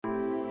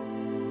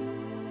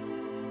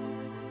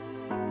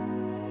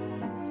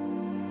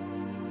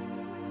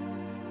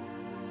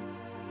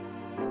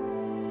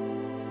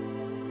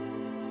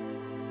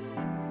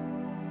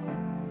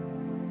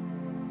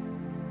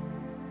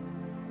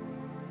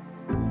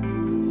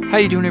How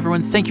you doing,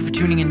 everyone? Thank you for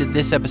tuning into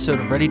this episode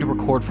of Ready to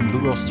Record from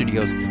Blue Girl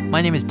Studios.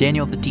 My name is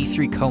Daniel the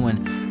D3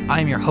 Cohen. I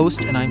am your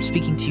host, and I'm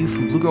speaking to you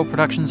from Blue Girl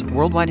Productions'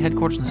 worldwide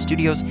headquarters and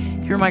studios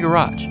here in my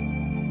garage.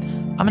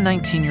 I'm a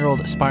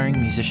 19-year-old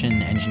aspiring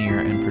musician, engineer,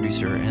 and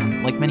producer,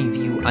 and like many of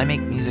you, I make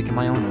music in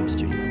my own home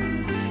studio.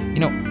 You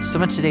know,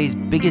 some of today's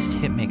biggest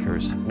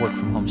hitmakers work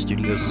from home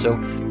studios, so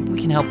maybe we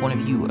can help one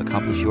of you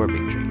accomplish your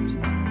big dreams.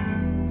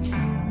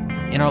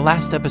 In our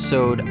last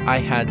episode, I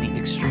had the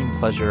extreme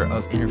pleasure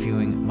of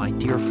interviewing my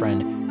dear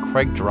friend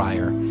Craig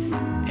Dreyer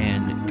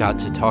and got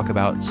to talk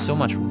about so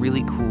much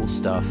really cool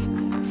stuff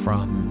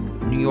from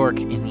New York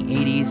in the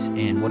 80s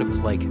and what it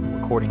was like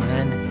recording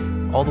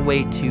then, all the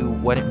way to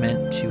what it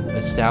meant to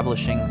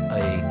establishing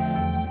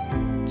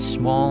a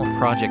small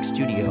project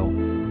studio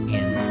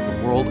in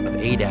the world of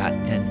ADAT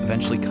and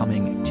eventually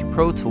coming to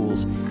Pro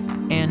Tools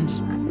and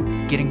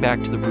getting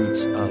back to the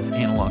roots of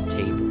analog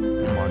tape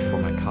and large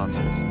format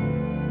consoles.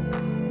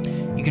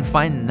 You can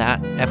find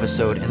that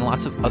episode and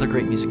lots of other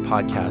great music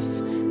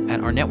podcasts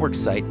at our network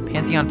site,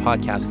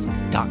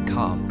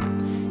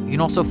 pantheonpodcasts.com. You can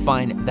also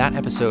find that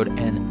episode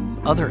and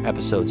other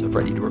episodes of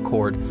Ready to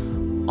Record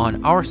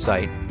on our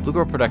site,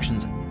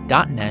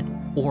 bluegirlproductions.net,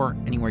 or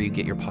anywhere you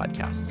get your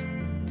podcasts.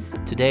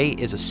 Today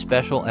is a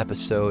special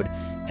episode,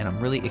 and I'm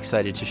really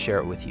excited to share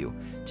it with you.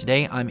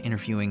 Today, I'm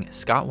interviewing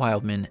Scott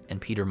Wildman and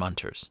Peter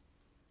Munters.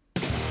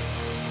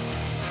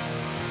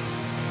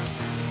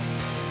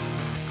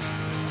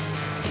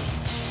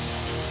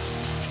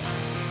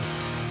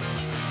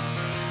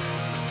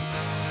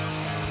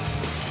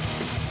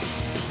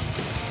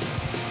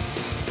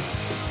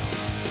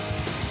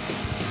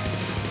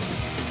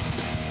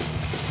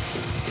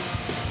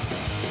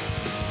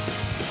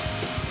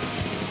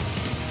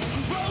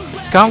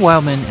 Scott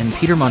Wildman and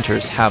Peter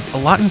Munters have a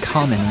lot in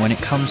common when it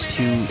comes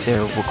to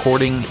their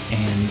recording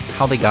and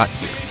how they got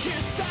here.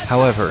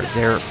 However,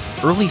 their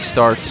early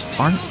starts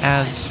aren't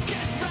as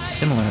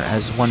similar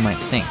as one might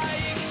think.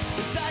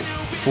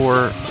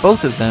 For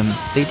both of them,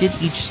 they did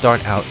each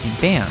start out in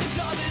bands,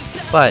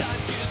 but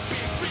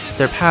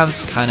their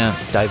paths kind of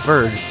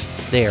diverged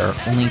there,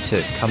 only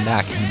to come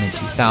back in the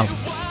mid-2000s.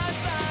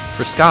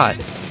 For Scott,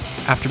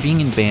 after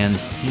being in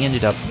bands, he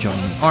ended up joining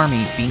the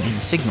Army, being in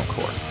the Signal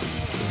Corps.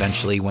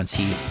 Eventually, once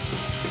he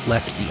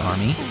left the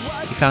Army,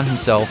 he found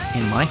himself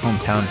in my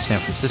hometown of San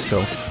Francisco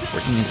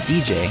working as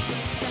DJ,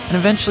 and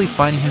eventually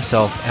finding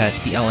himself at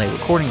the LA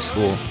Recording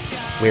School,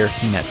 where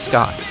he met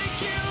Scott.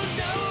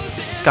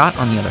 Scott,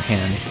 on the other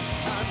hand,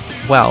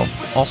 while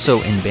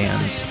also in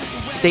bands,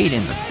 stayed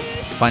in them,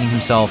 finding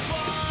himself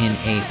in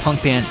a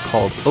punk band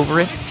called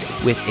Over It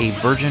with a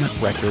Virgin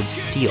Records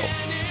deal.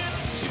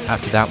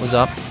 After that was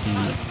up, he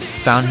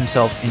found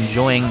himself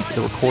enjoying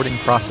the recording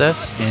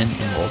process and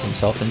enrolled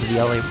himself into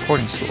the LA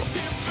Recording School.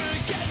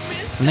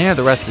 From there,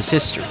 the rest is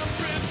history.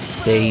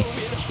 They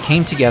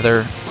came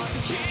together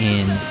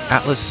in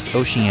Atlas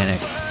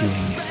Oceanic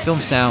doing film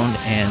sound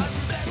and,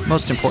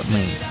 most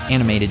importantly,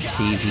 animated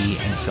TV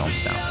and film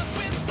sound.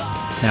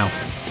 Now,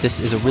 this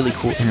is a really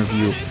cool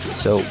interview,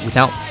 so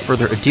without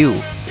further ado,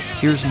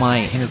 here's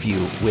my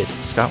interview with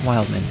Scott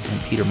Wildman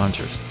and Peter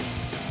Munters.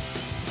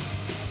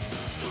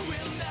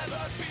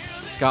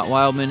 Scott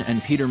Wildman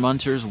and Peter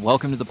Munters,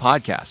 welcome to the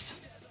podcast.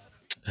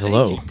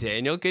 Hello. Thank you,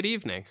 Daniel. Good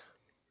evening.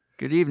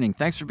 Good evening.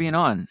 Thanks for being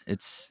on.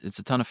 It's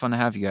a ton of fun to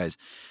have you guys.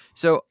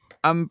 So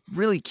I'm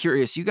really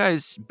curious. You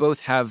guys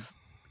both have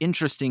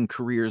interesting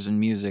careers in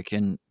music,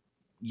 and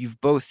you've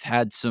both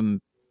had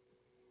some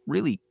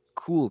really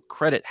cool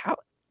credit.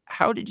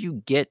 How did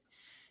you get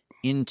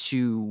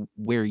into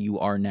where you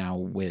are now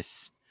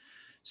with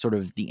sort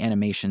of the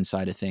animation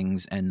side of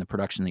things and the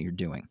production that you're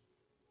doing?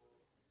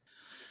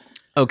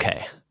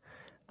 Okay.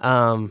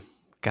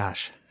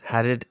 Gosh,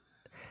 how did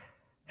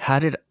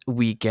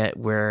we get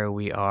where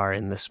we are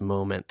in this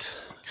moment?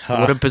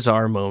 What a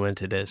bizarre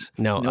moment it is.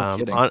 No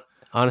kidding.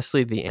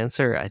 Honestly, the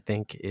answer I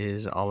think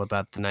is all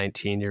about the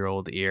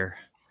 19-year-old ear.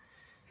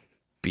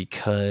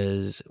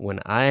 Because when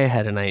I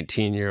had a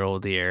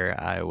 19-year-old ear,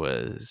 I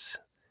was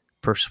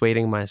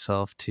persuading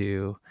myself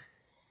to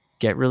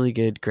get really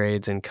good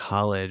grades in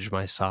college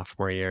my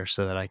sophomore year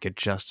so that I could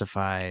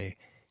justify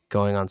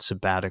going on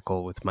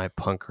sabbatical with my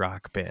punk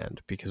rock band,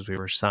 because we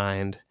were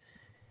signed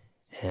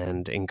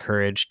and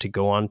encouraged to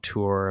go on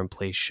tour and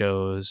play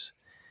shows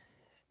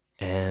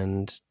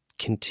and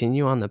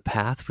continue on the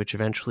path which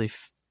eventually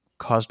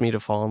caused me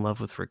to fall in love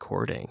with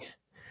recording.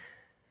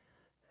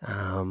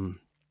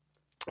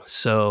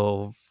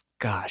 So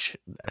gosh,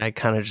 I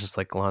kind of just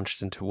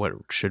launched into what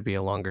should be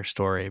a longer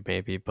story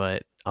maybe,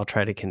 but I'll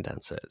try to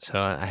condense it. So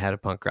I had a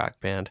punk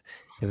rock band.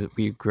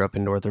 We grew up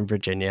in Northern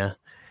Virginia.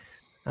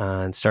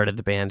 And started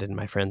the band in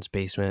my friend's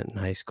basement in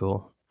high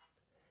school.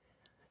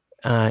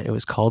 It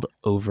was called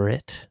Over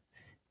It,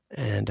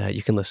 and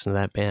you can listen to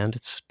that band.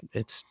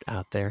 It's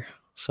out there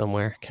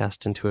somewhere,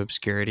 cast into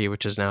obscurity,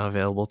 which is now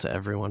available to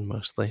everyone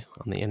mostly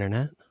on the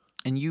internet.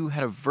 And you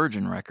had a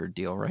Virgin record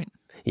deal, right?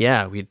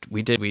 Yeah, we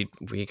did.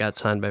 We got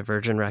signed by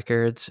Virgin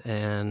Records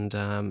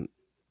and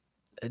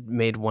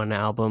made one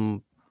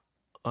album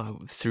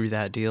through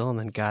that deal, and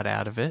then got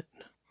out of it.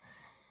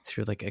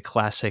 through like a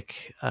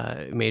classic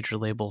major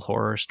label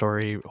horror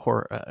story,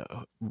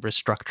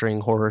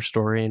 restructuring horror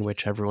story in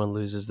which everyone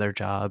loses their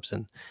jobs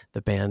and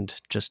the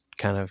band just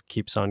kind of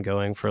keeps on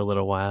going for a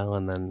little while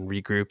and then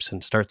regroups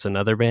and starts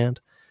another band.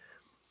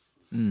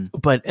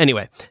 But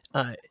anyway,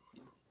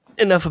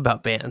 enough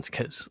about bands,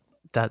 because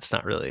that's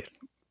not really...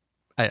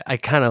 I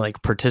kind of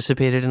like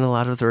participated in a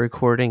lot of the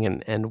recording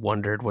and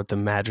wondered what the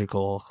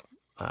magical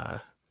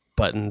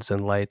buttons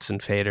and lights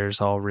and faders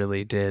all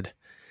really did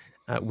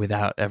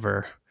without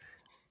ever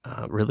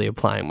really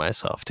applying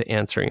myself to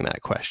answering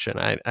that question.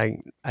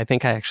 I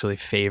think I actually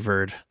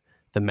favored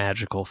the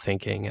magical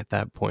thinking at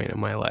that point in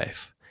my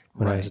life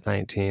when I was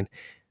 19,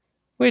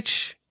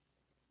 which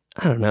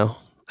I don't know.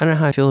 I don't know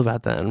how I feel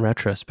about that in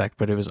retrospect,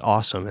 but it was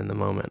awesome in the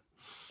moment.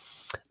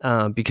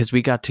 Because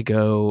we got to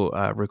go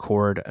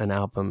record an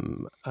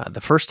album.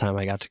 The first time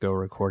I got to go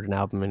record an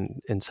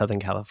album in Southern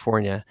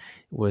California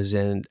was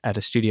at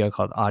a studio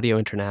called Audio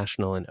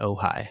International in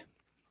Ojai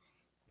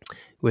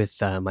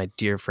with my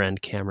dear friend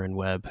Cameron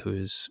Webb,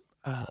 who's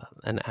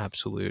an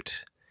absolutely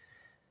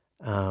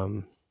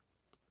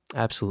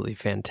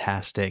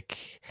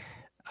fantastic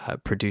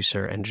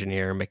producer,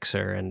 engineer,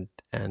 mixer,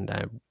 and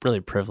I'm really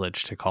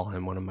privileged to call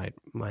him one of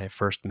my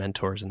first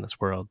mentors in this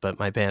world. But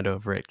my band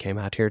Over It came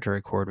out here to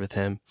record with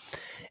him,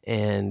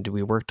 and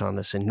we worked on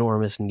this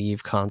enormous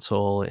Neve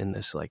console in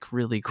this like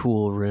really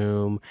cool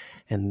room,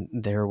 and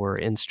there were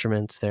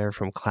instruments there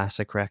from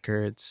classic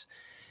records,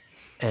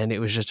 and it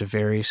was just a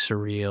very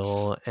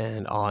surreal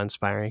and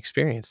awe-inspiring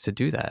experience to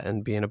do that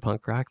and be in a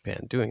punk rock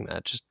band doing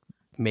that, just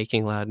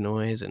making loud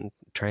noise and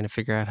trying to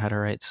figure out how to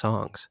write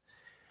songs.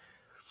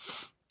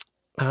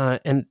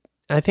 And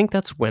I think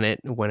that's when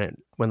the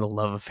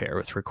love affair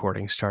with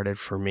recording started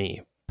for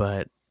me.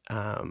 But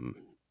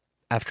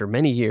after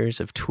many years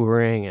of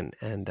touring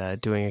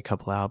and doing a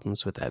couple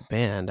albums with that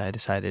band, I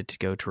decided to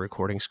go to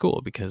recording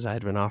school because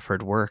I'd been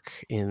offered work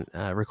in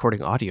recording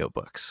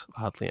audiobooks,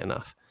 oddly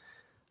enough.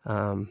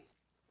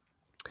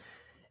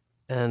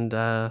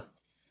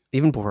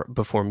 Even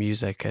before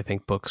music, I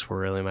think books were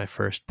really my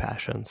first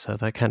passion. So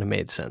that kind of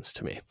made sense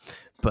to me.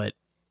 But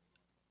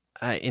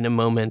in a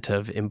moment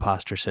of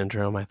imposter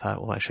syndrome, I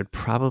thought, well, I should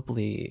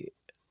probably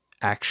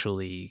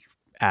actually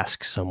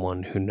ask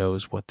someone who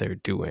knows what they're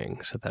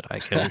doing so that I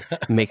can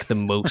make the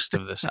most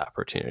of this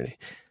opportunity.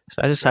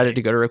 So I decided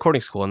to go to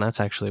recording school, and that's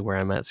actually where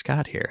I met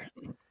Scott here,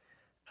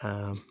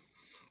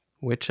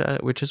 which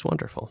is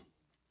wonderful.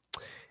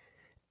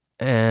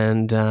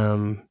 And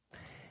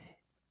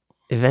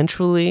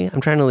eventually,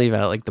 I'm trying to leave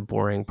out like the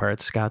boring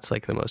parts. Scott's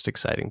like the most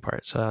exciting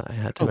part, so I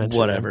had to mention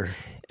whatever.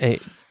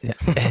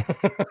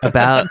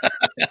 About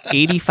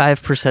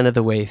 85% of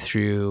the way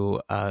through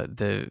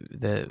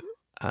the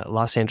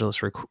Los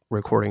Angeles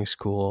recording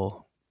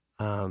school.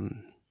 What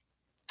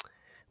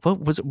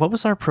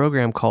was our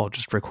program called?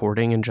 Just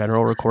recording in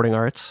general, recording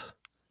arts?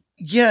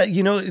 Yeah,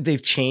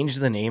 they've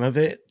changed the name of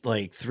it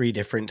like 3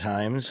 different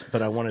times,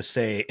 but I want to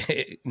say,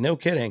 no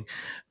kidding.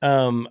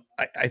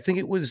 I think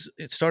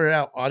it started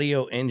out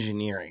audio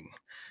engineering,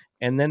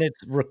 and then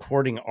it's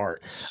recording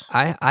arts.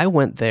 I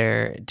went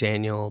there,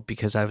 Daniel,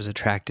 because I was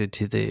attracted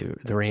to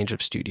the range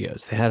of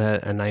studios. They had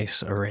a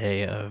nice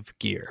array of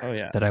gear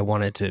that I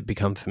wanted to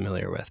become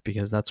familiar with,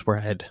 because that's where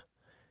I had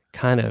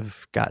kind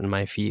of gotten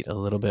my feet a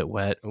little bit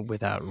wet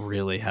without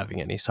really having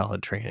any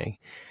solid training.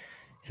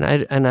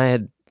 And I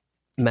had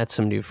met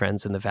some new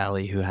friends in the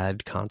Valley who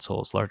had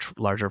consoles,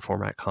 larger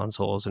format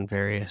consoles, and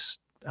various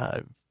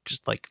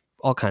just like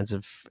all kinds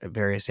of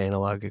various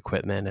analog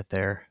equipment at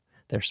their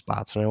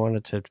spots, and I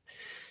wanted to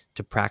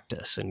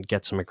practice and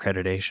get some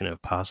accreditation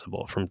if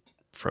possible from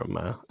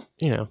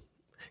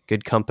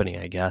good company,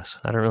 I guess.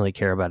 I don't really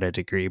care about a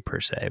degree per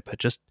se, but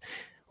just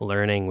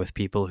learning with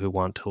people who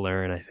want to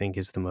learn, I think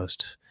was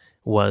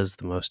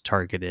the most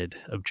targeted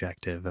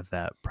objective of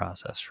that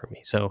process for me.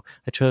 So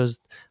I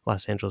chose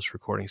Los Angeles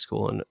Recording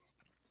School, and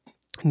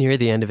near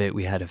the end of it,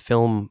 we had a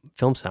film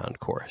sound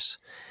course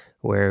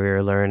where we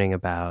were learning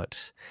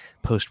about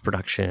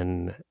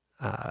post-production,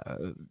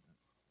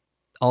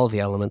 all of the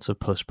elements of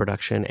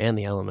post-production and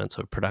the elements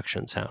of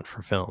production sound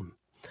for film.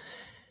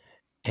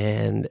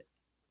 And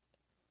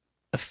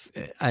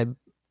I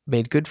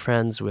made good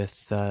friends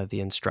with the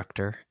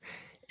instructor.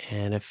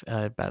 And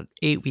about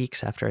 8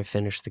 weeks after I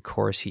finished the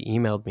course, he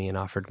emailed me and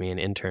offered me an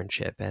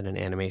internship at an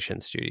animation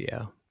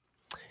studio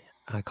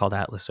called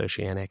Atlas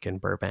Oceanic in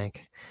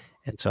Burbank.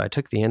 And so I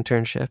took the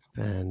internship,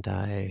 and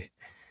I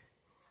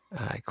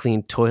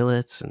cleaned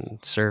toilets and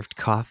served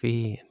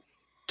coffee and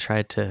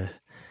tried to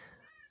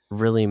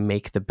really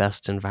make the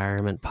best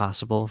environment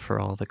possible for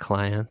all the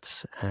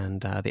clients and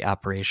the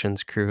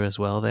operations crew as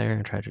well there,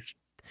 and tried to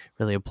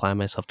really apply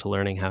myself to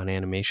learning how an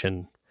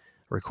animation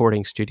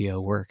recording studio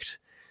worked,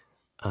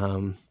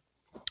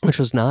 which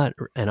was not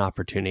an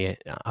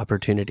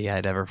opportunity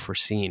I'd ever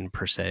foreseen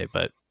per se,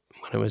 but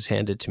when it was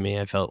handed to me,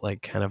 I felt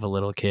like kind of a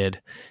little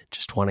kid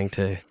just wanting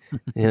to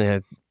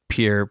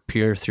peer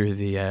through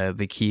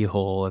the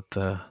keyhole at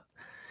the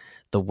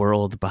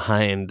world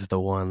behind the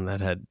one that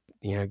had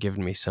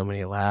given me so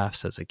many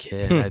laughs as a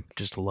kid. I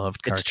just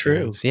loved cartoons. It's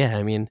true. Yeah,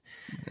 I mean,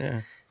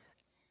 Yeah.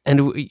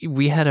 and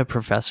we had a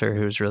professor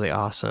who was really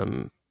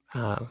awesome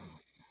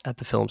at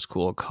the film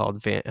school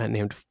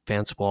named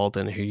Vance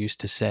Walden, who used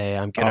to say,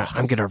 "I'm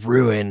gonna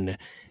ruin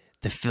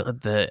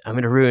I'm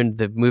gonna ruin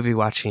the movie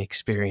watching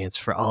experience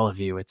for all of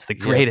you. It's the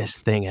greatest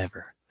thing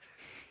ever."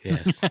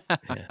 Yes.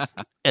 Yes.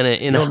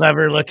 And you'll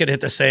never look at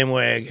it the same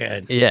way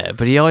again. Yeah,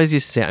 but he always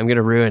used to say, "I'm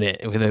gonna ruin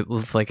it,"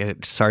 with like a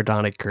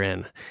sardonic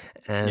grin.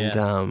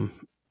 And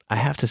I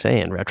have to say,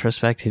 in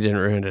retrospect, he didn't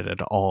ruin it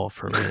at all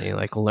for me.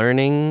 Like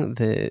learning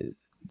the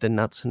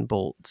nuts and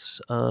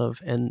bolts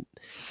of and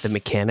the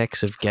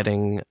mechanics of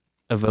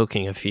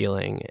evoking a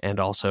feeling and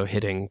also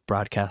hitting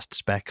broadcast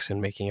specs and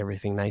making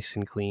everything nice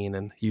and clean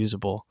and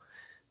usable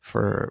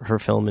for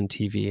film and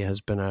TV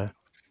has been a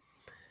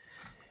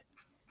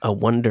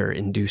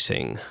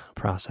wonder-inducing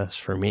process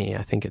for me.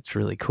 I think it's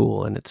really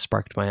cool, and it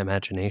sparked my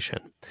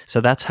imagination. So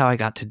that's how I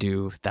got to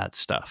do that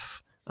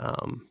stuff.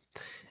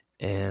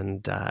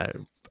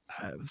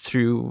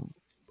 Through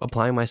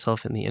applying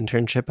myself in the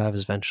internship, I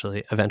was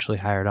eventually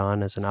hired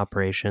on as an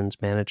operations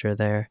manager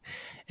there,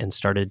 and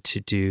started to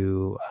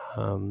do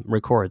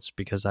records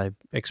because I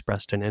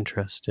expressed an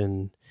interest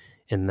in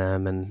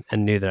them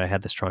and knew that I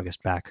had the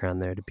strongest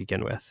background there to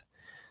begin with.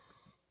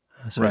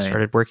 So I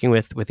started working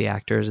with the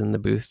actors in the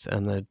booth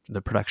and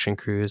the production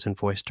crews and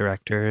voice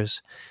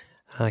directors,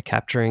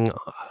 capturing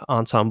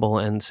ensemble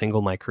and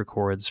single mic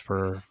records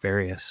for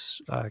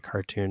various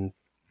cartoon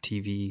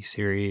TV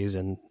series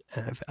and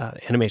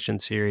animation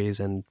series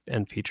and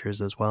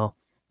features as well.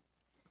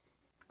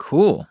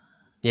 Cool.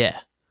 Yeah.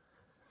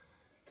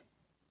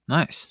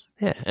 Nice.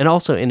 Yeah. And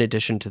also in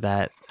addition to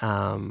that,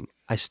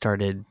 I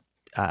started,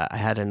 I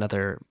have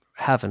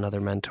another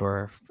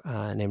mentor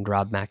named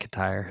Rob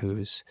McIntyre,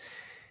 whose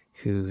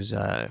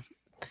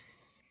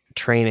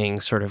training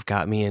sort of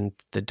got me in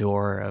the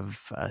door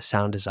of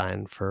sound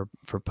design for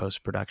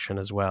post-production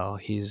as well.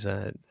 He's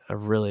a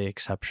really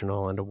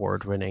exceptional and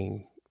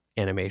award-winning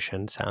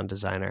animation sound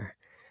designer.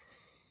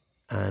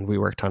 And we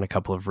worked on a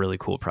couple of really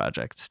cool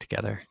projects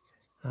together,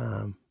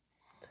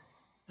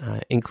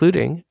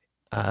 including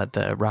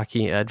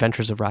the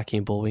Adventures of Rocky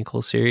and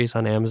Bullwinkle series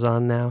on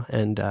Amazon now,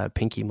 and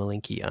Pinky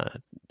Malinky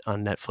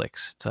on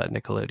Netflix. It's a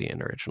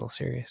Nickelodeon original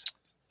series.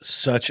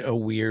 Such a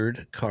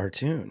weird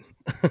cartoon.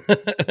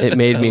 It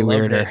made me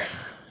weirder.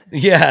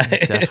 Yeah,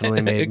 it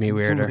definitely made me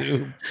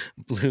weirder.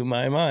 Blew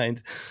my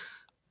mind.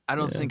 I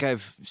don't think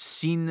I've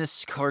seen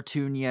this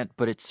cartoon yet,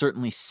 but it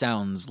certainly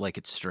sounds like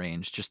it's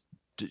strange. Just,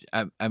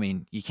 I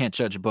mean, you can't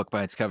judge a book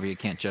by its cover. You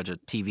can't judge a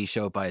TV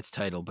show by its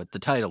title, but the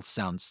title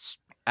sounds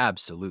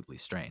absolutely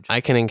strange.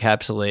 I can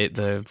encapsulate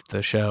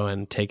the show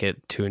and take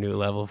it to a new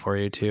level for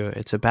you too.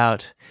 It's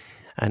about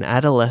an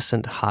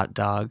adolescent hot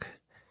dog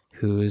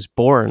who is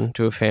born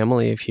to a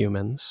family of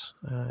humans.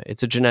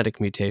 It's a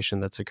genetic mutation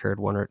that's occurred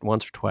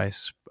once or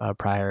twice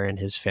prior in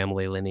his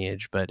family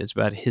lineage, but it's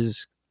about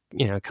his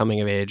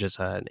coming of age as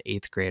an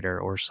 8th grader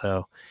or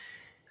so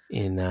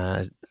in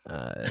a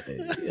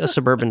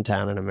suburban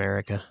town in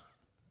America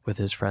with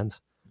his friends.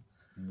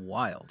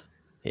 Wild.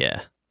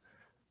 Yeah.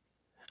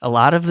 A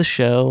lot of the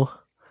show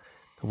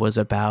was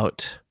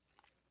about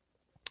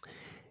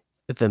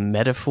the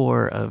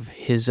metaphor of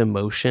his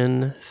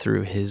emotion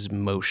through his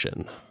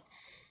motion.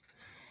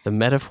 The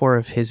metaphor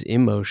of his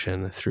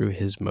emotion through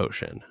his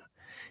motion.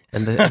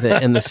 And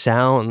and the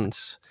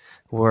sounds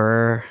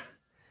were,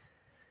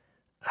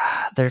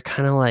 they're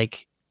kind of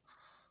like,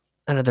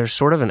 I don't know, there's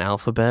sort of an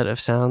alphabet of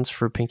sounds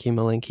for Pinky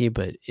Malinky,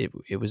 but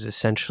it was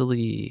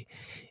essentially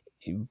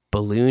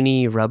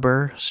balloony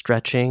rubber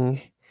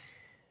stretching,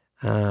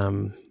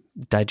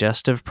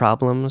 digestive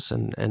problems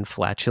and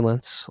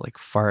flatulence, like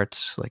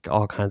farts, like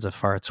all kinds of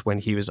farts when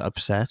he was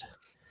upset.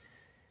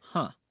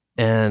 Huh.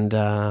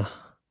 And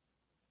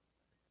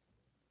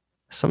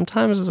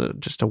sometimes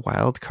just a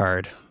wild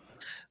card.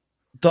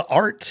 The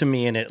art to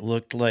me in it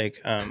looked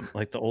like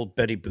the old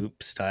Betty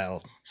Boop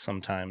style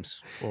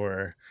sometimes,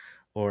 or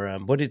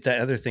what did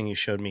that other thing you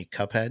showed me,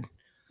 Cuphead?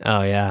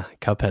 Oh yeah,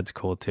 Cuphead's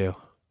cool too.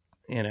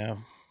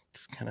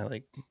 It's kind of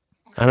like,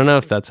 I don't know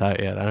if that's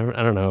out yet. I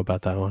don't know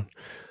about that one.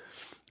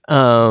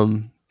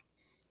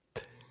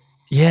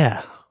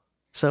 Yeah.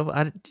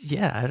 So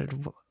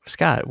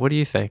Scott, what do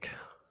you think?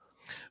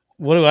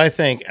 What do I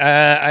think?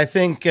 I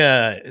think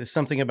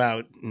something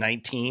about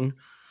 19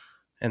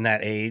 and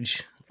that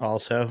age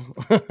also,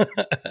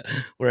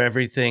 where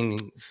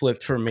everything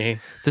flipped for me.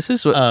 This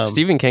is what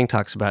Stephen King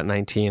talks about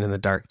 19 in The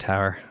Dark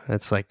Tower.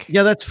 It's like,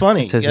 yeah, that's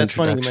funny. Yeah, that's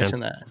funny you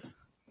mention that.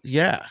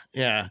 Yeah.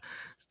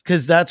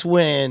 Because that's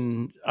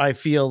when I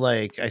feel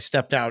like I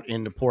stepped out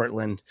into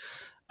Portland.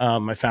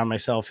 I found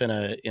myself in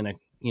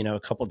a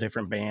couple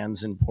different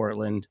bands in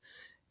Portland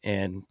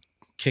and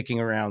kicking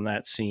around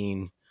that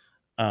scene.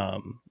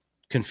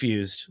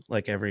 Confused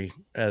like every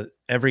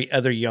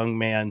other young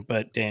man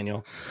but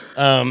Daniel,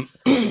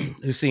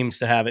 who seems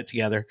to have it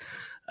together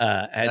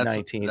at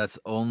 19. That's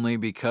only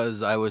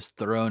because I was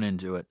thrown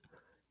into it.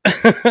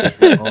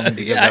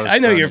 Yeah, I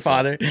know your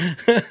father.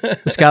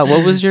 Scott,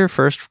 what was your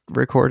first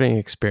recording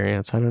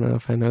experience? I don't know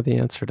if I know the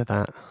answer to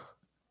that.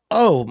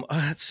 Oh,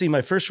 let's see.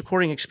 My first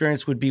recording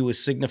experience would be with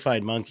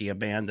Signified Monkey, a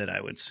band that I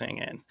would sing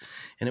in,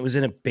 and it was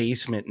in a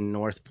basement in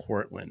North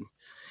Portland.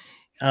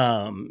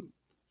 And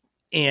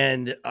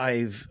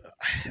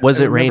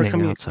Was I it remember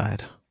raining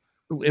outside?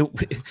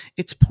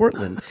 It's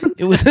Portland.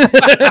 It was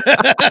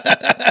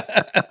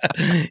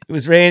it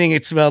was raining.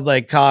 It smelled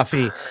like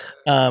coffee.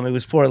 It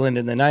was Portland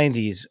in the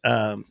 90s.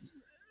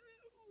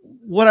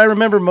 What I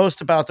remember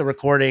most about the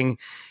recording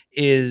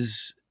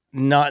is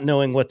not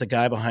knowing what the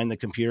guy behind the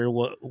computer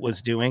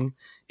was doing.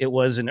 It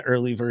was an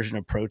early version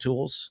of Pro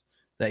Tools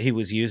that he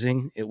was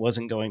using. It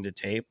wasn't going to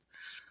tape.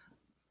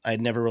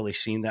 I'd never really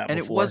seen that and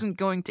before. it wasn't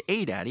going to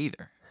ADAT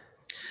either.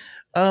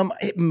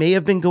 It may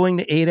have been going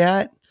to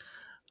ADAT.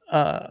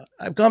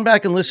 I've gone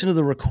back and listened to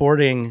the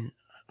recording.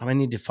 I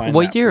need to find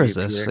what that year for is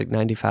you, this? Peter. Like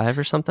 95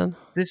 or something?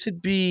 This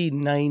would be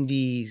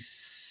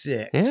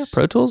 96. Yeah,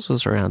 Pro Tools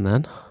was around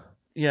then.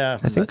 Yeah,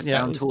 I think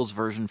Sound Tools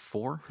version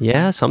 4.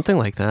 Yeah, something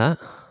like that.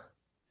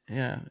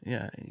 Yeah.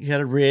 You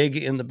had a rig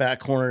in the back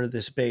corner of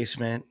this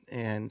basement,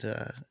 and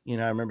I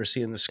remember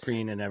seeing the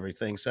screen and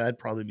everything. So that'd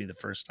probably be the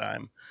first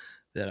time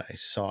that I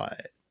saw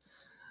it.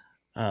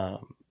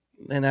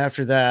 And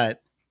after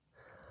that,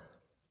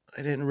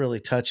 I didn't really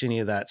touch any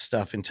of that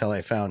stuff until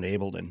I found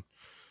Ableton.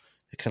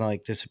 It kind of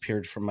like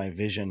disappeared from my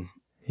vision.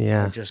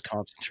 Yeah. I just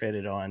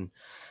concentrated on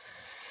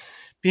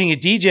being a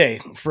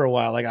DJ for a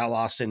while. I got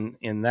lost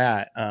in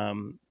that. I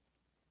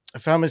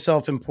found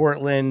myself in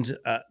Portland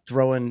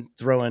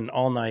throwing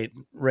all night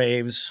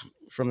raves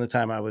from the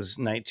time I was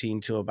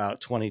 19 to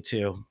about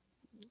 22.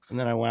 And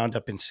then I wound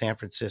up in San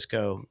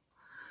Francisco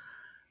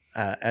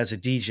as a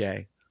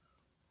DJ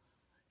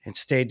and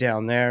stayed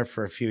down there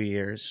for a few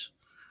years.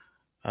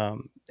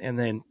 And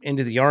then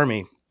into the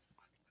Army.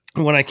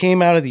 When I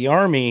came out of the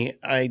Army,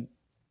 I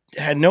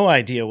had no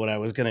idea what I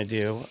was going to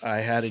do. I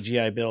had a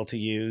GI Bill to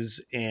use,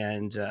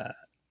 and I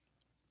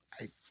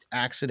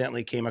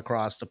accidentally came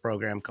across a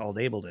program called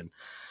Ableton.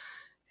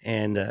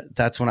 And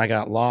that's when I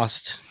got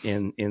lost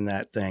in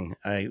that thing.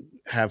 I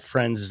have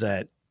friends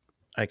that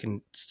I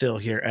can still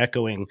hear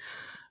echoing.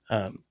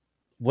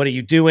 What are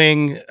you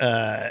doing?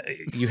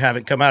 You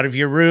haven't come out of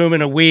your room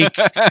in a week.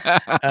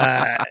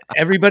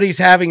 Everybody's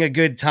having a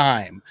good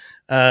time.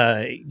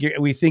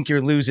 We think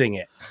you're losing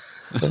it.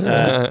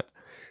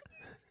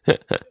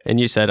 And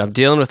you said, I'm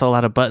dealing with a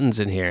lot of buttons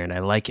in here and I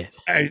like it.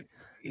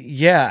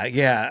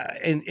 Yeah.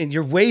 And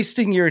you're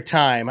wasting your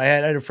time. I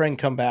had a friend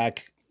come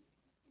back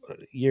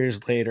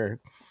years later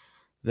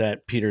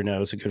that Peter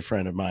knows, a good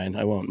friend of mine.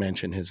 I won't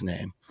mention his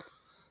name.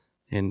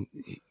 And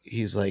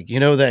he's like,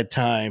 that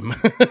time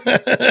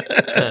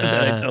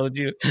that I told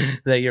you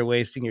that you're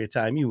wasting your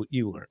time.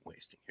 You weren't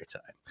wasting your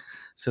time.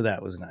 So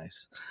that was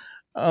nice.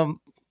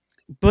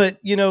 But,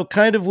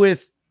 kind of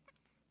with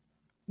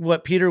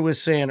what Peter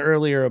was saying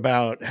earlier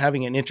about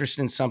having an interest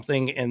in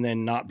something and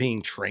then not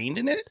being trained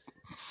in it.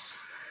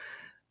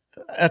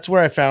 That's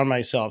where I found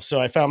myself. So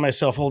I found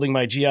myself holding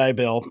my GI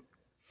Bill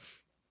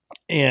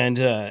and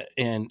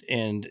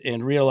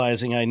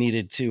realizing I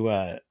needed,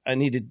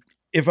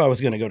 if I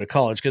was going to go to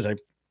college, because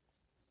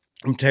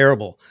I'm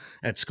terrible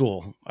at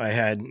school. I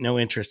had no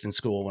interest in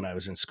school when I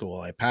was in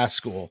school. I passed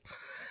school,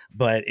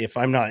 but if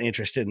I'm not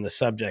interested in the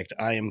subject,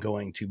 I am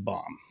going to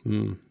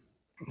bomb.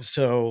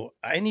 So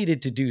I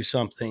needed to do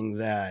something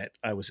that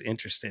I was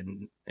interested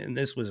in. And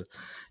this was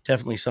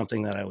definitely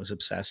something that I was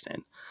obsessed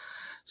in.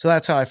 So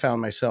that's how I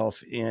found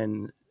myself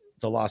in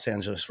the Los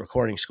Angeles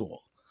Recording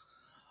School.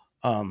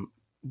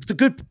 It's a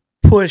good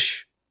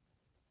push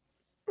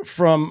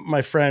from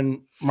my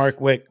friend Mark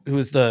Wick, who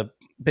was the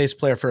bass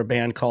player for a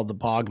band called the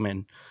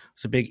Bogman.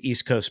 It's a big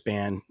East Coast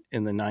band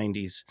in the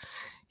 90s.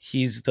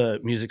 He's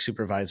the music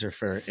supervisor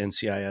for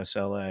NCIS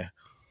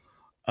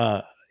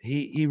LA.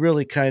 He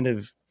really kind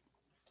of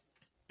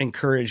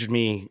encouraged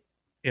me,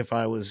 if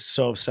I was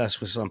so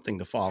obsessed with something,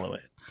 to follow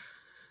it.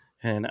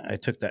 And I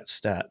took that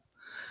step.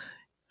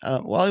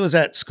 While I was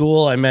at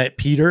school, I met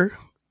Peter.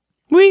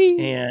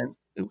 And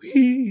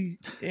we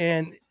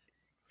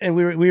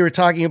were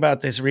talking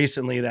about this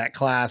recently, that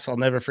class. I'll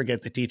never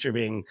forget the teacher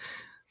being,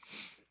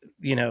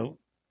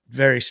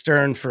 very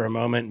stern for a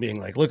moment,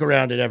 being like, look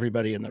around at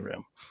everybody in the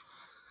room.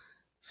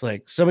 It's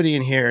like, some of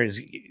you here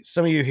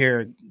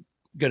are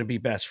going to be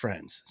best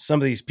friends. Some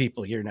of these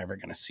people you're never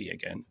going to see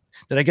again.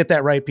 Did I get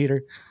that right,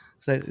 Peter?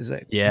 Is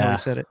that yeah. how he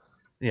said it?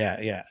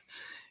 Yeah.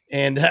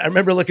 And I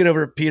remember looking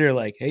over at Peter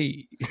like,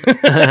 hey.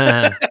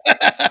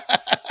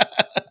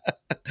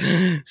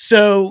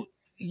 So,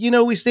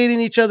 we stayed in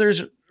each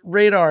other's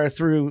radar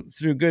through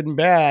good and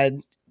bad.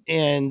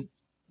 And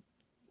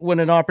when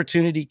an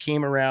opportunity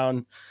came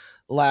around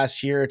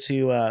last year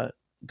to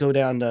go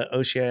down to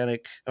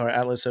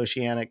Atlas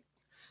Oceanic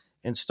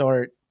and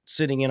start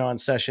sitting in on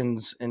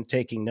sessions and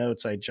taking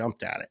notes, I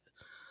jumped at it.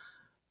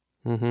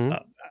 Mm-hmm.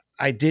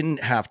 I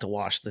didn't have to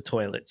wash the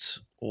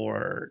toilets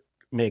or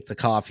make the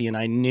coffee. And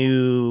I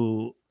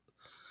knew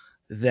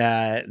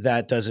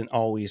that doesn't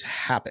always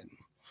happen.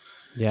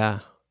 Yeah.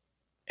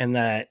 And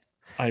that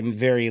I'm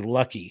very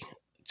lucky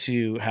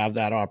to have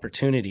that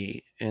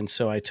opportunity, and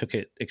so I took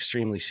it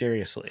extremely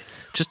seriously.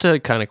 Just to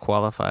kind of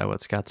qualify what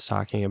Scott's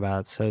talking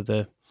about, so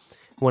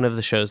one of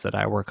the shows that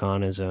I work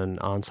on is an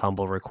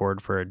ensemble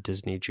record for a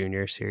Disney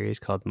Junior series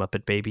called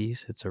Muppet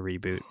Babies. It's a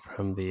reboot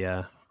from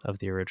the of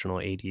the original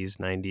 80s,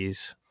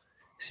 90s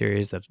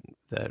series that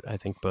I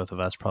think both of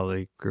us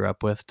probably grew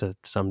up with to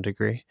some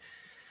degree.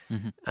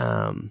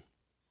 Mm-hmm.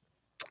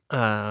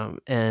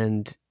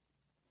 And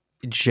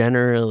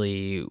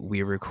generally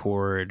we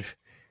record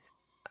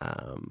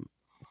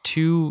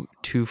two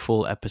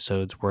full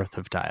episodes worth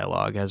of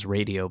dialogue as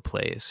radio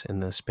plays in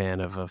the span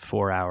of a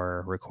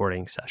 4-hour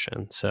recording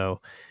session.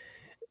 So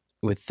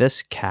with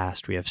this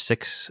cast, we have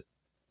 6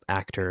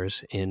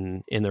 actors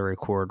in the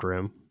record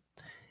room,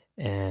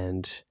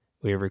 and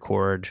we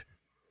record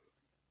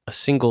a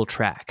single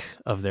track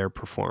of their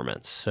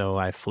performance. So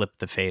I flip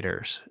the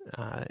faders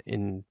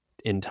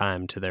in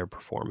time to their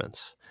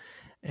performance,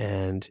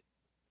 and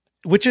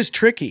which is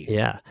tricky.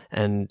 Yeah,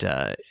 and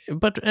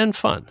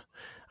fun.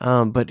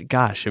 But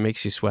gosh, it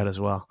makes you sweat as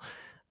well.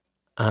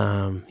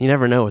 You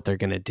never know what they're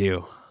going to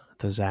do.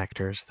 Those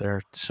actors,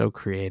 they're so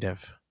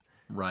creative.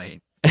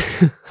 Right.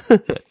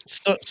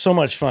 so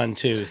much fun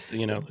too,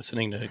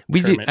 listening to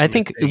we Kermit. I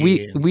think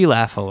we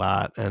laugh a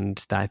lot,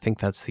 and I think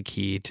that's the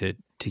key to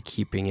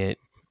keeping it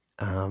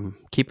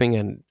keeping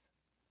an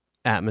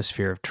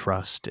atmosphere of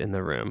trust in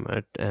the room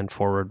and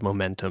forward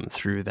momentum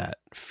through that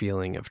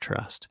feeling of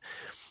trust.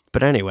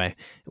 But anyway,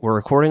 we're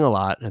recording a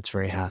lot, and it's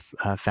very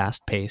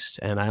fast-paced,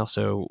 and I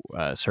also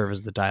serve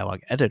as the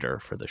dialogue editor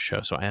for the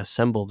show. So I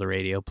assemble the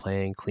radio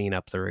play and clean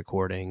up the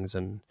recordings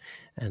and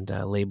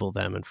label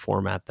them and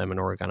format them and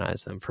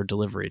organize them for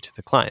delivery to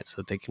the client so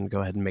that they can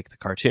go ahead and make the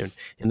cartoon.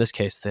 In this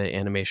case, the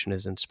animation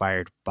is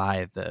inspired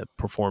by the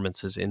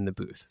performances in the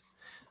booth,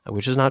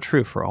 which is not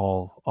true for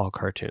all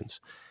cartoons.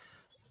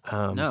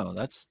 No,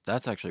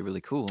 that's actually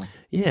really cool.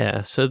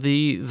 Yeah, so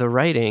the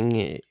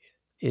writing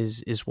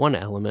is one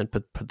element,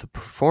 but the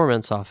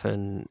performance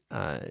often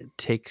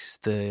takes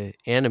the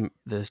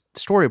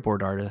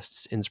storyboard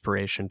artist's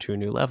inspiration to a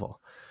new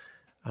level.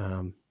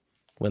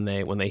 When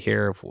they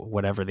hear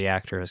whatever the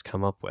actor has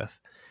come up with.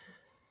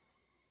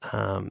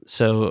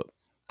 So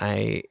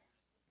I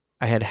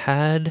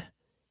had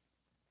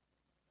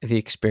the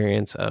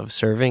experience of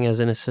serving as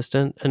an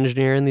assistant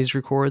engineer in these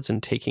records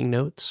and taking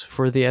notes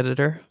for the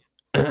editor,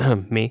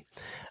 me.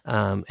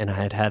 And I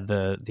had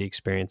the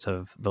experience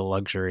of the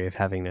luxury of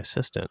having an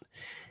assistant,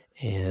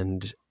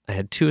 and I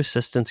had 2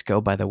 assistants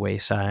go by the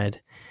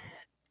wayside.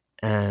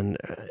 And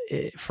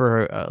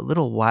for a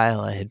little while,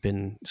 I had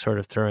been sort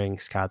of throwing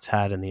Scott's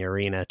hat in the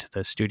arena to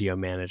the studio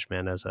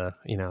management as a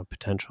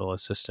potential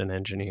assistant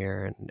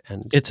engineer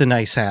and it's a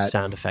nice hat,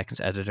 sound effects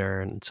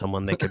editor, and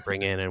someone they could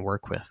bring in and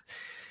work with.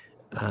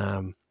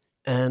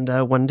 And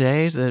one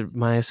day,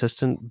 my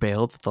assistant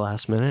bailed at the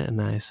last minute,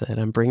 and I said,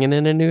 "I'm bringing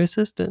in a new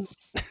assistant."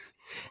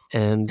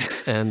 and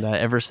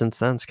ever since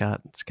then,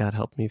 Scott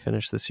helped me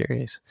finish the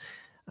series.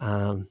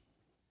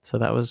 So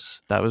that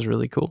was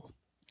really cool.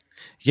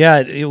 Yeah,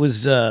 it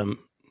was a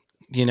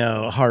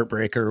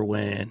heartbreaker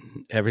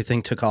when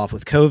everything took off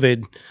with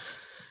COVID,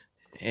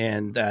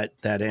 and that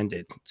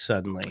ended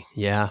suddenly.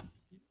 Yeah.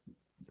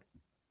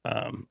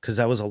 Because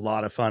that was a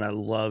lot of fun. I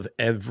love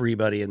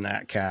everybody in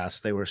that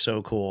cast. They were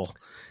so cool,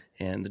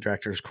 and the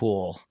director's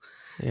cool.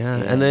 Yeah,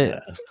 and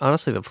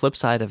honestly, the flip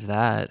side of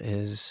that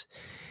is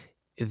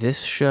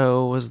this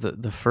show was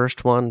the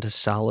first one to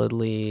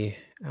solidly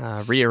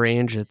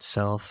rearrange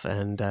itself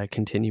and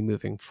continue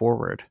moving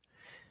forward,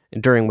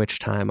 during which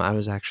time I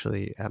was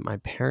actually at my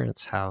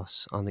parents'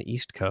 house on the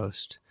East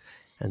Coast.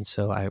 And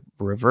so I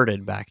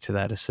reverted back to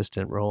that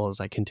assistant role as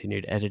I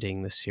continued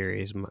editing the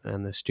series.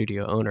 And the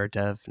studio owner,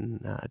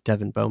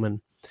 Devin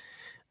Bowman,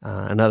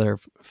 another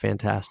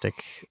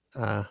fantastic,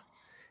 I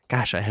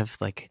have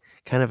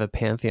kind of a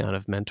pantheon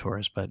of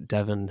mentors, but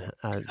Devin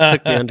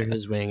took me under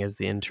his wing as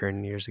the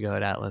intern years ago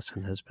at Atlas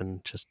and has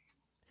been just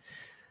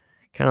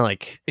kind of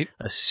like a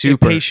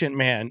patient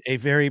man, a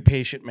very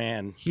patient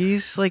man.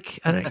 He's like,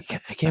 I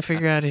can't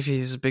figure out if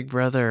he's a big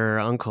brother or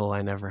uncle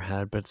I never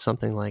had, but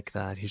something like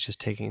that. He's just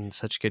taking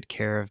such good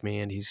care of me,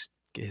 and his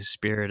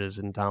spirit is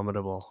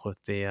indomitable with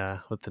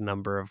the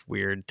number of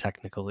weird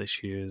technical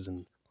issues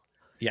and.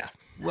 Yeah.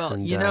 Well,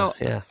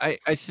 yeah.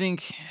 I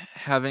think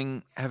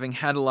having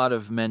had a lot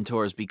of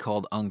mentors be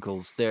called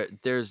uncles,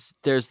 there's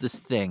this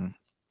thing.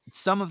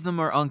 Some of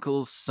them are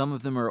uncles, some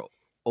of them are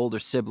older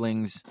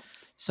siblings,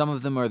 some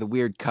of them are the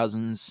weird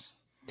cousins,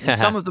 and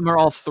some of them are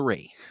all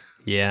 3.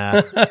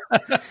 Yeah.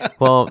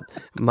 Well,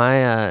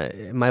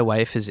 my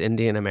wife is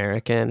Indian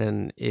American,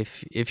 and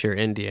if you're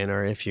Indian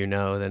or if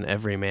then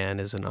every man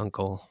is an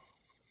uncle.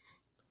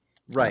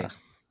 Right.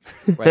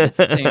 Right. It's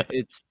the same.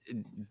 It's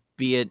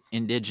be it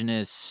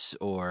indigenous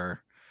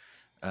or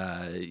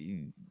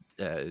the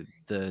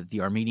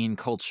Armenian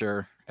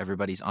culture,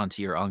 everybody's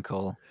auntie or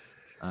uncle.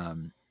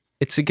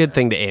 It's a good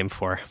thing to aim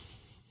for.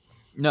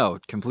 No,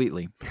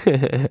 completely.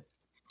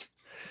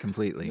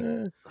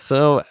 Completely.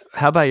 So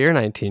how about your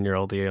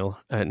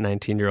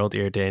 19-year-old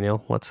year,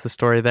 Daniel? What's the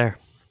story there?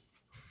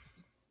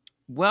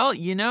 Well,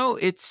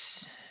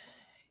 it's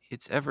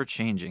ever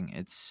changing.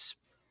 It's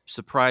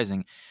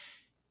surprising.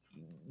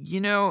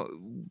 You know,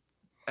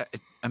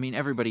 I mean,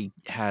 everybody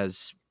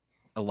has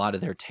a lot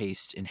of their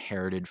taste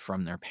inherited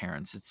from their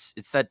parents.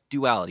 It's that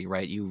duality,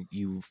 right?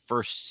 You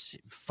first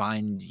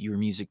find your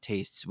music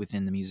tastes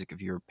within the music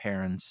of your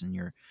parents and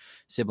your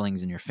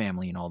siblings and your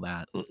family and all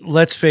that.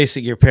 Let's face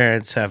it, your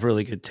parents have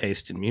really good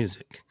taste in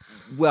music.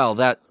 Well,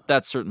 that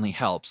certainly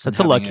helps. That's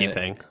a lucky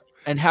thing.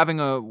 And having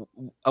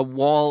a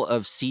wall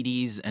of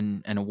CDs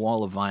and a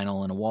wall of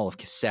vinyl and a wall of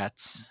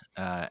cassettes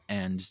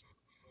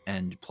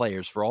and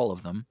players for all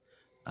of them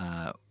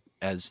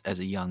as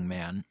a young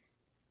man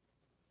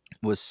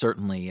was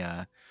certainly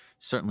a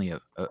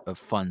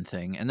fun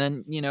thing. And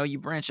then you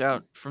branch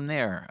out from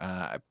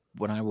there.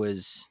 When I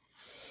was,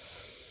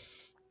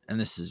 and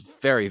this is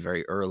very,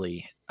 very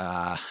early,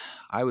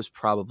 I was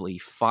probably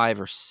 5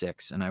 or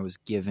 6, and I was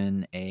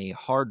given a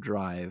hard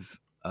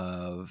drive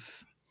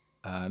of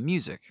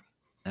music.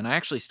 And I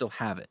actually still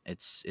have it.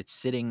 It's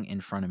sitting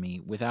in front of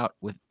me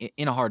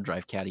in a hard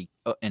drive caddy,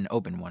 an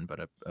open one, but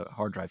a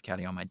hard drive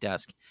caddy on my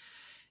desk.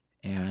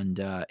 And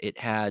it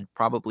had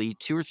probably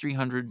 200 or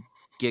 300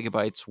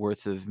 gigabytes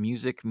worth of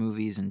music,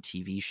 movies, and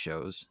TV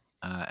shows.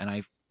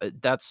 And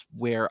that's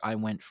where I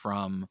went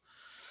from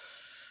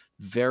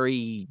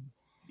very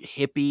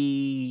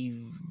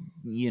hippie,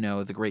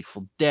 the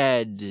Grateful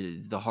Dead,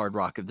 the hard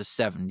rock of the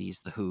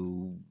 70s, the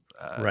Who,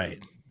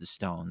 right, the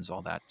Stones,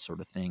 all that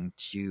sort of thing,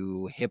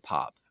 to hip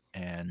hop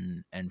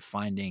and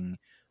finding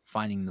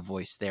the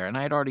voice there. And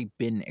I had already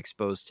been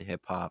exposed to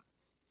hip hop.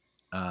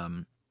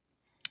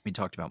 We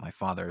talked about my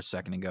father a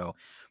second ago.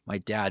 My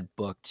dad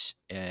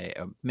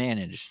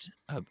managed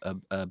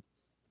a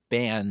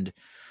band,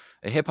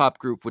 a hip hop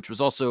group, which was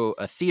also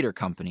a theater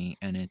company,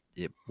 and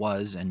it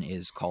was and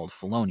is called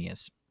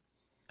Felonious.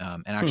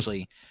 And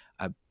actually,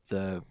 I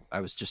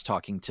was just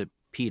talking to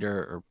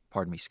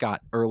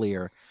Scott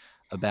earlier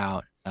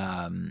about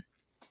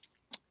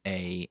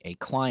a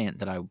client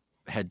that I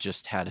had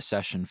just had a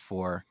session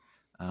for,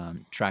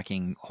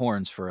 tracking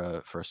horns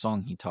for a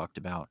song he talked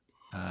about,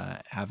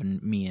 having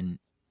me and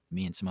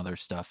some other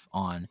stuff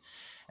on.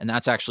 And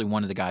that's actually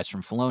one of the guys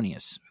from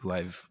Felonious who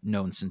I've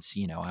known since,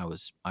 I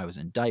was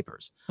in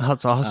diapers. Oh,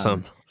 that's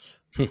awesome.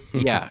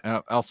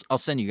 Yeah. I'll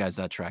send you guys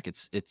that track.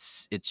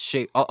 It's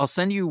shape. I'll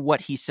send you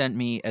what he sent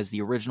me as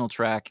the original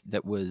track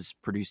that was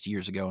produced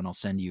years ago. And I'll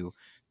send you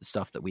the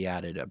stuff that we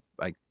added.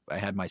 I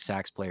had my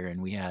sax player,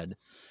 and we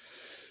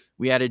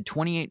added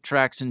 28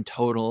 tracks in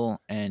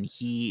total, and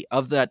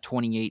of that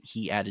 28,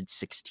 he added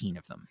 16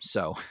 of them.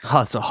 So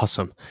that's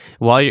awesome.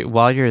 While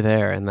you're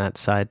there, and that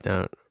side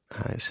note,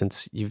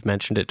 since you've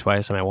mentioned it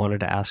twice, and I wanted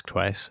to ask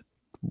twice,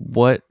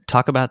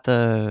 talk about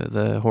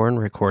the horn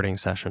recording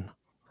session.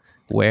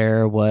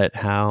 Where, what,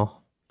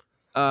 how?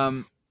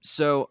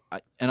 So,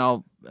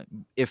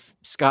 if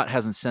Scott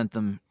hasn't sent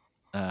them,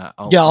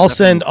 I'll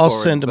send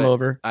them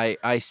over.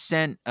 I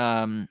sent,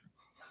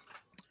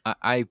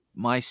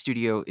 my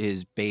studio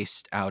is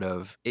based out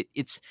of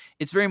it's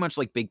very much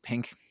like Big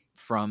Pink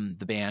from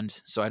the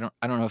band. So I don't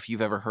know if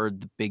you've ever heard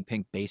the Big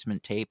Pink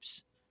basement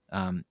tapes,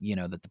 that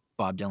the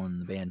Bob Dylan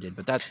and the band did,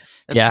 but that's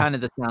kind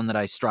of the sound that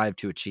I strive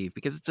to achieve,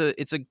 because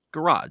it's a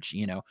garage.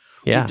 We've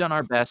done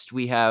our best.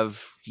 We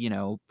have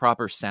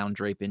proper sound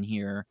drape in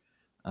here,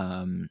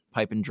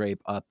 pipe and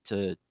drape up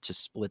to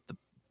split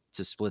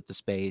the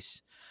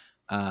space.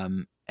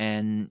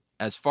 And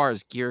as far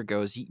as gear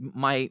goes,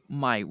 my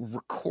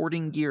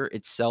recording gear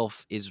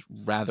itself is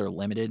rather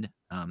limited.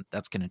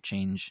 That's going to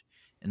change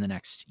in the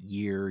next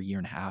year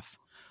and a half,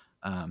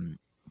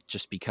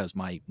 just because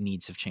my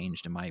needs have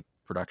changed and my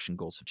production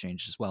goals have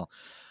changed as well.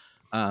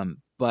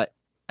 But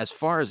as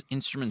far as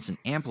instruments and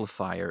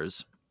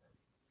amplifiers,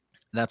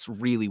 that's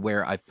really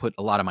where I've put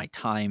a lot of my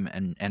time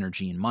and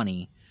energy and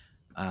money.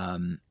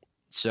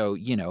 So,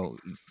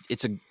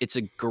 it's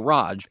a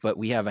garage, but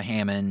we have a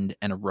Hammond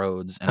and a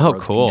Rhodes and a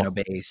Rhodes piano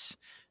bass,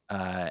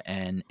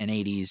 and an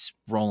 80s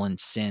Roland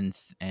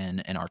synth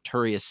and an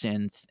Arturia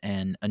synth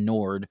and a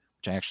Nord,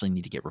 which I actually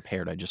need to get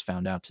repaired. I just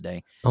found out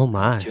today. Oh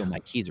my. 2 of my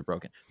keys are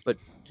broken. But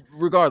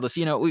regardless,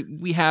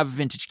 we have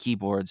vintage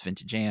keyboards,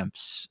 vintage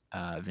amps,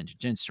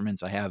 vintage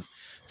instruments. I have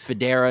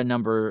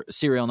Federa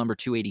serial number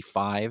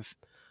 285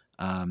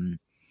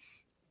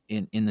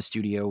 in the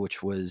studio,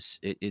 which was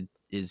it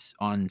is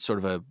on sort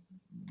of a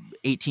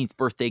 18th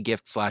birthday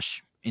gift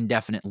 /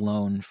 indefinite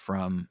loan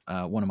from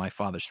one of my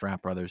father's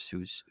frat brothers,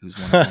 who's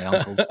one of my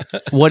uncles.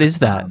 What is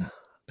that?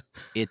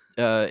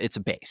 It's a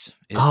bass.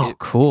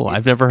 Cool.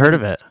 I've never heard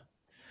of it.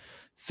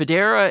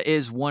 Federa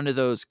is one of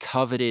those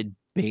coveted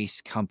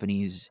bass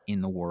companies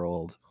in the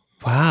world.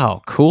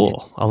 Wow,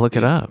 cool. I'll look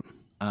it up.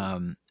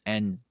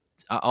 And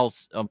I'll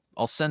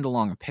send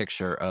along a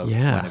picture of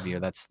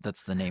Guinevere.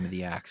 That's the name of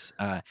the axe.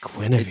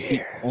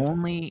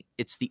 Guinevere.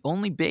 It's the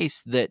only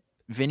bass that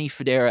Vinny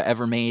Federa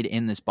ever made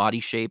in this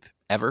body shape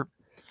ever,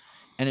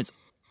 and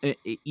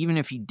even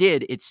if he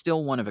did, it's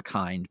still one of a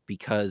kind,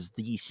 because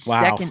the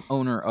second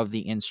owner of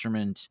the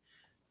instrument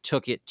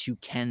took it to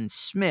Ken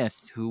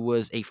Smith, who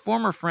was a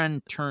former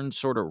friend turned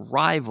sort of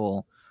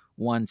rival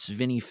once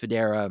Vinny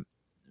Federa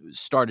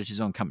started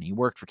his own company. He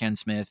worked for Ken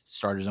Smith,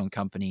 started his own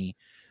company,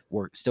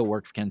 still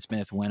worked for Ken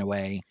Smith, went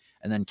away,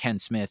 and then Ken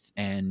Smith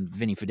and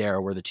Vinny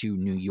Federa were the two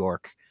New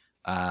York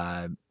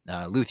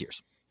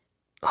luthiers.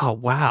 Oh,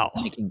 wow.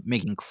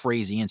 Making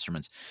crazy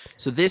instruments.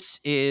 So this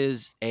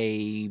is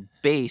a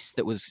bass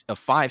that was a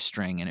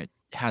 5-string, and it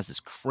has this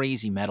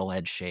crazy metal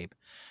head shape.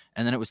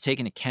 And then it was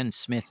taken to Ken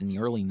Smith in the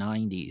early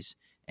 90s,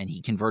 and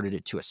he converted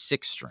it to a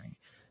 6-string.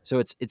 So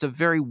it's a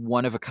very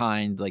one of a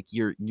kind. Like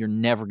you're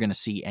never going to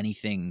see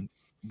anything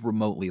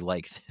remotely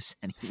like this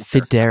anymore.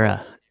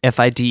 Federa.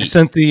 F-I-D. I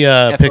sent the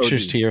F-O-D,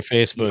 pictures to your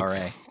Facebook,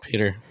 E-R-A.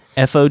 Peter.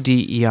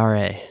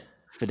 F-O-D-E-R-A.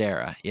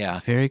 Federa, yeah.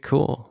 Very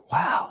cool.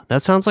 Wow,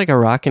 that sounds like a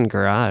rockin'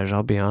 garage.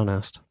 I'll be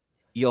honest.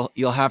 You'll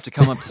have to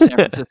come up to San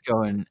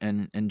Francisco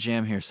and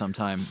jam here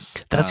sometime.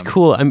 That's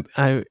cool.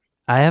 I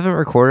haven't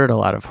recorded a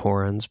lot of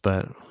horns,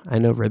 but I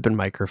know ribbon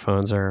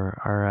microphones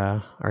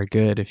are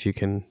good if you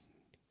can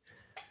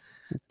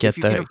get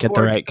the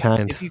right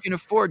kind. If you can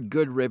afford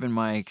good ribbon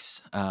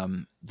mics,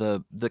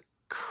 the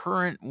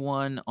current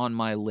one on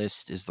my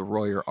list is the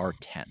Royer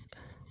R10.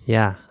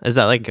 Yeah, is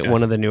that like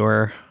one of the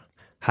newer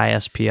high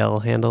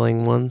SPL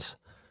handling ones?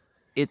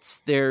 It's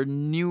their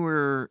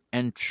newer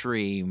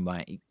entry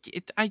mic.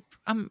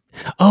 I'm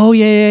Oh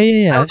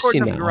yeah. I've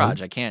seen the that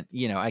garage. one.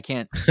 I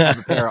can't have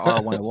a pair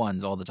of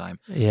R101s all the time.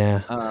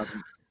 Yeah.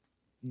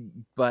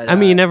 But I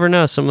mean, you never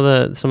know. Some of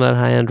that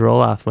high end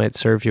roll off might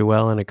serve you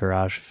well in a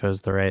garage if it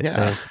was the right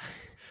thing.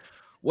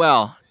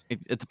 Well,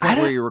 at the point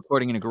where you're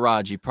recording in a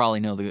garage, you probably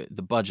know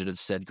the budget of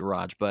said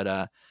garage.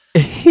 But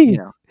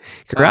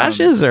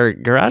garages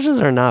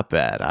are not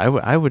bad.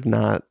 I would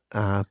not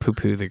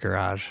poo-poo the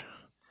garage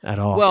at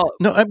all. Well,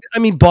 no, I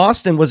mean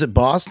Boston. Was it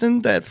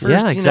Boston that first?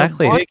 Yeah,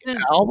 exactly.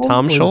 Album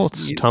Tom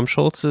Schultz. Tom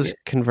Schultz's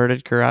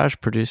converted garage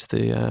produced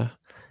the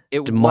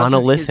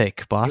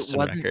monolithic Boston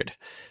record.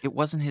 It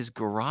wasn't his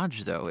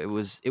garage though. It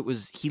was.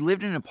 He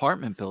lived in an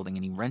apartment building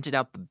and he rented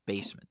out the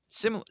basement.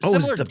 Similar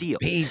deal.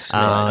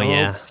 Basement. Oh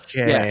yeah.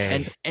 Okay. Yeah,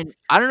 and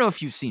I don't know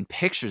if you've seen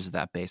pictures of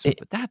that basement,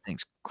 but that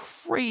thing's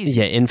crazy.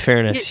 Yeah. In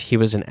fairness, he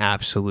was an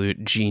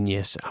absolute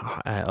genius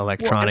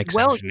electronics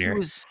engineer.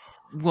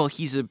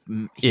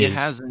 He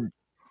has an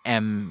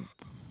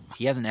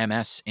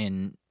MS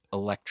in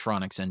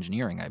electronics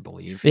engineering, I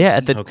believe. Yeah,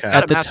 at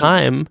the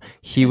time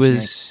he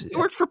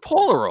worked for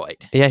Polaroid.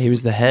 Yeah, he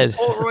was the head.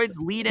 Polaroid's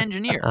lead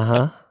engineer.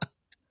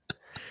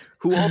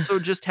 Who also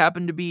just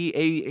happened to be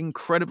a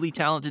incredibly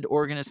talented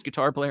organist,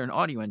 guitar player, and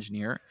audio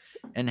engineer,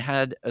 and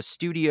had a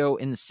studio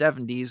in the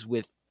 70s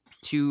with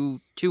two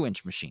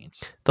 2-inch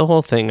machines. The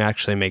whole thing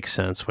actually makes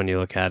sense when you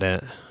look at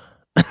it.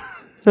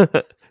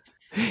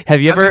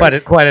 Have you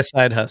quite a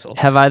side hustle?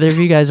 Have either of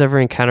you guys ever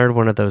encountered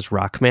one of those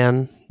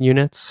Rockman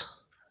units?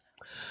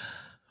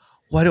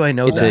 Why do I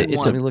know that?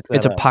 Let me look that up.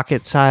 It's a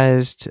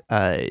pocket-sized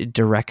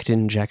direct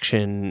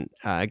injection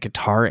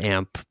guitar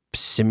amp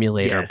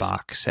simulator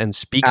box and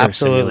speaker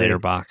simulator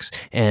box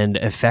and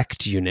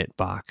effect unit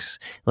box.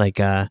 Like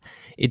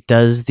it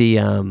does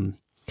the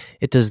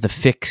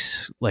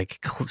fix like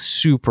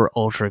super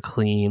ultra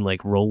clean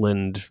like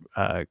Roland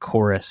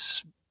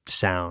chorus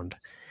sound.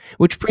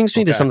 Which brings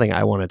me to something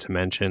I wanted to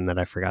mention that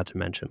I forgot to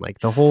mention. Like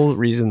the whole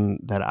reason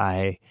that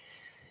I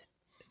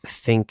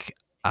think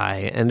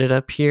I ended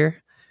up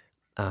here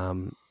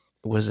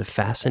was a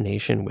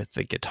fascination with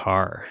the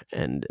guitar.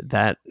 And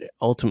that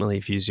ultimately,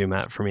 if you zoom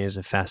out for me, is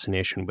a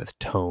fascination with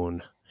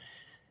tone.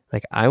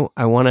 Like I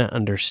want to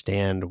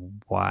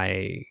understand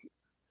why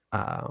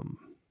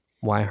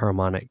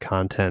harmonic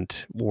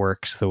content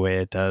works the way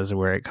it does,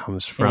 where it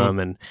comes from,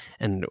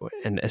 and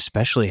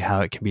especially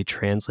how it can be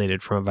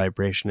translated from a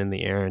vibration in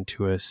the air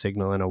into a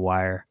signal in a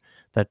wire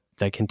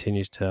that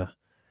continues to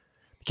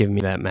give me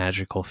that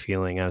magical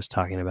feeling I was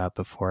talking about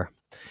before.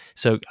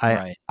 So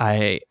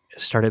I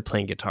started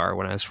playing guitar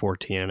when I was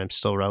 14, and I'm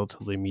still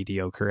relatively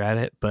mediocre at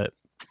it, but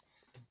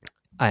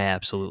I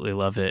absolutely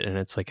love it, and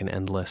it's like an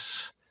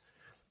endless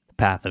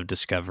path of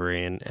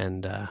discovery,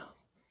 and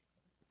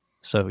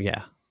so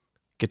yeah.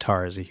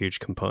 Guitar is a huge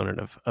component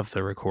of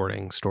the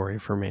recording story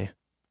for me.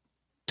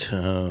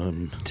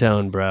 Tone,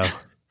 bro.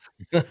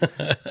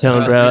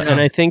 Tone, bro. And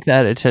I think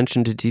that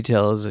attention to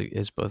detail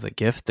is both a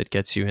gift that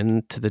gets you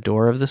into the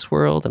door of this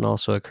world and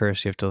also a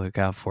curse you have to look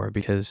out for,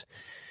 because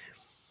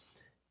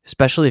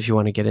especially if you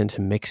want to get into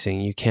mixing,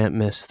 you can't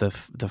miss the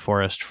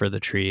forest for the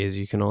trees.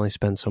 You can only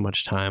spend so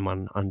much time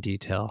on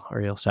detail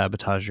or you'll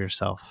sabotage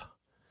yourself.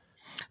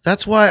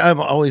 That's why I'm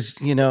always,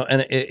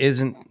 and it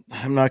isn't,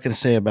 I'm not going to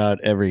say about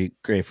every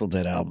Grateful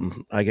Dead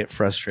album. I get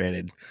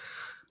frustrated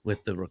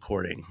with the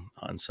recording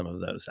on some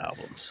of those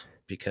albums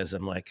because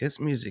I'm like, this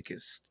music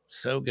is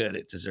so good,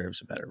 it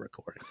deserves a better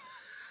recording.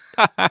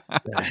 What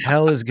the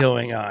hell is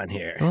going on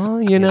here? Well,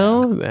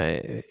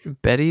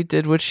 Betty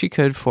did what she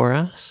could for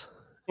us.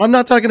 I'm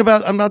not talking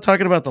about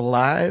the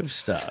live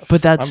stuff,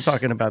 but I'm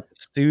talking about the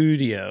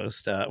studio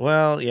stuff.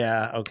 Well,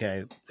 yeah,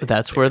 okay.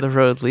 That's where the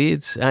road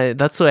leads.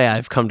 That's the way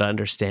I've come to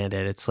understand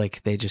it. It's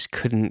like they just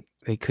couldn't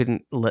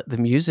let the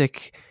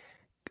music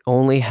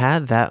only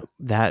had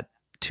that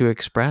to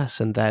express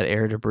and that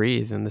air to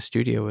breathe in the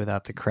studio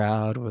without the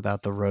crowd,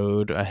 without the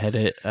road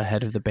ahead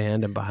of the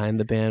band and behind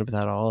the band,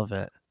 without all of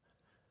it.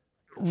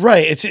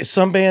 Right. It's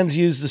some bands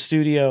use the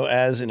studio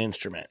as an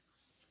instrument.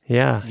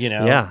 Yeah.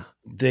 Yeah.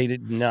 They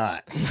did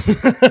not.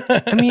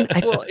 I mean,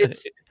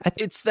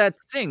 it's that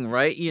thing,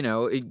 right?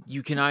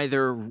 You can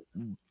either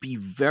be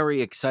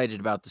very excited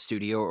about the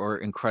studio or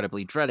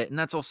incredibly dread it, and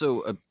that's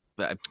also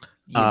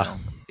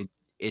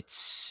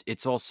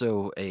it's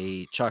also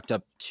a chalked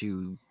up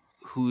to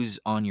who's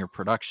on your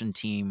production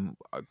team,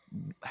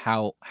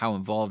 how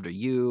involved are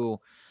you,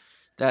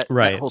 that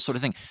whole sort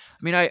of thing. I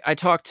mean, I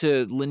talked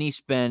to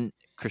Lanice Bent,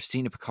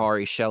 Christina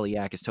Picari, Shelley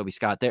Yakis, Toby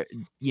Scott. They're,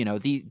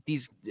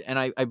 these, and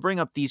I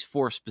bring up these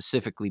four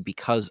specifically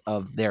because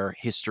of their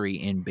history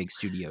in big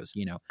studios.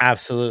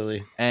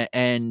 Absolutely.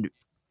 And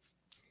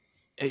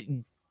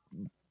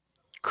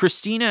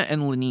Christina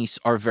and Lanice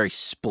are very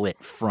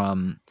split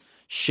from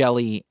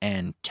Shelley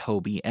and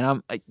Toby,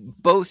 and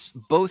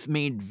both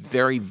made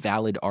very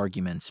valid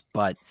arguments,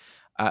 but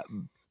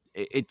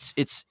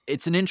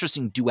it's an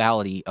interesting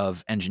duality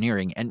of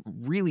engineering, and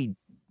really,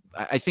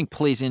 I think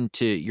plays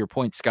into your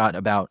point, Scott,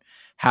 about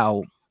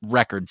how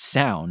records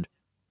sound,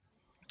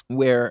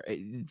 where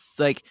it's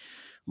like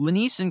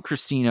Lanice and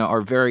Christina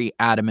are very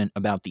adamant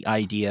about the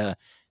idea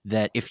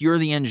that if you're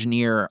the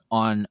engineer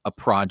on a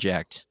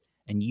project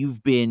and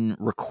you've been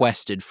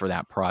requested for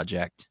that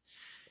project,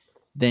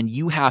 then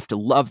you have to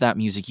love that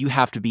music. You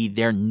have to be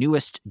their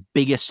newest,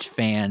 biggest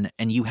fan,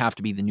 and you have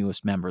to be the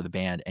newest member of the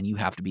band, and you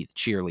have to be the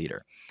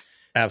cheerleader.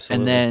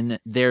 Absolutely. And then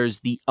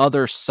there's the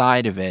other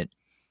side of it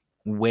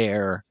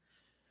where,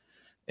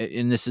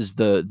 and this is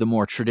the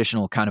more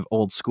traditional kind of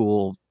old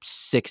school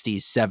 60s,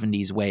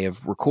 70s way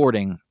of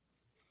recording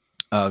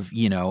of,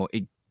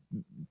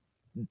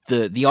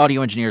 the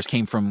audio engineers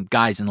came from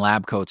guys in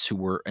lab coats who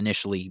were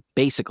initially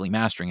basically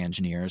mastering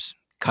engineers,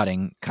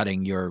 cutting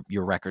your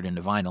record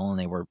into vinyl. And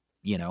they were,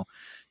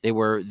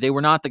 they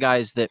were not the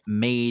guys that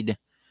made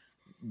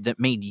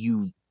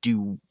you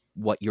do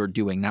what you're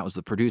doing. That was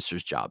the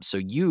producer's job. So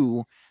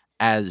you,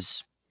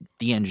 as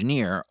the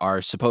engineer,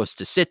 are supposed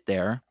to sit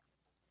there,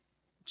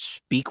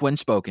 speak when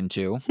spoken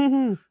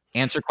to,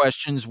 answer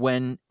questions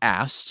when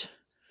asked,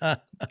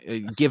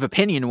 give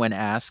opinion when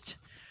asked,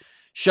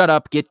 shut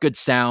up, get good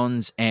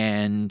sounds,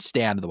 and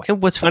stay out of the way.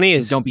 And what's funny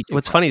is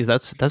funny is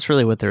that's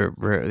really what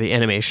the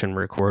animation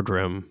record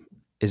room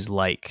is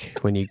like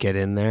when you get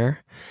in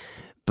there.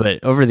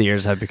 But over the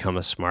years, I've become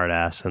a smart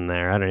ass in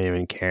there. I don't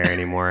even care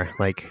anymore.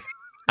 Like,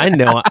 I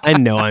know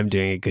I'm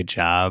doing a good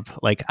job.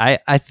 Like,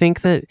 I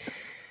think that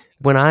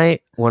when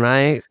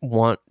I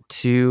want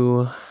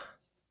to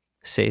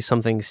say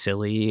something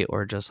silly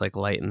or just like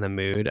lighten the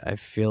mood, I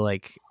feel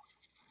like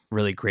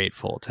really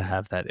grateful to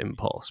have that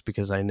impulse,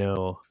 because I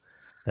know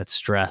that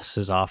stress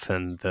is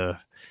often the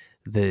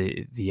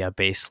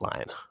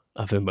baseline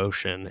of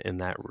emotion in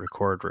that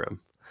record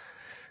room.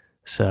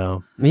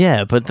 So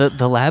yeah, but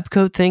the lab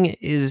coat thing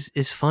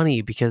is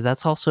funny, because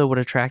that's also what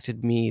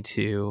attracted me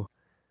to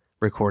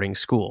recording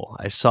school.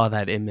 I saw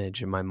that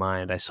image in my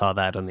mind. I saw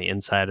that on the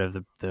inside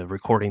of the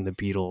Recording the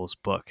Beatles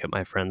book at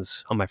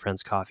on my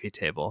friend's coffee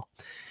table.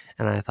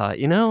 And I thought,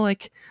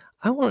 like,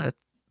 I want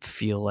to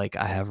feel like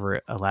I have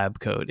a lab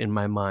coat in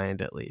my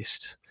mind, at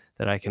least,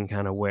 that I can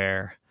kind of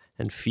wear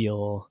and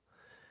feel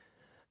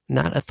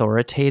not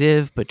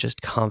authoritative, but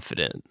just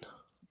confident.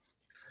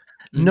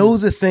 Know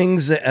the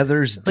things that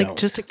others don't. Like,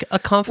 just a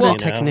confident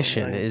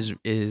technician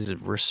is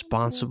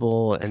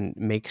responsible and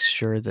makes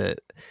sure that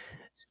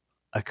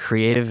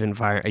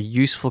a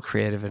useful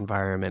creative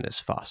environment is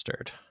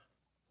fostered.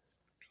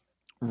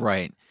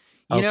 Right.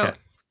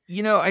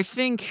 I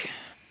think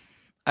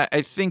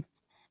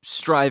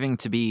striving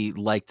to be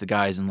like the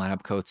guys in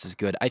lab coats is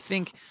good. I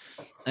think,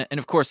 and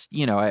of course,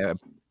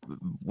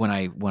 when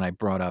I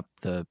brought up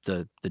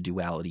the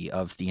duality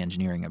of the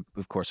engineering,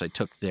 of course, I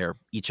took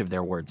each of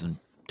their words and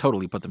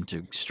totally put them to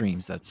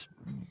extremes. That's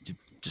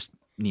just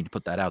need to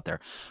put that out there.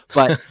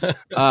 But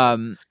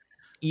I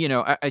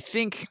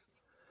think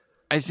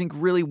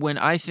really when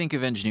I think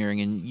of engineering,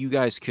 and you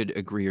guys could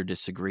agree or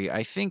disagree,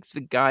 I think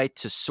the guy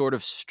to sort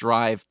of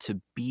strive to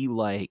be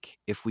like,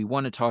 if we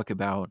want to talk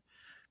about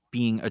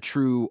being a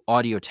true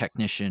audio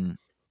technician,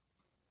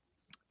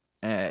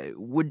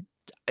 would,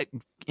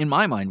 in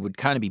my mind, would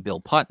kind of be Bill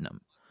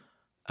Putnam,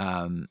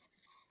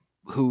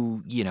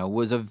 who,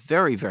 was a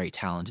very, very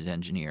talented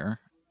engineer,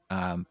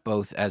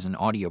 both as an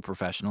audio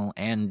professional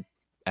and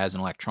as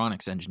an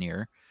electronics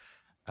engineer.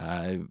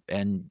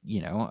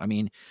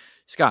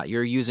 Scott,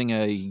 you're using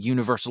a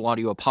Universal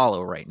Audio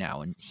Apollo right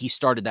now, and he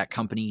started that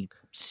company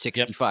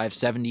 65,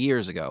 70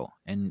 years ago.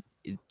 And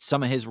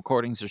some of his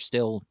recordings are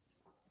still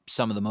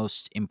some of the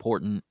most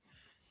important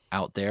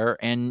out there.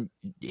 And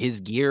his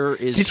gear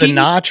is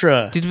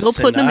Sinatra. Did Bill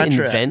Putnam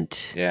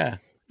invent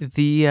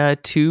the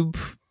tube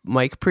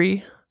mic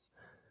pre?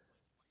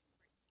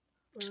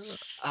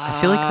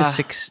 I feel like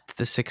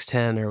the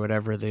 610 or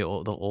whatever the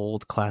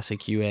old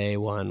classic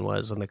UA one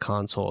was on the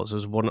consoles. It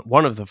was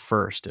one of the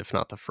first, if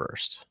not the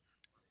first.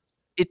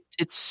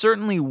 It's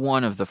certainly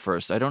one of the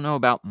first. I don't know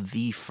about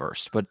the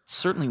first, but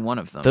certainly one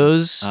of them.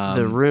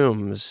 The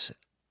rooms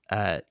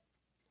at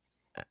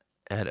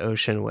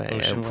Ocean Way,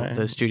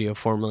 the studio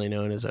formerly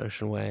known as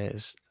Ocean Way,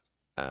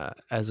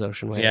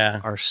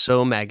 are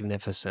so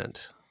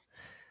magnificent.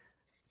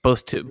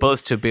 Both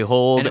to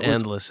behold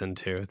and listen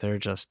to. They're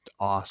just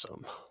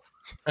awesome.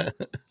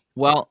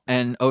 Well,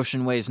 and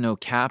Ocean Way is no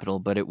capital,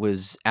 but it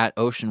was at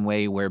Ocean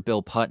Way where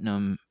Bill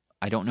Putnam,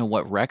 I don't know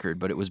what record,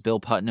 but it was Bill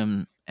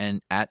Putnam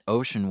and at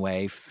Ocean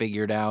Way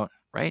figured out,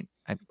 right?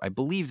 I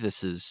believe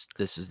this is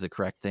the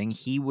correct thing.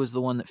 He was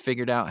the one that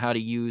figured out how to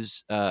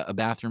use a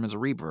bathroom as a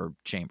reverb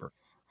chamber.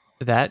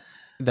 That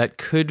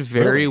could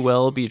very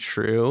well be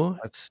true.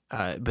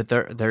 But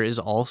there is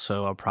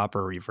also a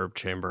proper reverb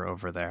chamber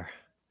over there,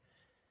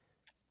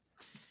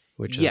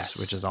 which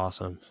is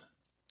awesome.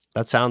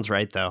 That sounds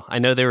right, though. I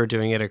know they were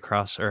doing it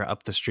across or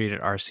up the street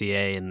at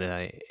RCA in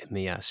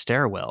the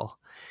stairwell,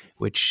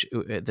 which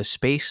the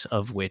space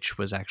of which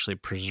was actually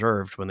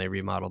preserved when they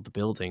remodeled the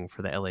building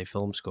for the LA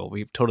Film School.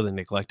 We totally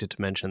neglected to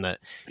mention that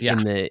in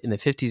the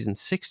 50s and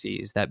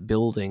 60s, that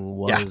building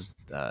was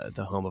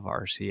the home of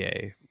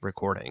RCA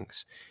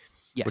Recordings,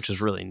 which is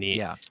really neat.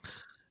 Yeah.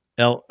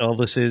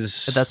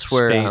 Elvis's that's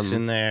where space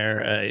in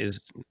there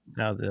is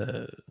now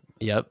the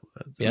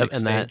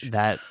and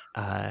that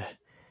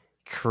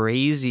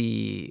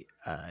crazy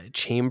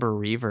chamber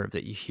reverb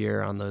that you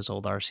hear on those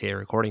old RCA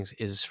recordings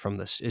is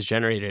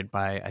generated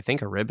by, I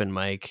think, a ribbon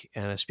mic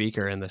and a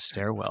speaker in the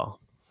stairwell.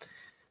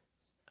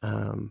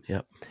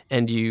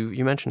 And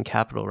you mentioned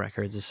Capitol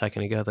Records a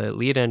second ago. The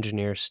lead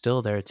engineer is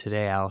still there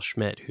today, Al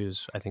Schmidt,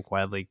 who's I think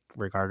widely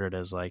regarded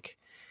as like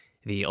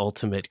the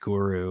ultimate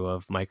guru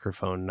of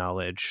microphone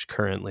knowledge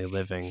currently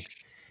living.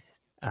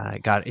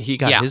 Got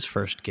his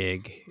first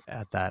gig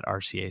at that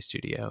RCA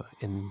studio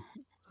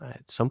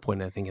at some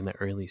point, I think, in the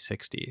early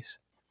 60s.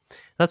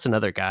 That's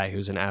another guy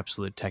who's an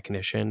absolute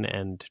technician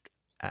and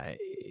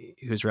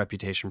whose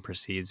reputation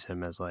precedes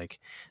him as like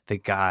the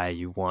guy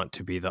you want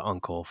to be the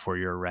uncle for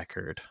your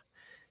record.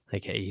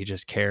 Like, hey, he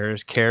just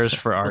cares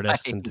for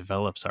artists and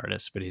develops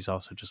artists, but he's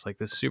also just like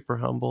this super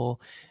humble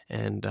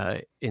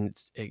and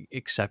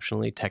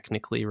exceptionally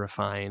technically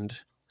refined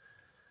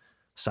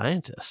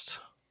scientist.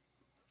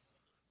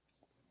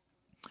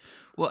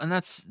 Well, and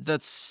that's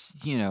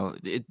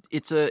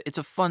it's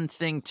a fun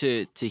thing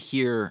to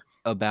hear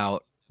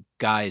about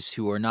guys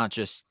who are not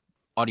just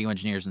audio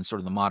engineers in sort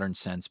of the modern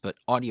sense, but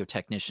audio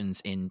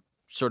technicians in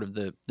sort of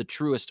the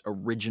truest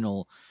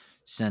original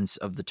sense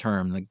of the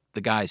term.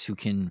 The guys who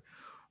can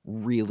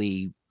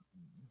really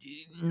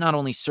not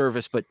only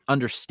service but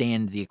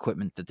understand the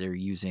equipment that they're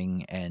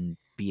using and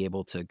be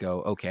able to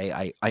go,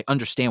 okay, I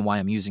understand why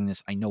I'm using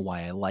this. I know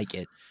why I like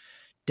it,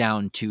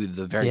 down to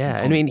the very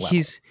I mean, level.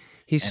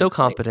 He's so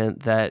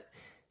competent that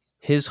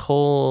his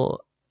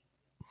whole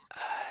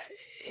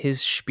his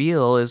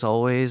spiel is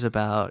always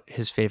about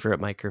his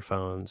favorite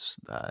microphones,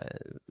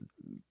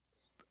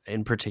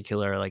 in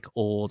particular, like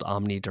old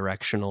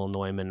omnidirectional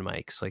Neumann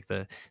mics, like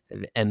the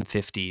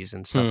M50s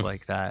and stuff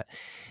like that,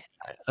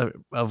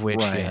 of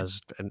which he has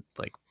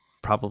like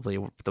probably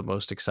the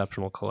most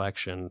exceptional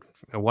collection,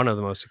 one of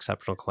the most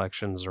exceptional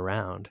collections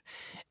around.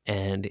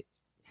 And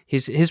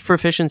his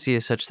proficiency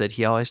is such that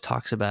he always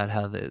talks about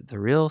how the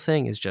real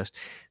thing is just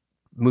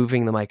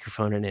moving the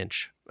microphone an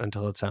inch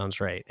until it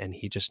sounds right, and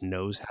he just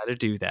knows how to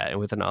do that. And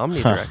with an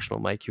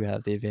omnidirectional mic, you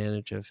have the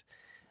advantage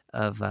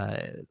of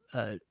an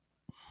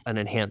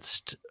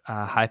enhanced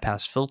high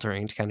pass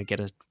filtering to kind of get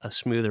a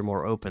smoother,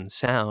 more open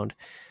sound.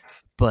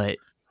 But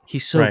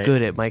he's so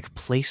good at mic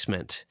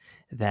placement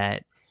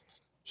that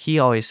he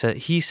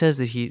says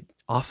that he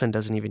often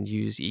doesn't even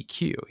use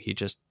EQ. He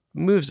just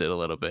moves it a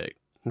little bit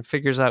and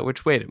figures out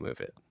which way to move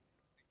it.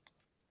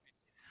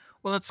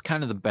 Well, that's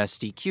kind of the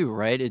best EQ,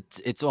 right?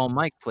 It's all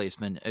mic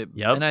placement. And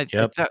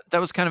that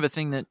was kind of a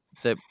thing that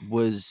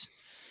was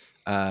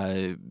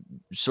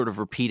sort of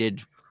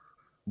repeated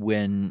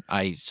when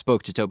I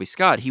spoke to Toby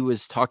Scott. He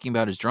was talking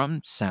about his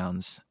drum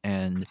sounds,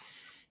 and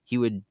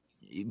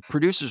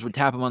producers would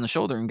tap him on the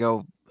shoulder and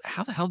go,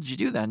 "How the hell did you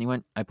do that?" And he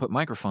went, "I put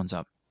microphones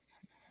up.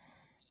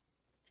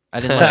 I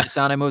didn't like the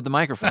sound. I moved the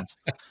microphones."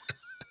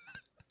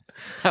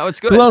 How it's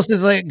good. Who else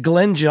is like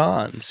Glenn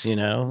Johns,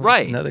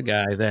 right? Another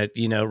guy that,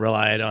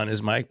 relied on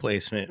his mic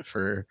placement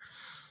for,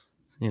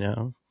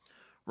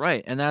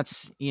 right. And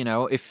that's,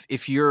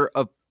 if you're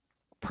a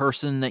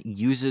person that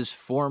uses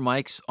 4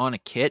 mics on a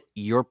kit,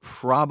 you're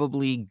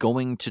probably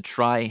going to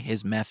try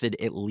his method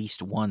at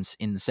least once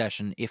in the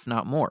session, if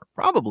not more,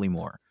 probably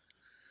more,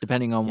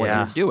 depending on what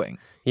you're doing.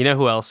 You know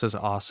who else is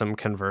awesome?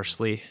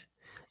 Conversely,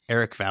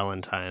 Eric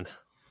Valentine.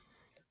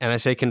 And I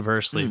say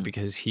conversely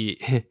because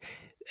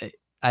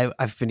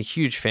I've been a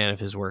huge fan of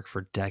his work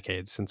for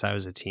decades, since I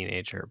was a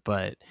teenager,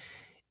 but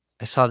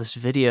I saw this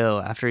video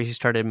after he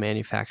started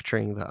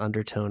manufacturing the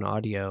Undertone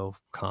audio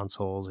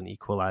consoles and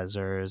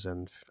equalizers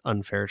and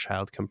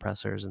Unfairchild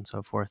compressors and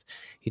so forth.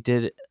 He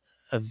did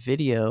a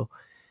video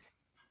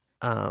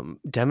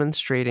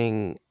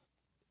demonstrating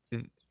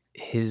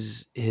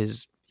his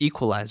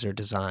equalizer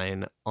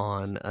design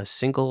on a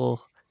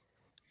single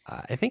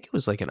I think it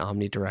was like an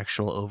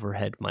omnidirectional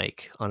overhead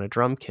mic on a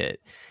drum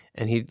kit.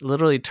 And he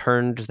literally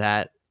turned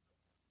that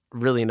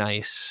really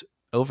nice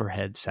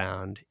overhead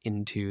sound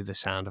into the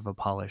sound of a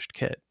polished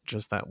kit.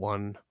 Just that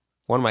one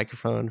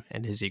microphone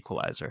and his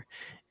equalizer.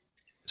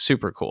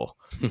 Super cool.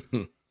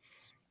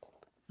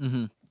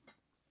 Mm-hmm.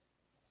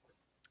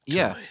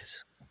 Yeah.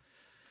 Toys.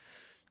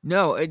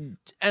 No, and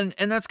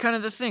that's kind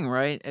of the thing,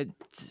 right?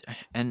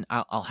 And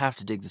I'll have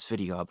to dig this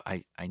video up.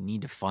 I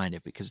need to find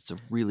it because it's a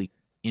really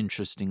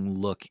interesting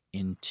look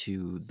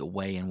into the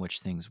way in which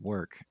things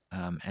work,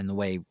 and the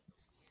way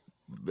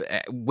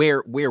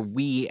where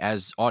we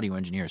as audio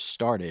engineers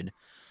started.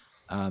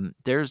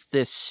 There's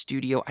this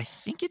studio. I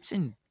think it's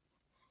in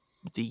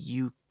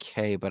the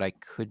UK, but I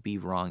could be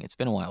wrong. It's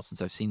been a while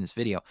since I've seen this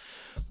video,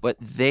 but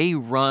they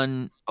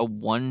run a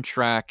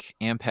 1-track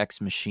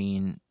Ampex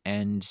machine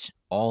and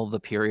all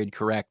the period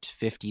correct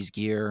 50s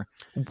gear.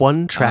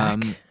 1 track?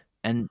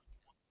 And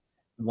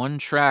 1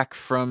 track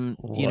from,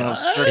 What?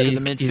 circa the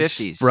mid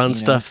 50s. Run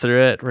stuff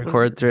through it,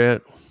 record through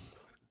it.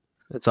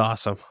 It's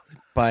awesome.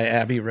 By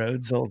Abbey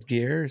Road's old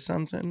gear or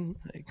something?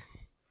 Like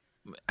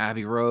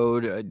Abbey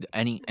Road,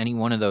 any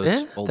one of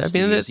those old I mean,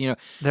 studios,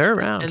 they're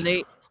around.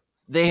 And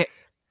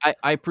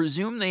I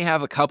presume they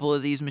have a couple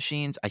of these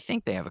machines. I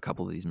think they have a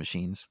couple of these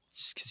machines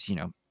just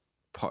because,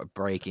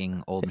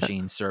 breaking old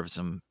machines, service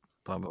them,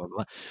 blah, blah, blah,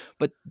 blah.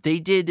 But they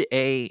did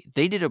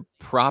a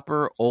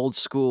proper old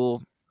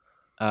school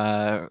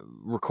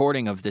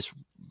recording of this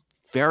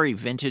very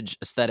vintage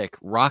aesthetic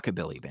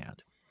rockabilly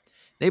band.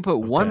 They put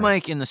one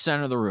mic in the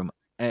center of the room,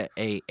 a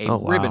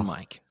ribbon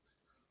mic,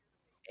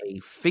 a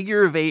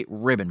figure of 8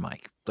 ribbon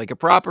mic, like a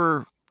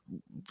proper,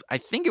 I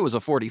think it was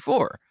a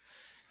 44.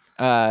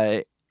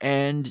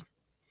 And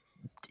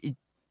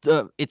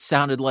it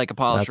sounded like a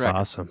polished record.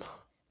 That's awesome.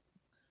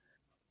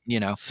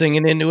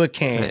 Singing into a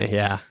can.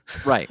 Yeah.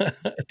 Right.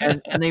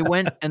 And they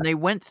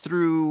went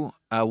through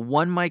a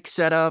 1 mic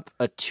setup,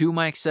 a 2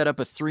 mic setup,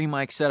 a 3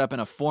 mic setup,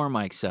 and a 4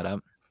 mic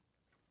setup,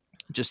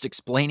 just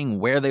explaining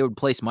where they would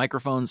place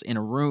microphones in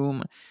a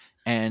room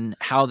and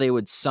how they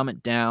would sum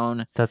it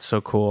down. That's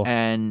so cool.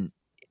 And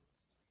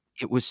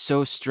it was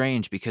so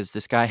strange because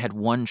this guy had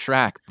 1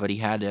 track, but he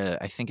had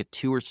I think a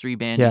 2 or 3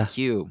 band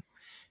EQ,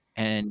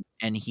 and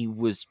he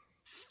was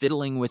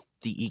fiddling with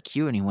the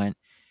EQ, and he went,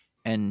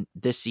 and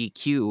this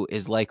EQ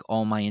is like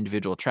all my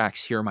individual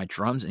tracks. Here are my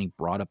drums, and he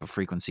brought up a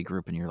frequency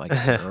group, and you're like,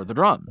 here are the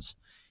drums.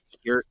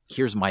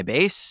 Here's my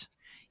bass.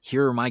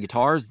 Here are my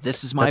guitars.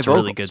 This is my vocals. That's a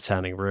really good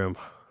sounding room.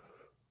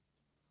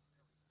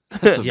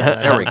 That's a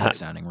very good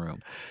sounding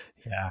room.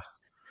 Yeah.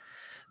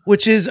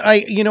 Which is, I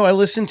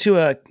listened to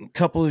a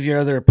couple of your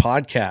other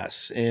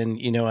podcasts, and,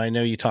 I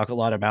know you talk a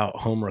lot about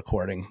home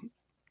recording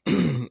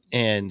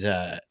and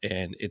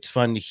it's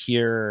fun to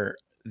hear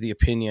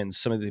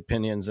some of the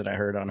opinions that I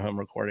heard on home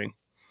recording,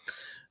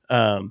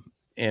 and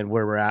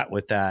where we're at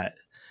with that.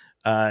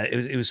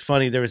 It was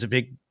funny. There was a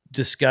big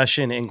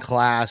discussion in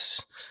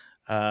class,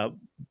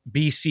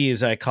 BC,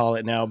 as I call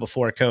it now,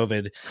 before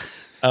COVID,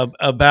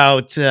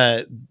 about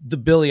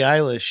the Billie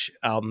Eilish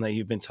album that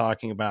you've been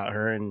talking about,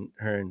 her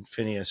and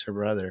Phineas, her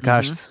brother.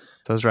 Gosh,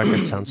 those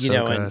records sound so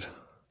good.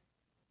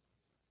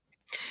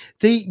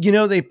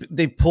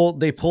 They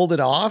pulled it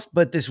off,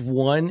 but this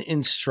one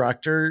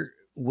instructor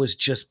was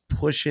just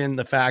pushing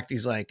the fact.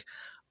 He's like,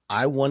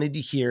 I wanted to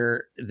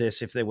hear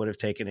this if they would have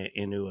taken it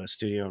into a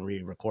studio and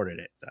re-recorded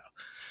it, though.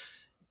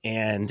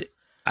 And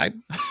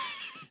I'm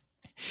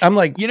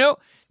like,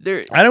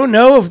 I don't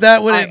know if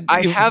that would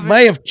have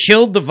might have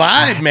killed the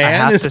vibe, man. I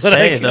have to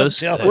say, those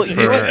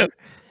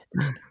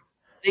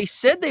they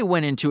said they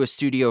went into a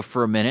studio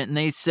for a minute and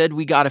they said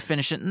we got to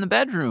finish it in the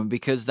bedroom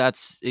because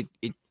that's it.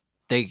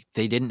 They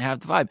didn't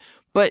have the vibe.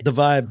 But the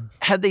vibe,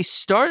 had they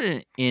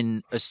started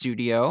in a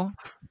studio,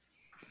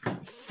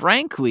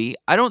 frankly,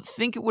 I don't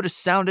think it would have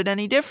sounded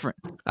any different.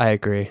 I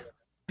agree.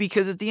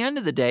 Because at the end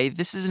of the day,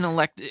 this is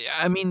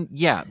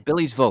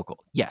Billie's vocal.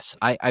 Yes,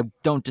 I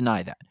don't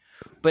deny that.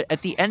 But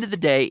at the end of the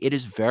day, it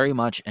is very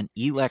much an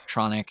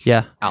electronic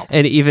album.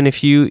 And even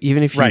if you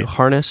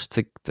harness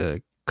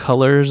the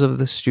colors of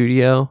the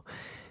studio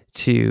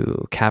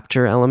to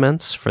capture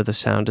elements for the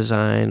sound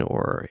design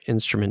or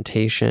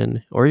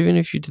instrumentation, or even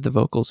if you did the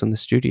vocals in the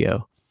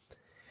studio,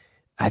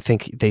 I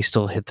think they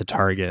still hit the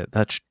target.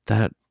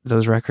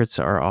 Those records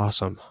are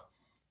awesome.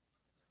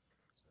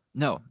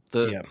 No,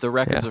 the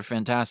records are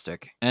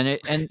fantastic, and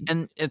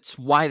it's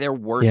why they're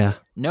worth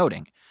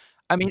noting.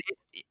 I mean,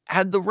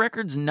 had the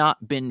records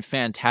not been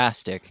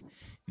fantastic,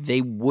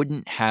 they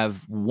wouldn't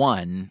have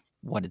won.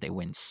 What did they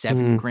win?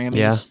 7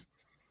 Grammys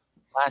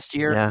last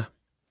year? Yeah.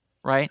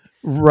 Right.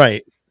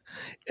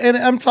 And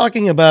I'm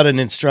talking about an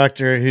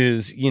instructor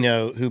who's,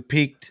 who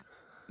peaked,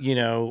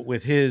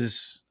 with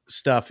his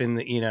stuff in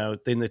the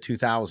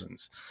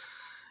 2000s,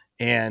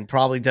 and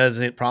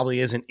probably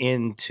isn't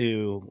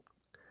into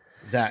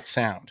that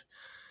sound,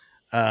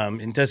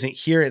 and doesn't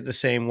hear it the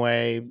same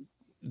way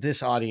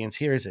this audience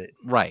hears it.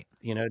 Right.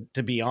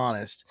 To be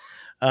honest,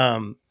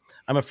 I'm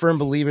a firm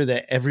believer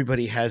that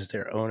everybody has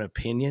their own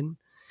opinion,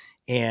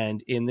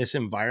 And in this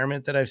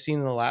environment that I've seen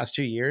in the last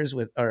 10 years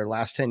with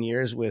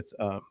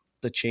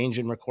the change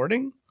in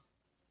recording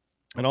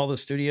and all the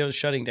studios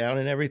shutting down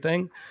and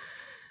everything,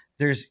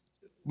 there's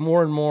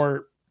more and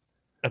more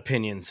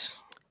opinions.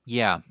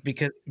 Yeah,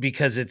 because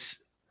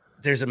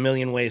there's a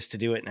million ways to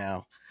do it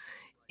now,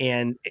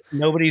 and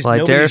nobody's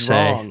Well, I dare say-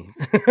 wrong.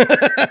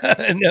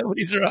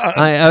 Nobody's wrong.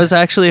 I was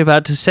actually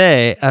about to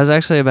say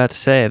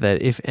that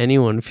if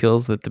anyone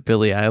feels that the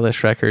Billie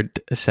Eilish record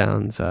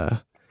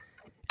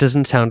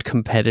doesn't sound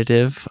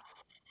competitive,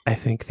 I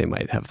think they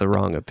might have the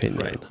wrong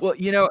opinion. Right. well,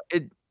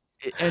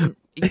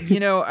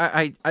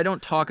 I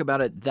don't talk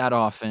about it that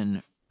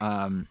often.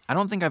 I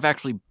don't think I've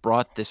actually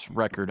brought this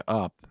record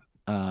up,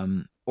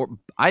 or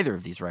either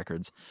of these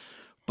records,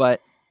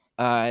 but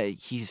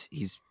he's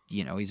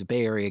a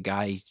Bay Area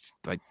guy.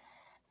 I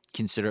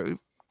consider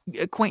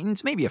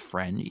acquaintance, maybe a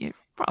friend,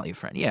 probably a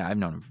friend. Yeah, I've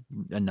known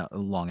him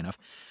long enough.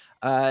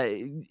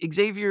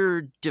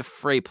 Xavier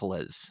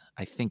DeFreipoles,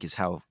 I think is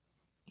how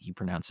he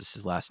pronounces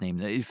his last name.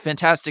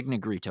 Fantastic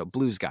Negrito,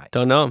 blues guy.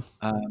 Don't know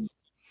him.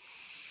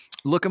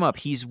 Look him up.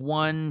 He's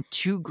won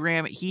 2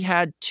 Grammy. He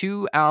had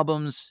 2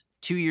 albums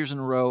 2 years in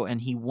a row, and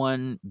he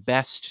won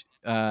best.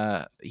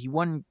 He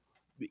won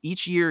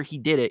each year he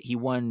did it. He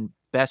won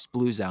best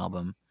blues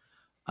album,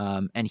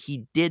 and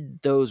he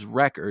did those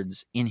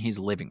records in his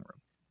living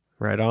room.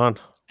 Right on.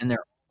 And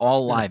they're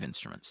all live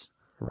instruments.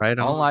 Right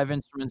on. All live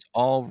instruments,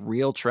 all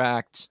real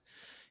tracked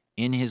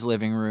in his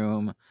living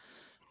room.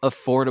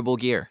 Affordable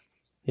gear.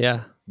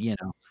 Yeah.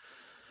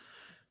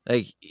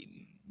 Like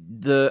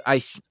I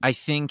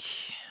think.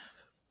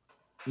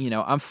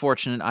 I'm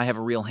fortunate. I have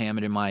a real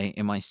Hammond in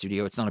my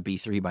studio. It's not a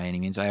B3 by any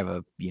means. I have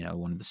a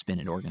one of the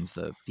Spinet organs,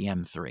 the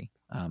M3,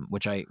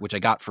 which I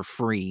got for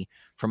free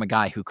from a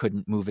guy who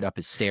couldn't move it up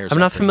his stairs. I'm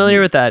not familiar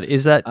with that.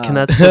 Can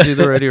that still do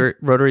the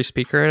rotary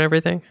speaker and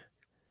everything?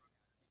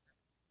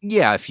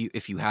 Yeah,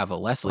 if you have a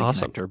Leslie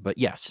Awesome. connector, but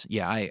yes,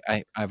 yeah,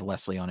 I have a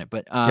Leslie on it.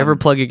 But You ever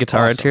plug a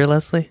guitar into your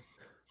Leslie?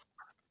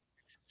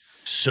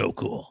 So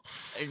cool.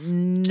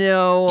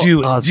 No, Do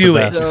it. Oh, it's Do the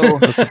it.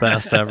 best. That's the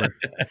best ever.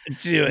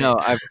 Do it.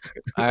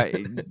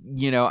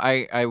 No,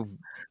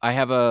 I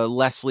have a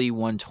Leslie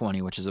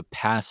 120, which is a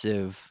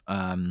passive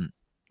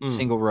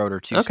single rotor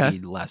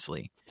 2-speed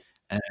Leslie,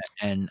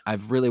 and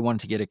I've really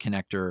wanted to get a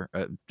connector,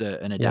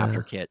 an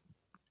adapter kit,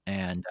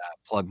 and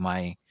plug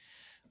my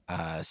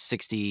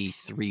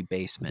 63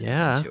 Bassman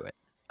into it.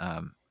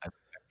 I've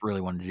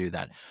really wanted to do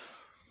that.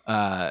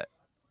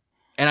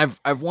 And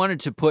I've wanted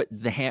to put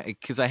the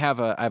because I have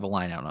a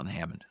line out on the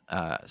Hammond,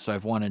 so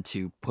I've wanted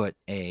to put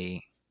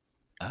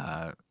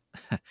I've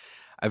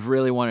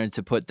really wanted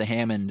to put the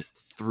Hammond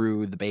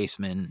through the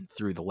Bassman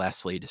through the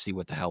Leslie to see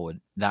what the hell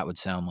that would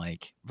sound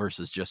like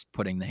versus just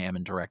putting the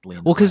Hammond directly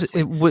in. Well, because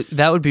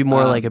that would be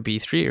more like a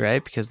B3,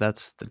 right? Because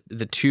that's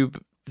the tube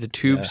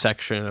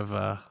section of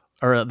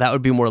or that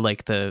would be more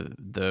like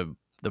the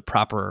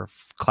proper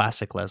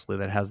classic Leslie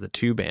that has the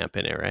tube amp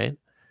in it, right?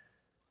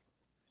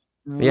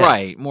 Yeah.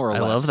 Right, more or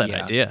less. I love that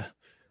idea.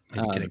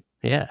 Maybe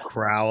get a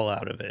growl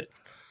out of it.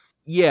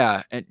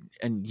 Yeah, and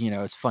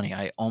it's funny.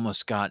 I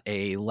almost got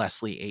a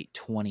Leslie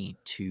 820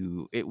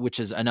 which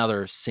is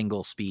another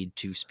single speed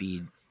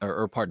 2-speed,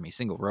 or pardon me,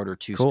 single rotor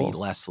 2-speed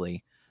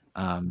Leslie,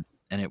 and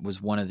it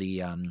was one of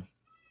the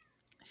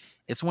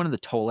it's one of the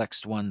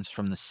Tolex ones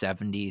from the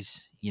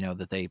 70s.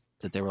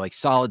 That they were like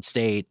solid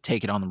state,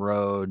 take it on the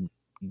road,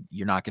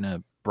 you're not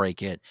gonna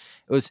break it.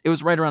 It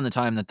was right around the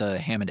time that the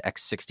Hammond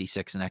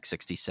X66 and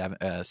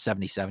X67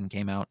 77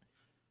 came out.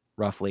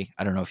 Roughly,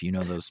 I don't know if you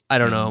know those. I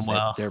don't know.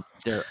 Well, they're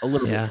a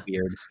little bit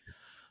weird.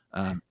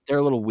 They're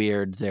a little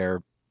weird.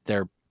 They're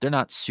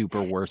not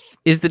super worth.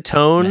 Is the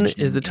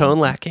tone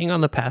lacking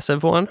on the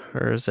passive one,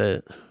 or is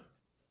it?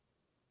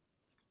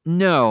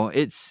 No,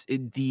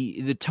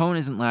 the tone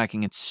isn't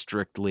lacking. It's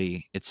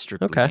strictly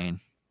gain.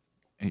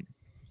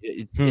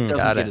 It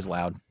doesn't get as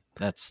loud.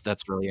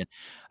 That's really it.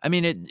 I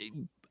mean,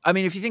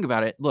 if you think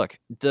about it, look,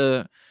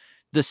 the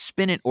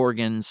Spinet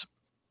organs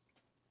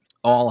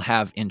all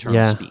have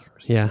internal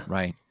speakers. Yeah.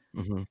 Right.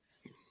 Mm-hmm.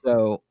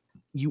 So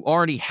you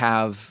already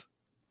have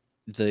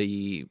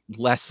the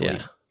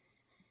Leslie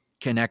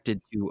connected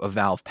to a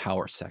valve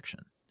power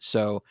section.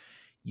 So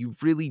you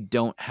really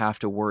don't have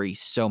to worry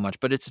so much.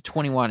 But it's a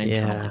 20-watt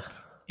internal loop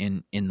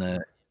in the.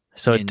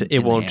 So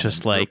it won't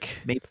just like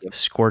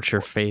scorch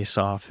your face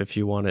off if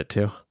you want it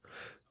to.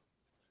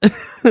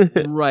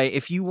 Right.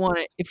 If you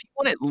want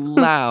it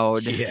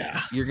loud,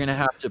 you're gonna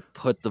have to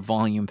put the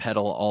volume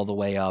pedal all the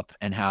way up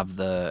and have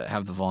the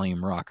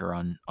volume rocker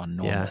on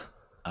normal. Yeah.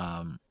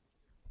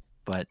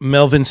 But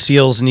Melvin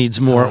Seals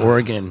needs more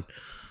organ.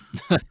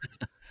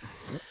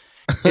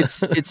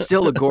 It's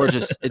still a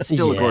gorgeous. It's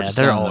still a gorgeous.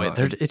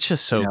 It's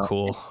just so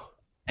cool.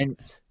 And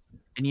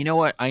you know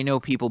what? I know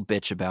people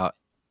bitch about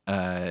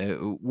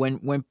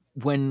when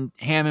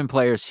Hammond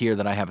players hear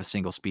that I have a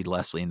single speed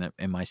Leslie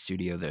in my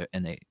studio,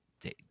 and they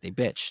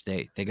bitch.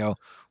 They go,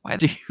 why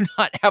do you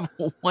not have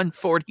a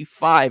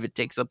 145? It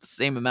takes up the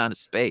same amount of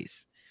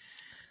space.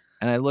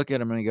 And I look at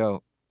them and I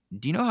go,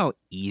 do you know how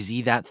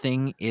easy that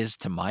thing is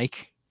to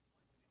mic?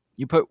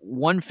 You put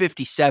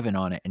 157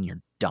 on it and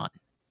you're done.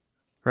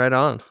 Right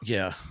on.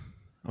 Yeah.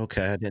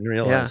 Okay, I didn't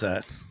realize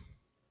that.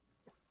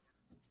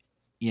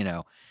 You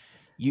know,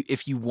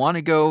 if you want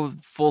to go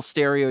full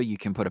stereo, you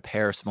can put a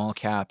pair of small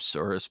caps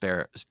or a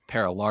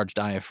pair of large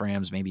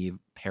diaphragms, maybe a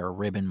pair of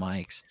ribbon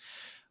mics.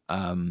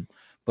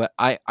 But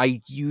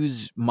I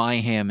use my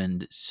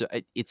Hammond, so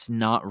it's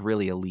not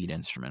really a lead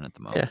instrument at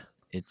the moment. Yeah.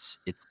 It's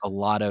a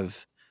lot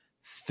of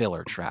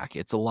filler track.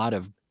 It's a lot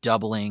of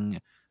doubling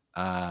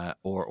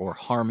or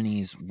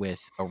harmonies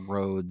with a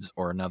Rhodes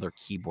or another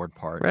keyboard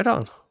part. Right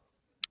on.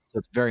 So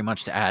it's very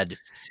much to add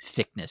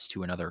thickness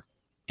to another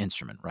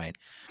instrument, right?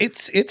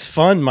 It's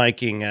fun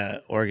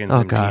miking organs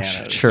and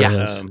pianos. It sure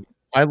is.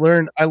 I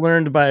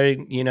learned by,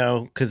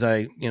 because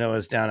I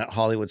was down at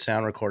Hollywood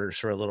Sound Recorders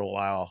for a little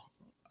while.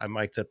 I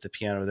mic'd up the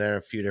piano there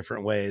a few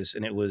different ways,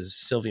 and it was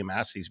Sylvia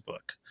Massey's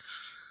book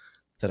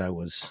that I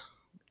was.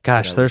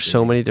 Gosh, there's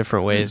so many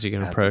different ways you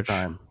can at approach the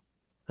time.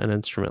 an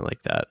instrument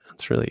like that.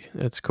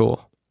 It's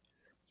cool.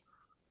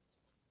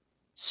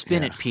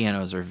 Spin-it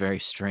pianos are very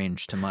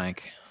strange to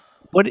mic.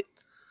 What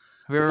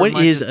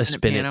What is a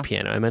spin-it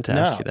piano? I meant to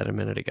ask you that a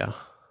minute ago.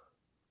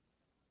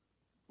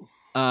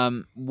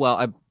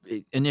 Well,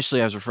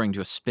 initially I was referring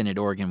to a spin-it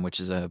organ, which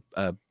is the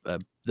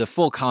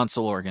full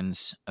console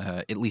organs,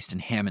 at least in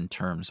Hammond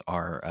terms,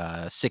 are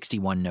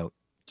 61-note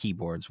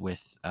keyboards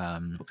with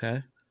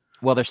Okay.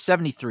 Well, there's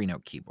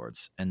 73-note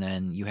keyboards, and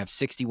then you have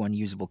 61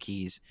 usable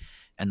keys,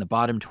 and the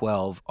bottom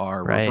 12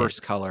 are reverse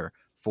color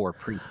for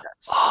presets.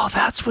 Oh,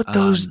 that's what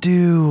those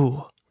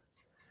do.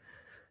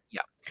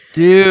 Yeah.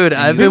 Dude,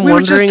 I've been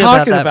wondering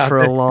about that for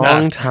a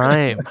long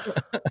time.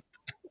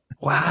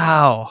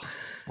 Wow.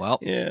 Well,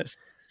 yes.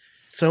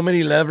 So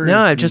many levers. No,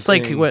 I just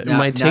like what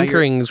my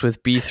tinkerings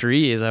with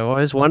B3s. I've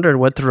always wondered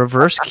what the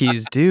reverse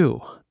keys do.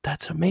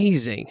 That's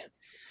amazing.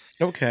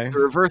 Okay. The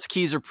reverse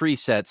keys are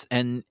presets,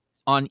 and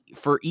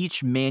for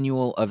each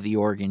manual of the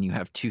organ, you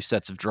have two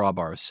sets of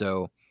drawbars.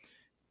 So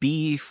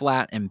B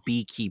flat and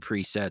B key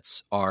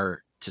presets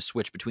are to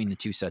switch between the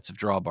two sets of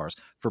drawbars.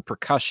 For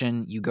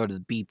percussion, you go to the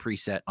B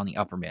preset on the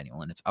upper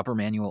manual, and it's upper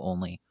manual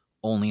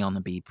only on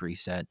the B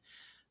preset.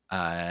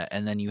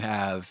 And then you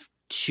have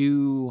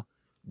two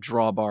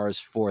drawbars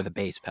for the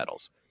bass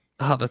pedals.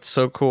 Oh, that's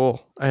so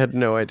cool. I had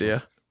no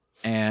idea.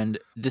 And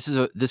this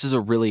is a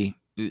really,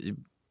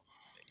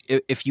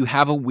 if you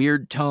have a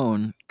weird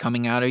tone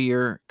coming out of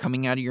your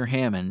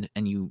Hammond,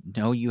 and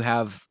you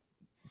have,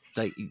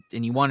 like,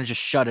 and you want to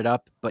just shut it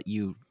up, but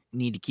you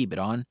need to keep it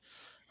on,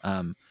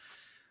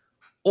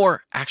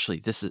 or actually,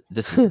 this is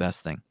the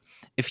best thing.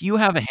 If you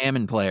have a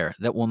Hammond player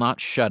that will not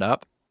shut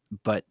up,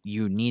 but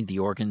you need the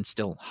organ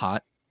still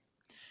hot,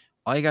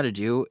 all you got to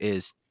do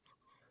is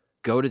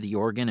go to the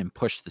organ and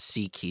push the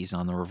C keys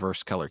on the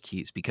reverse color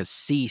keys, because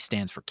C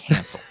stands for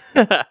cancel.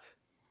 It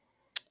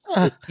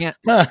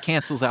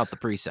cancels out the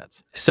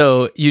presets.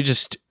 So it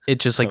just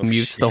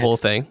mutes the whole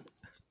thing.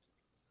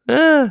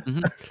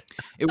 Mm-hmm.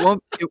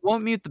 It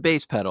won't mute the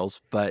bass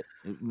pedals, but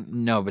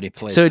nobody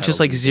plays. So it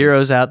just like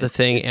zeroes out the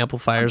thing,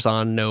 amplifiers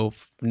on,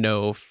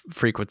 no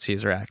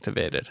frequencies are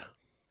activated.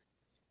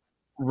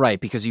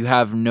 Right, because you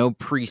have no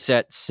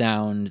preset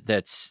sound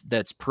that's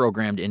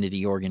programmed into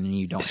the organ, and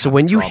you don't. So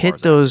when you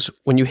hit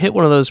when you hit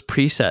one of those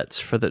presets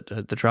for the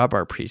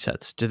drawbar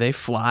presets, do they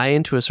fly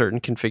into a certain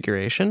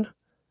configuration?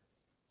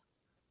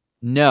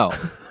 No.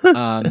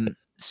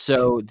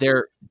 So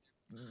their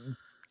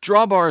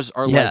drawbars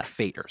are like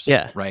faders.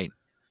 Yeah. Right.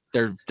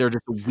 They're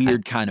just a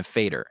weird kind of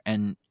fader,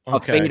 and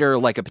a fader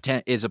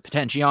is a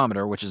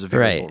potentiometer, which is a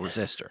variable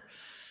resistor.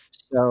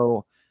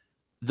 So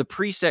the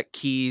preset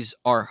keys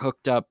are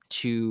hooked up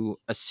to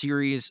a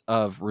series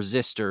of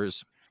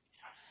resistors,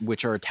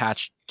 which are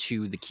attached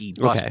to the key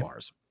bus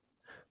bars,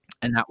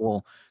 and that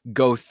will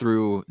go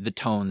through the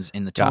tones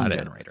in the tone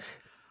generator.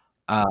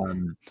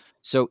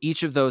 So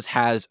each of those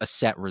has a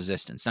set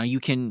resistance. Now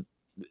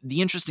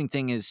the interesting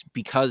thing is,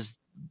 because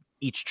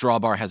each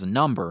drawbar has a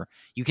number,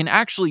 you can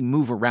actually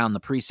move around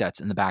the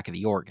presets in the back of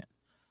the organ.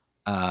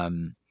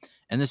 And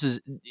this is,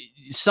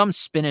 some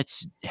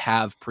spinets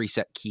have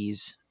preset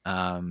keys.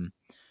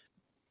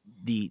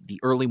 The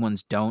early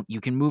ones don't. You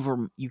can move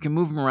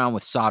them around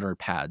with solder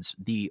pads.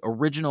 The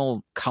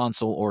original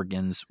console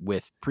organs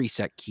with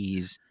preset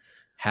keys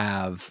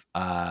have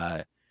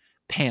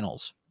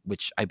panels,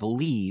 which I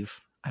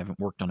believe, I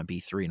haven't worked on a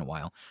B3 in a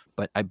while,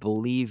 but I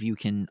believe you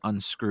can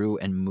unscrew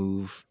and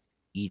move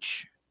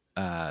each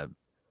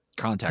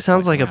contact.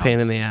 Sounds like a pain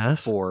in the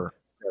ass.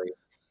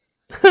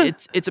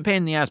 It's a pain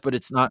in the ass, but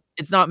it's not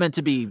meant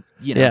to be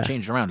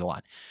changed around a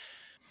lot.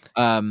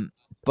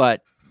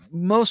 But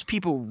most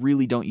people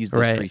really don't use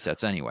those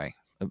presets anyway.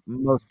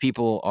 Most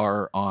people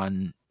are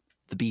on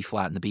the B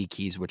flat and the B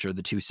keys, which are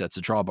the two sets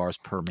of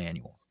drawbars per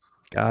manual.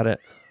 Got it.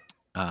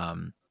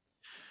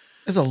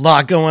 There's a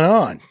lot going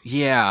on.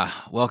 Yeah.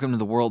 Welcome to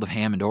the world of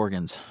Hammond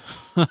organs.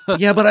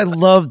 Yeah, but I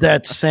love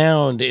that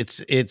sound.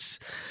 It's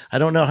I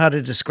don't know how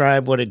to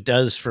describe what it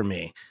does for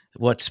me,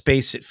 what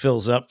space it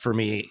fills up for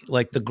me,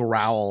 like the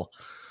growl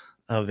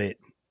of it,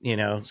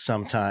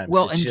 sometimes.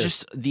 Well, and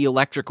just the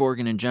electric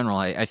organ in general.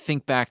 I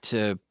think back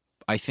to,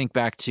 I think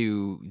back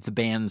to the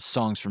band's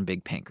songs from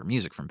Big Pink or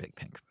music from Big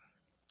Pink.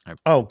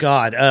 Oh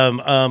God.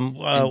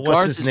 What's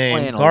Garth his is name?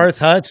 playing Garth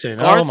Hudson.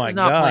 Garth Oh my is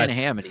not playing God. a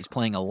Hammond. He's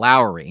playing a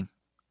Lowry.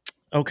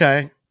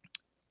 Okay.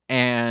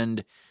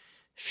 And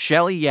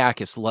Shelly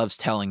Yakis loves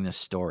telling this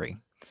story.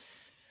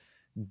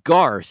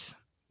 Garth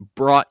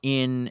brought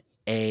in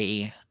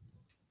a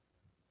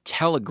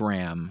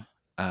telegram,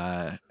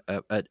 a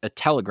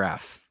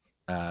telegraph.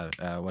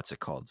 What's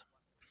it called?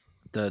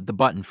 The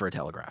button for a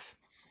telegraph.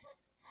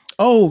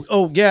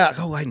 Oh yeah.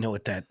 Oh, I know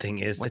what that thing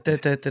is.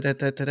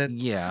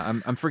 Yeah,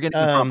 I'm forgetting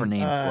the proper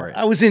name for it.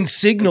 I was in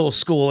signal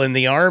school in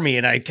the Army,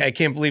 and I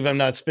can't believe I'm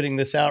not spitting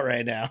this out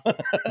right now.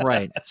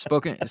 Right,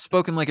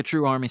 spoken like a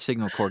true Army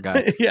Signal Corps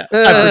guy. Yeah,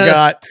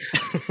 I forgot.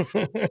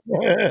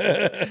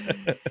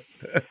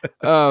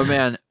 Oh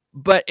man!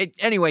 But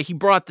anyway, he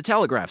brought the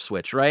telegraph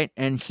switch, right?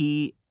 And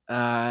he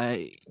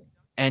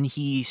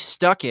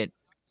stuck it.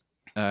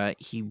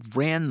 He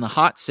ran the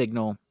hot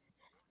signal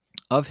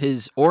of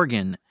his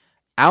organ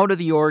out of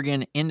the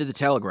organ into the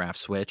telegraph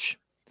switch,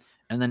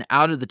 and then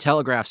out of the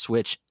telegraph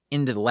switch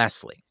into the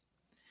Leslie.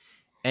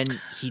 And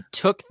he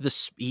took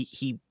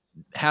he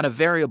had a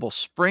variable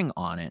spring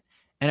on it.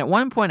 And at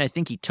one point, I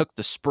think he took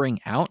the spring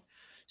out.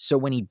 So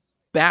when he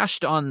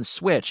bashed on the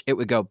switch, it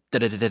would go.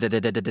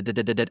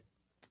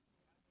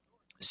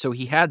 So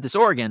he had this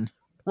organ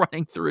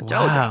running through a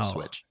telegraph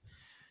switch.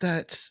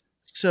 That's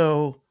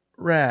so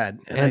rad.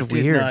 And I did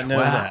weird. not know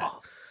that.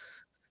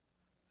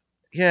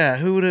 Yeah,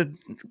 who would have?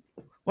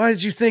 Why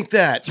did you think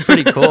that? It's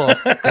pretty cool.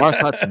 Garth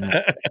Hudson,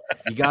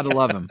 you gotta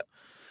love him.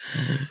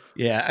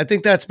 Yeah, I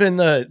think that's been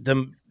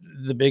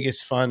the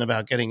biggest fun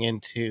about getting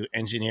into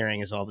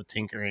engineering is all the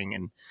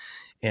tinkering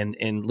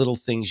and little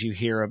things you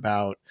hear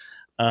about.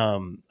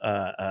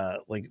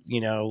 Like,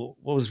 you know,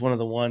 what was one of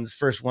the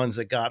first ones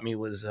that got me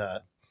was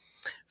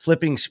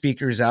flipping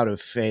speakers out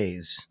of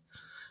phase.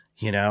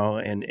 You know,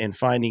 and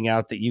finding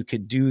out that you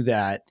could do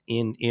that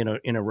in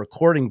a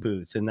recording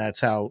booth, and that's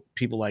how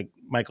people like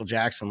Michael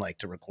Jackson like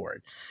to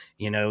record.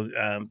 You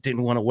know,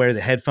 didn't want to wear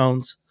the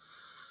headphones,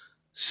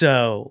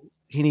 so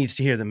he needs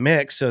to hear the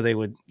mix. So they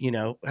would, you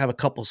know, have a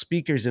couple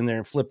speakers in there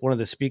and flip one of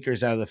the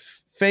speakers out of the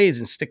phase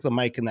and stick the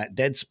mic in that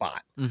dead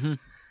spot,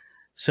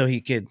 so he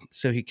could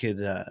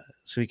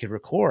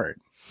record.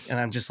 And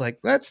I'm just like,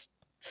 that's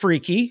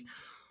freaky.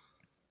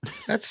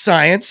 That's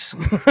science.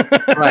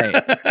 Right.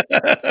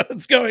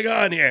 What's going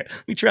on here?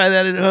 We try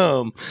that at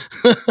home.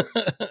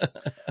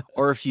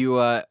 Or if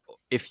you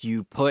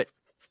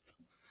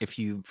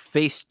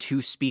face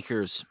two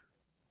speakers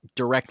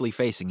directly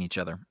facing each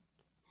other.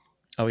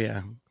 Oh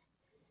yeah.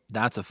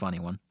 That's a funny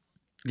one.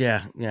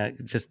 Yeah,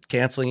 just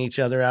canceling each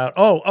other out.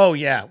 Oh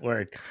yeah,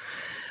 word.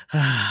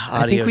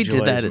 I think we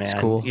did that at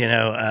school. You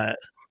know,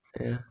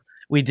 yeah.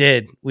 We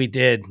did.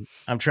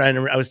 I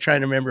was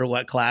trying to remember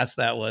what class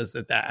that was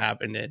that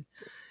happened in.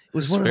 It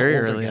was one very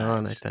of the early guys.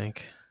 on, I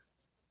think.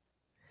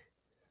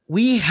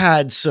 We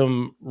had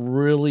some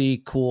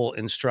really cool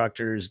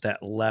instructors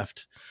that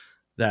left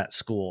that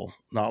school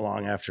not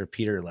long after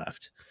Peter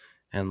left,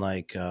 and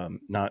like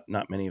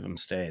not many of them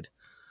stayed.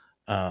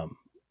 And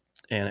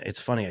it's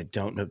funny, I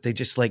don't know. They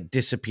just like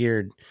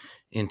disappeared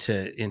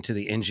into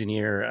the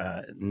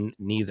engineer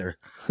neither.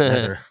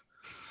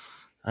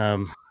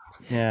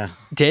 Yeah.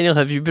 Daniel,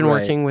 have you been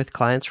working with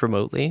clients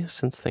remotely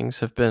since things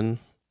have been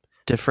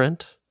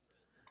different?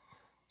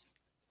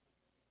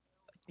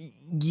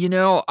 You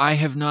know, I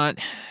have not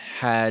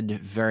had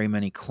very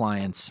many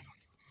clients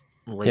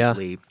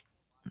lately.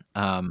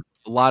 Yeah.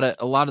 A lot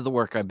of the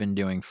work I've been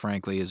doing,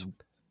 frankly, is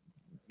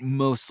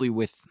mostly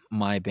with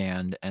my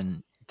band,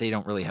 and they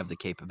don't really have the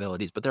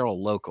capabilities, but they're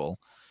all local.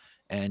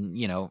 And,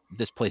 you know,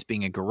 this place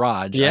being a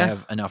garage, I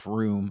have enough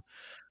room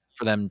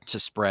for them to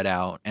spread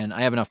out, and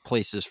I have enough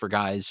places for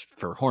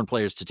horn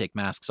players to take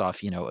masks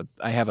off. You know,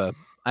 I have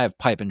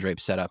pipe and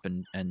drapes set up,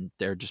 and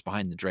they're just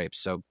behind the drapes,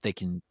 so they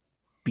can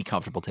be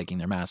comfortable taking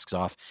their masks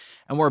off.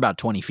 And we're about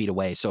 20 feet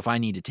away, so if I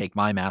need to take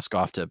my mask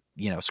off to,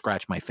 you know,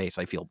 scratch my face,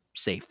 I feel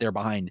safe. They're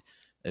behind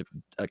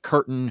a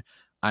curtain.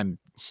 I'm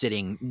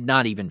sitting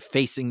not even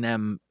facing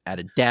them at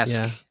a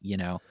desk. You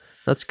know,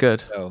 that's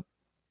good. So.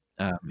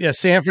 Yeah,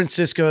 San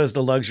Francisco has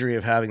the luxury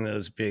of having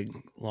those big,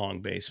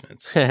 long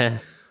basements.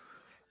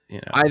 You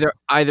know.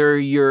 Either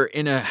you're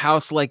in a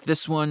house like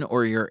this one,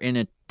 or you're in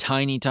a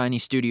tiny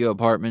studio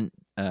apartment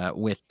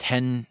with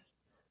 10.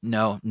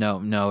 No,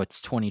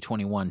 it's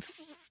 2021.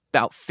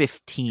 About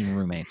 15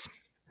 roommates.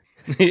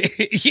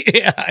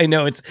 Yeah, I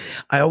know.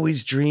 I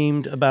always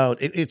dreamed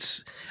about it. I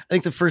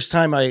think the first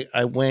time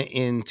I went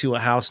into a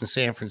house in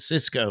San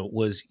Francisco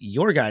was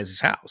your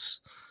guys'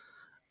 house.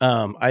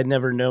 I'd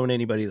never known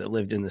anybody that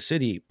lived in the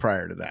city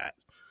prior to that.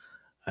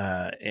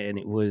 And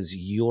it was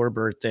your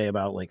birthday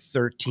about like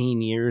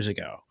 13 years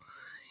ago.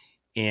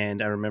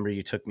 And I remember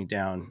you took me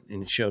down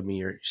and showed me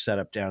your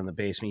setup down in the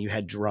basement. You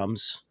had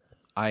drums.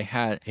 I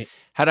had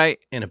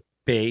and a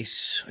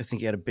bass. I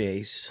think you had a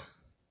bass.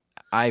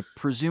 I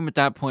presume at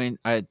that point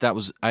I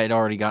had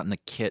already gotten the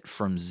kit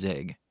from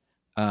Zig.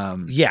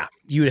 Yeah,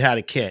 you had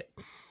a kit.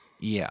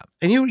 Yeah.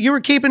 And you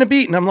were keeping a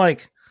beat, and I'm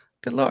like,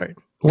 good Lord.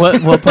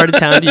 What part of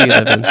town do you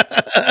live in?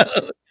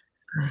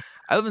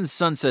 I live in the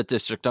Sunset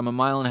District. I'm a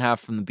mile and a half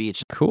from the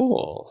beach.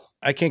 Cool.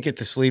 I can't get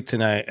to sleep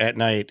tonight at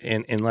night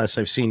unless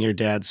I've seen your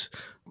dad's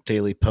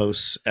daily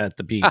posts at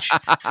the beach.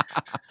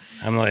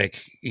 I'm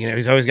like,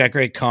 he's always got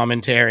great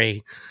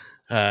commentary.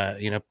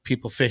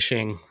 People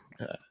fishing,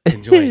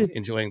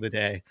 enjoying the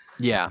day.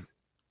 Yeah,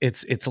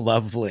 it's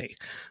lovely.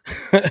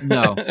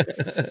 No,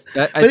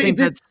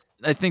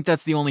 I think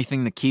that's the only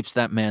thing that keeps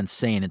that man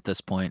sane at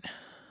this point.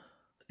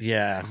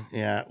 Yeah.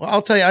 Well,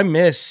 I'll tell you, I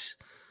miss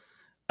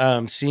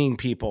seeing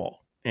people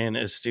in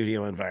a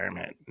studio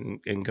environment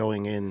and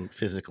going in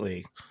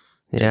physically.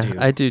 Yeah,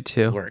 I do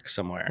too. Work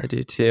somewhere. I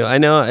do too. I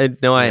know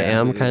I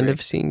am kind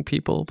of seeing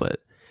people, but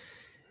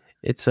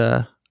it's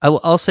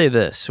I'll say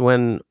this: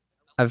 when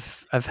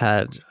I've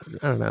had,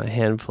 I don't know, a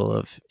handful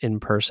of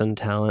in-person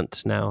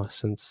talent now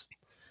since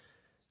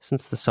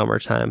the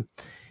summertime,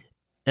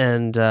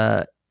 and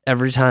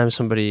every time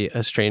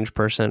a strange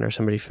person or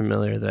somebody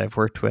familiar that I've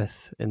worked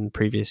with in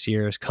previous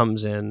years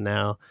comes in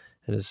now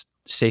and is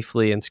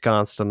safely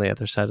ensconced on the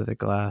other side of the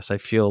glass, I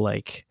feel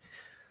like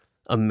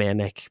a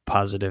manic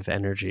positive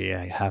energy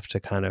I have to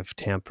kind of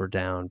tamper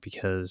down,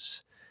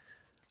 because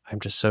I'm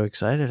just so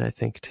excited, I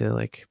think, to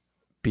like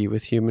be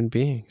with human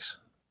beings.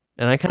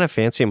 And I kind of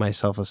fancy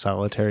myself a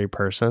solitary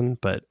person,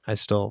 but I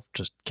still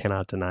just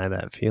cannot deny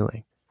that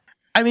feeling.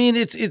 I mean,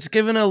 it's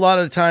given a lot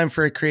of time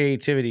for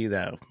creativity,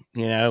 though.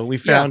 We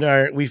found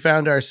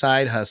our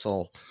side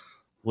hustle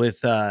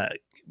with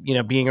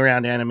being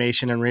around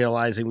animation and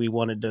realizing we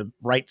wanted to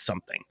write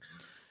something.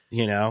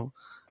 And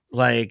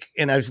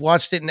I've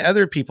watched it in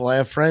other people. I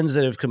have friends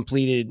that have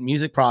completed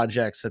music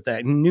projects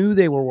that knew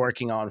they were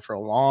working on for a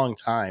long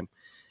time.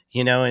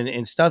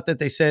 And stuff that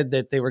they said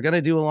that they were going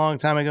to do a long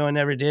time ago and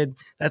never did.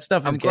 That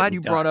stuff is I'm glad you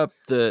done. brought up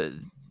the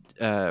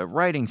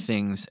writing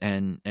things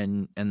and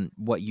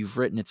what you've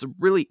written. It's a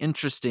really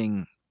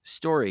interesting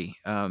story.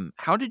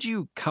 How did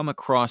you come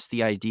across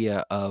the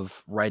idea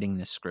of writing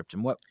this script,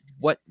 and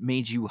what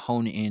made you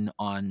hone in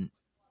on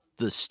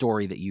the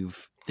story that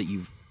you've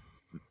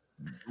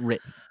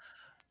written?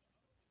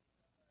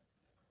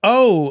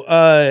 Oh,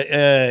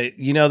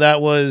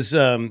 that was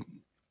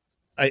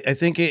I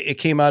think it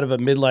came out of a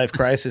midlife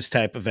crisis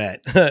type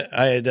event.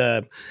 I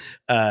had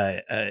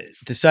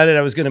decided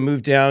I was going to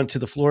move down to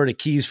the Florida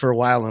Keys for a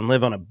while and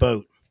live on a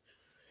boat.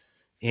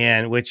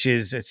 And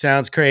it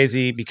sounds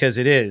crazy because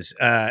it is.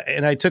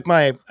 And I took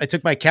my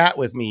cat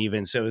with me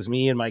even. So it was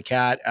me and my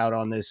cat out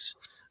on this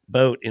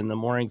boat in the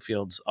mooring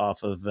fields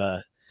off of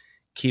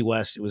Key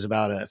West. It was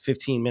about a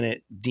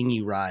 15-minute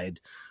dinghy ride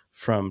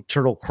from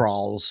Turtle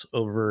Crawls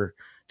over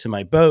to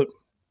my boat.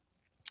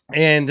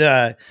 And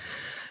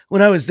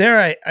when I was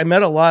there, I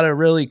met a lot of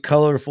really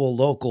colorful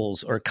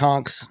locals, or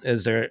conks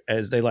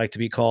as they like to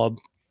be called,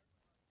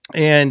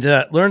 and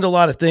learned a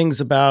lot of things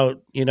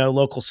about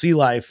local sea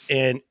life.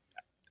 And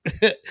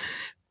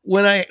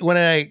when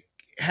I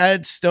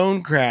had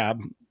stone crab,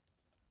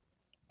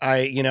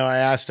 I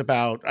asked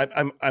about.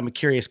 I'm a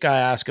curious guy.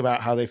 I asked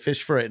about how they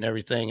fish for it and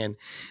everything, and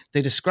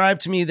they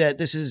described to me that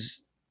this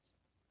is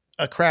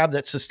a crab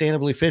that's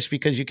sustainably fished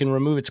because you can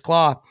remove its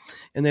claw,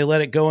 and they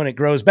let it go and it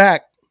grows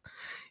back.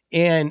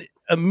 And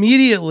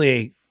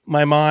immediately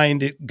my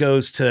mind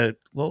goes to,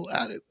 well,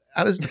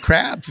 how does the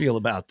crab feel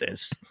about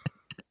this?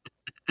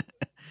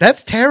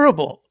 That's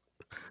terrible.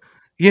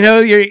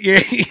 You're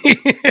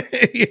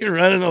you're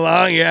running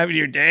along, you're having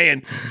your day,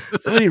 and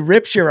somebody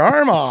rips your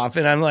arm off,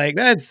 and I'm like,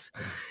 that's,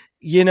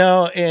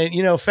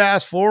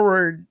 fast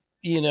forward,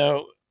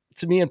 to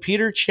me and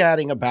Peter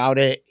chatting about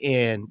it,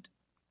 and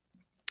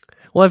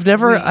well, I've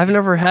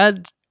never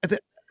had.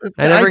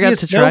 I never got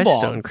to try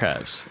stone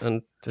crabs,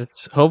 and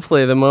it's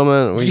hopefully the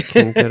moment we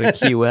can go to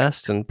Key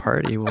West and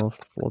party, we'll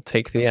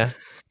seize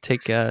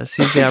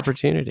the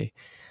opportunity.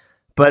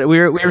 But we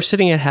were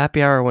sitting at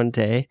happy hour one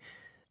day,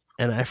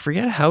 and I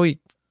forget how we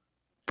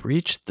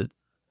breached the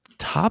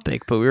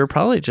topic, but we were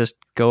probably just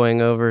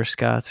going over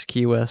Scott's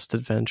Key West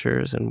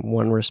adventures in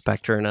one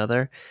respect or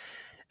another,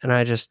 and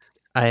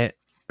I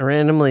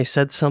randomly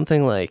said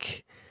something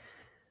like,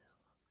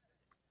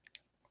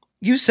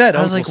 "You said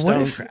I was Uncle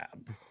like, Stone Crab."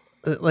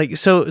 Like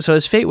so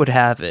as fate would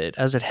have it,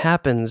 as it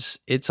happens,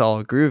 it's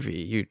all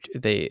groovy.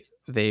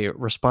 They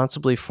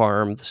responsibly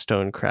farm the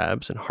stone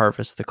crabs and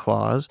harvest the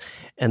claws,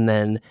 and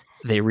then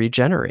they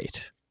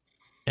regenerate,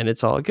 and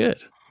it's all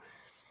good.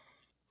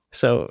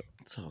 So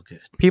it's all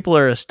good. People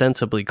are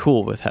ostensibly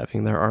cool with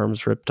having their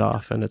arms ripped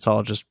off, and it's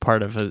all just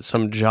part of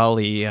some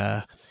jolly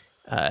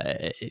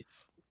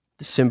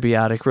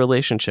symbiotic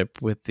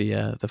relationship with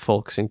the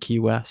folks in Key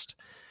West.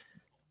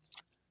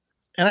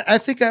 And I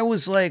think I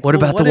was like, what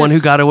about the one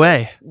who got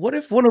away? What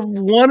about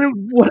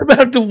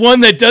the one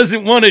that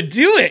doesn't want to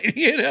do it?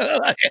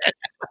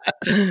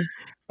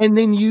 And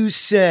then you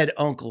said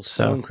Uncle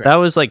Stone Crab. That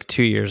was like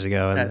 2 years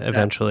ago. And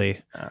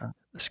eventually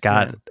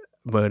Scott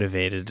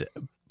motivated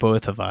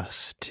both of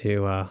us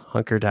to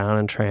hunker down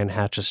and try and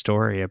hatch a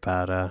story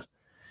about a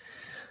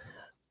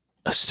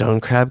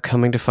stone crab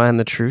coming to find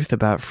the truth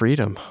about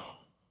freedom.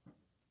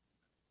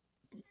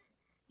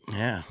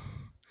 Yeah.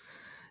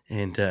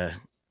 And,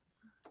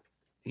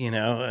 you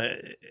know,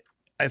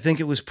 I think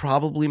it was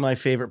probably my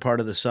favorite part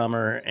of the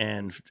summer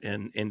and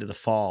into the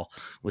fall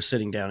was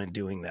sitting down and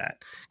doing that.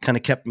 Kind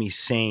of kept me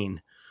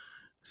sane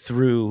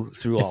through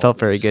all. It felt of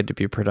very this. good to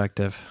be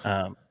productive.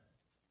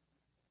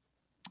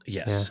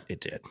 Yes, it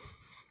did.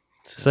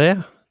 So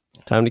yeah,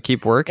 time to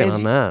keep working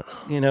on that.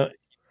 You know,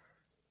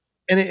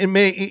 and it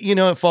may, you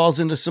know, it falls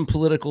into some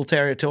political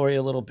territory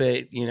a little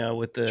bit, you know,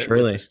 with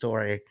the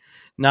story.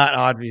 Not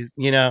obvious,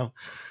 you know.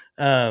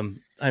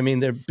 I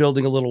mean, they're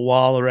building a little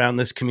wall around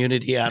this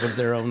community out of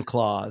their own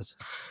claws.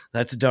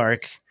 That's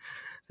dark.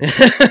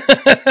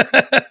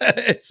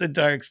 It's a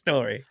dark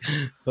story,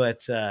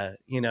 but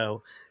you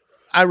know,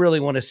 I really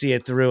want to see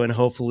it through, and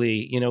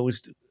hopefully, you know,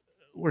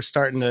 we're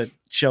starting to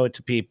show it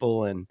to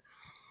people, and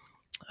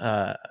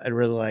I'd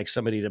really like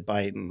somebody to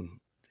bite, and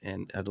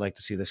I'd like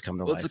to see this come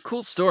to life. It's a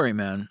cool story,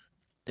 man.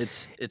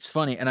 It's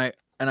funny, and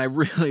I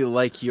really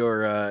like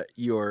your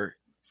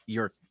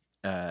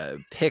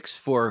picks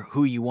for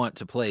who you want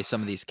to play some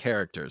of these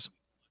characters.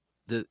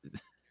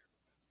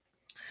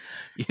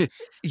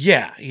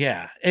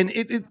 Yeah,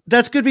 and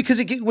that's good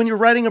because when you're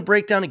writing a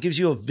breakdown, it gives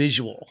you a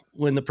visual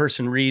when the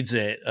person reads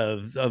it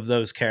of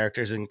those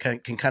characters and can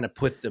kind of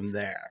put them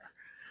there.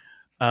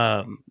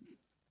 Yeah,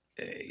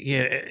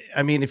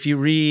 I mean, if you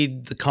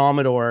read the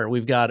Commodore,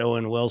 we've got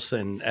Owen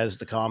Wilson as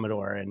the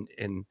Commodore,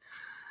 and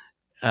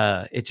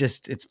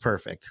it's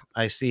perfect.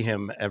 I see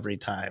him every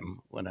time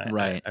when I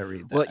read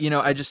that. Well, you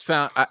know,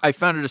 so. I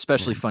found it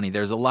especially funny.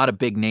 There's a lot of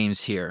big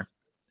names here,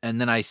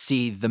 and then I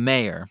see the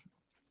mayor.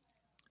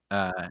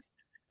 And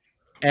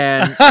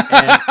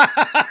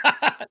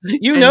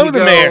you know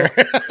the mayor,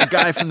 the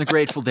guy from the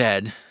Grateful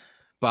Dead,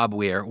 Bob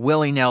Weir,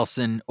 Willie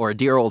Nelson, or a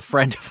dear old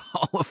friend of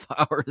all of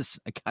ours,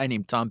 a guy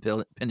named Tom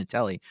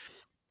Pinatelli.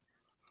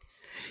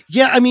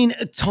 Yeah, I mean,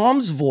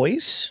 Tom's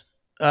voice,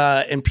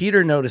 and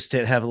Peter noticed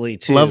it heavily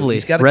too. Lovely,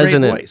 he's got a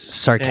resonant, great voice,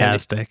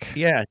 sarcastic.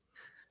 Yeah,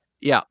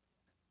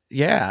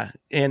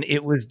 and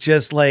it was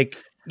just like,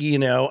 you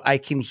know, I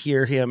can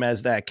hear him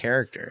as that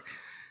character.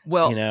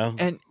 Well, you know,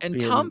 and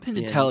Tom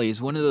Pinatelli is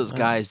one of those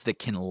guys that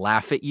can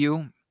laugh at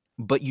you,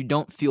 but you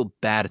don't feel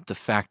bad at the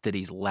fact that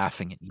he's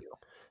laughing at you.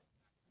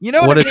 You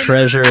know what a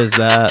treasure is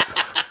that?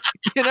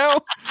 You know?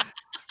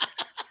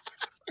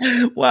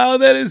 Wow,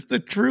 that is the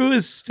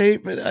truest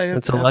statement I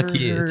have ever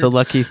heard. It's a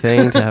lucky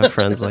thing to have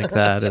friends like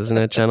that, isn't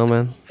it,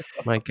 gentlemen?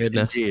 My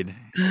goodness. Indeed.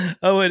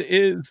 Oh, it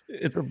is.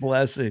 It's a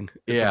blessing.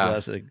 It's a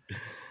blessing.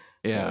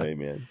 Yeah. Oh,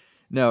 amen.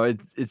 No,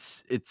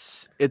 it's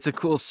a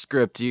cool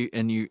script.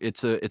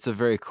 It's a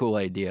very cool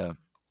idea.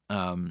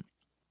 And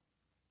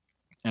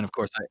of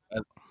course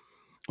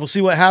we'll see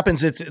what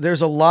happens.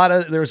 There's a lot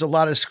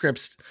of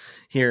scripts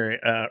here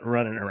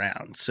running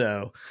around.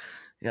 So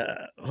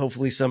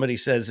hopefully somebody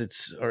says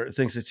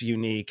thinks it's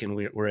unique, and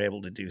we're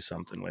able to do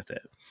something with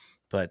it.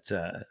 But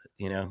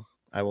you know,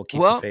 I will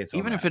keep the faith on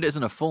even that. If it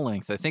isn't a full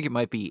length, I think it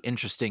might be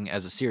interesting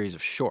as a series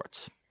of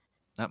shorts.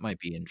 That might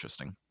be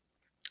interesting.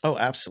 Oh,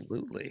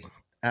 absolutely.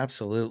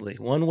 Absolutely.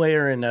 One way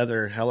or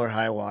another, hell or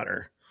high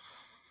water,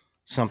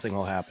 something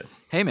will happen.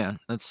 Hey man,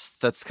 that's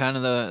kind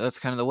of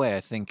the way. I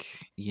think,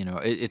 you know,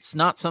 it's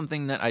not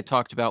something that I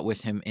talked about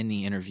with him in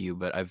the interview,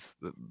 but I've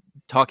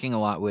talking a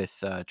lot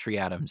with Tree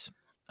Adams,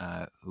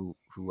 who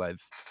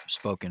I've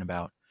spoken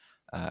about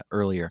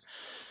earlier.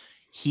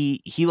 He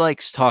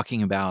likes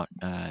talking about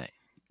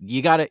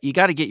you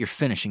gotta get your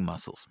finishing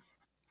muscles.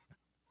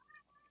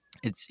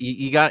 It's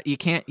you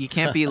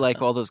can't be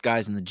like all those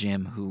guys in the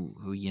gym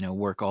who you know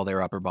work all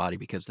their upper body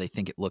because they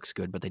think it looks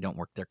good, but they don't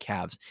work their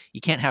calves.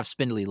 You can't have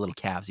spindly little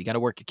calves. You got to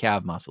work your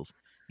calf muscles.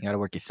 You got to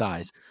work your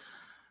thighs.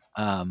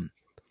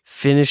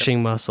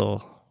 Finishing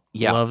muscle.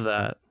 Yeah, love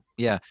that.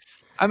 Yeah,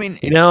 I mean,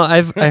 you know,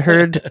 I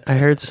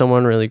heard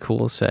someone really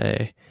cool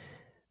say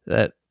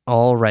that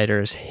all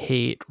writers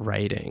hate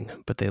writing,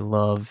 but they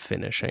love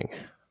finishing.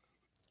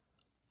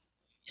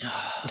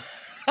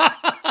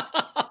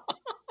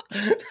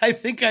 I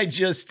think I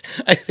just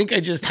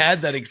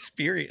had that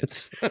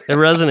experience. It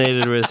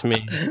resonated with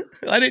me.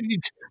 Why didn't you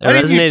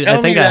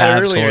tell me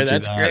that earlier?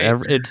 That's great.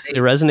 It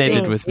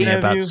resonated with me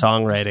about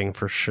songwriting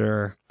for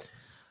sure.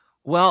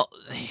 Well,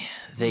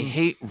 they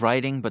hate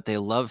writing, but they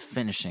love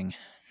finishing.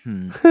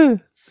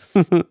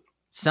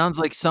 Sounds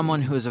like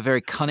someone who is a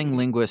very cunning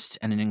linguist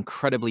and an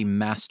incredibly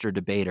master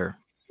debater.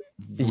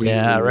 Really,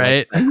 yeah,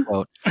 right.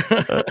 Quote.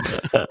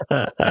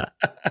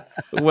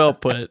 Well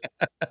put.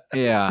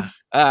 Yeah.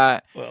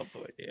 Well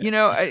put. Yeah. You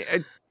know,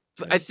 I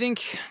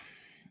think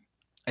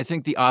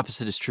the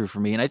opposite is true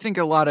for me, and I think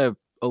a lot of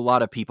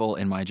people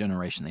in my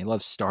generation, they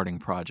love starting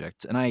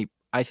projects, and I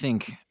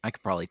think I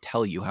could probably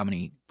tell you how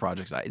many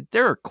projects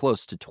there are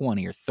close to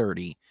 20 or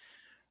 30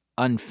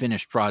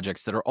 unfinished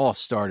projects that are all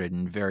started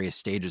in various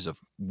stages of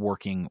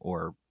working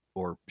or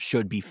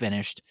should be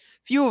finished.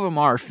 Few of them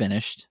are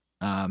finished.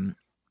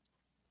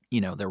 You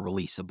know, they're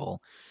releasable,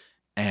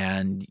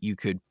 and you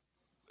could,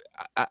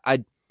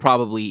 I'd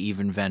probably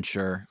even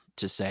venture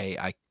to say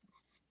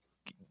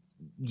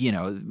you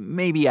know,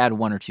 maybe add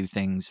one or two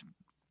things,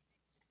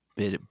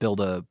 build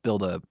a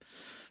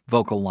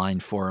vocal line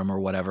for them or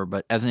whatever.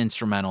 But as an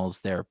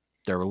instrumentals, they're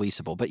they're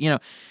releasable. But, you know,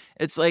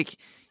 it's like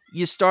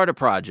you start a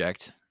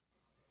project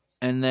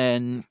and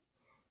then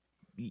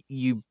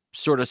you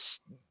sort of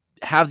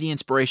have the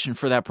inspiration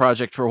for that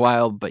project for a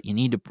while, but you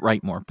need to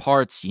write more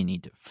parts. You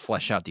need to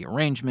flesh out the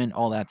arrangement,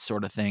 all that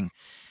sort of thing.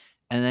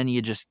 And then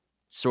you just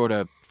sort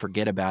of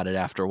forget about it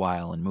after a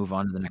while and move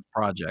on to the next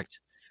project.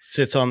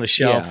 Sits on the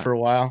shelf for a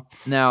while.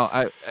 Now,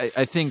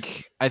 I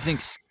think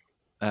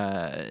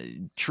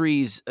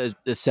Tree's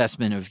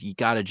assessment of you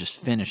got to just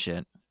finish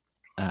it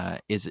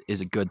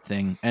is a good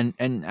thing.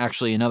 And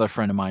actually, another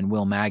friend of mine,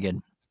 Will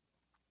Magid,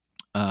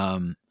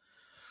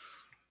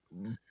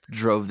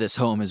 drove this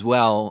home as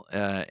well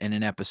in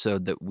an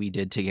episode that we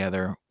did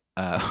together,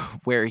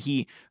 where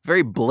he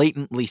very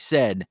blatantly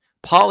said,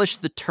 "Polish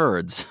the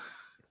turds."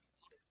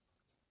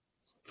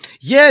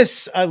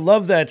 Yes, I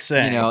love that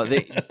saying.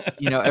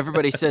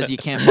 Everybody says you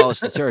can't polish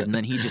the turd, and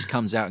then he just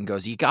comes out and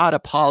goes, "You gotta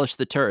polish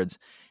the turds."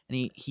 And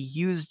he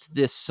used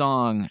this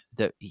song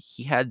that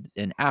he had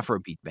an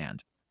Afrobeat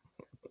band,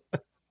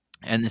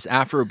 and this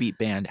Afrobeat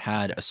band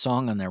had a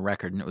song on their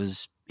record, and it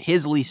was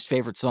his least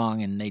favorite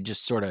song, and they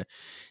just sort of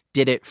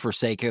did it for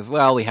sake of,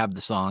 well, we have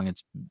the song,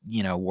 it's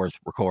worth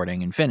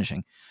recording and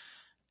finishing.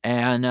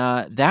 And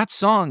that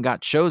song got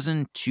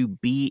chosen to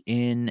be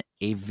in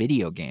a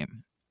video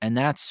game, and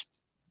that's.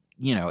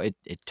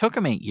 It took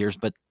them 8 years,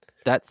 but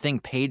that thing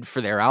paid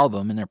for their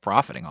album and they're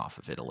profiting off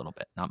of it a little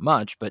bit. Not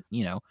much, but,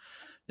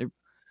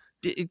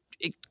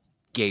 it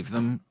gave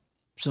them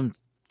some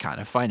kind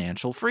of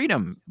financial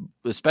freedom,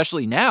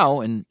 especially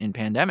now in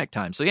pandemic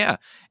time. So, yeah,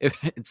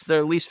 it's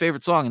their least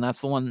favorite song, and that's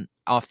the one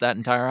off that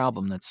entire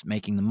album that's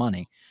making the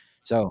money.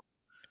 So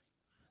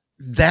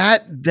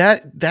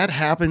that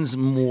happens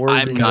more than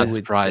you would think. I'm not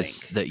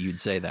surprised that you'd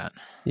say that.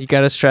 You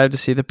got to strive to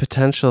see the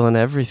potential in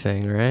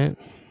everything, right?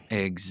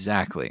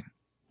 Exactly.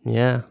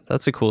 Yeah,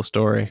 that's a cool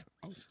story.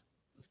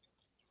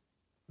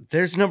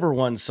 There's number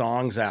one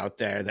songs out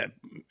there that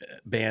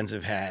bands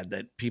have had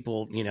that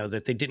people,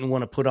 that they didn't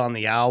want to put on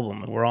the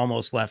album and were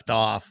almost left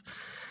off,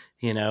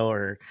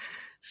 or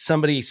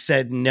somebody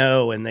said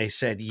no and they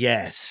said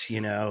yes,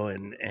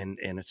 and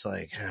it's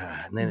like,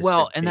 and then it's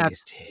the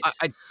biggest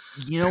hit.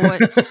 You know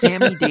what?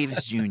 Sammy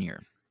Davis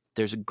Jr.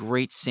 There's a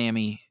great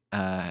Sammy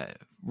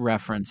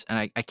reference, and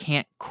I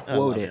can't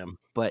quote it,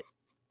 but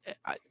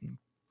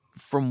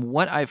from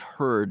what I've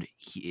heard,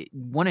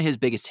 one of his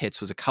biggest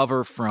hits was a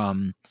cover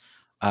from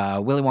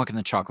Willy Wonka and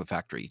the Chocolate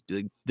Factory,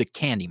 the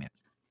Candyman.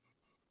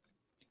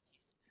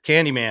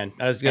 Candyman.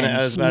 I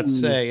was about to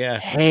say, yeah.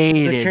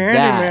 Hated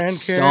that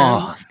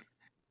song.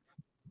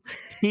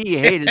 He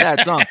hated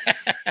that song,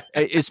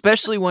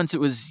 especially once it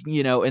was,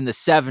 in the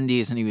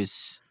 70s, and he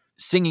was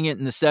singing it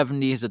in the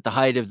 70s at the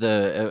height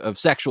of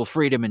sexual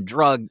freedom and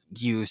drug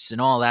use and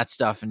all that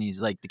stuff. And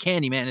he's like, the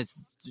Candyman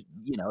is,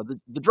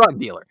 the drug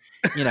dealer,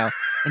 and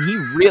he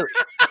really,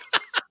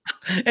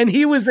 and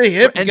he was the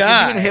hip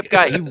guy. Being a hip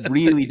guy, he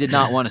really did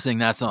not want to sing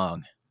that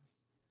song.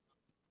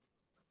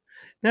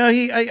 No,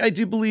 I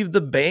do believe the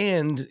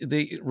band,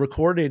 they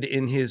recorded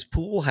in his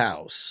pool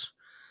house.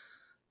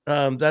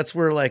 That's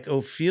where like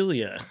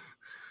Ophelia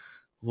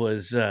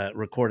was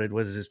recorded,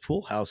 was his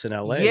pool house in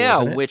LA.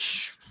 Yeah,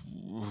 which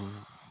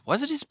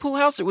was it his pool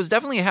house? It was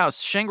definitely a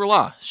house.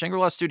 Shangri-La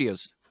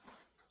Studios.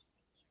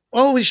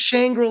 Oh, it was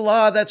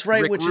Shangri-La. That's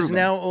right, Rick which Rubin. Is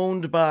now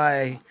owned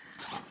by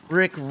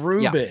Rick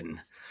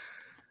Rubin.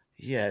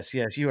 Yeah.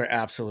 Yes, you are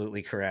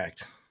absolutely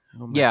correct.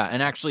 Yeah,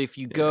 and actually, if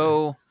you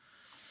go,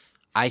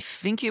 I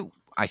think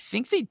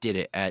they did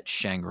it at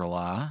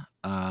Shangri-La.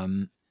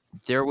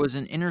 There was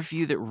an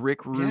interview that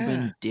Rick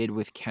Rubin did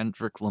with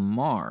Kendrick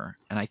Lamar,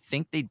 and I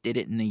think they did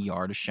it in the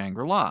yard of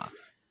Shangri-La.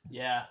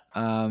 Yeah.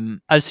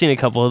 I've seen a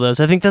couple of those.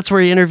 I think that's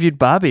where he interviewed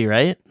Bobby,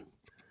 right?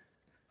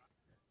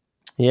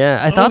 Yeah,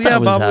 I thought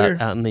that was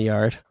out in the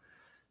yard.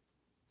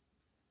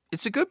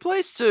 It's a good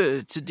place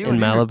to do in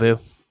Malibu.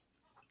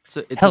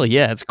 Hell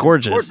yeah, it's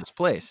gorgeous. Gorgeous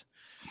place.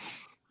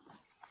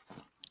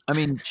 I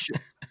mean,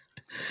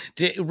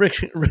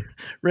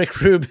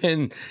 Rick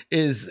Rubin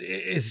is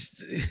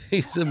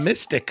he's a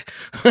mystic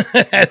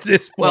at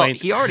this point. Well,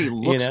 he already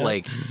looks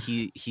like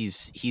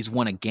he's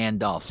one of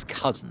Gandalf's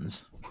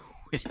cousins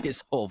with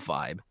his whole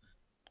vibe.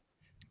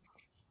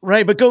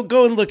 Right, but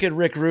go and look at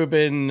Rick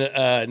Rubin,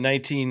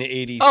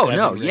 1987. Oh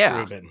no, Rick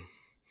Rubin.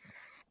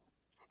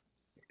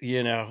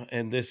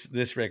 And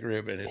this Rick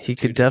Rubin. He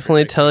could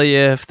definitely tell you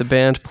if the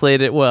band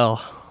played it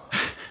well.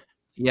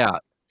 Yeah.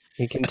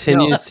 He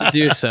continues to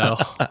do so.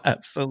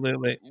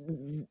 Absolutely.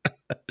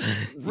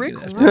 Rick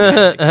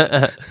Rubin,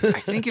 I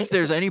think if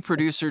there's any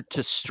producer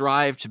to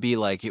strive to be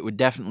like, it would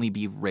definitely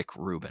be Rick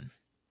Rubin.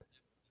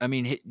 I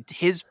mean,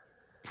 his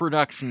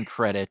production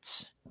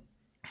credits,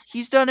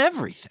 he's done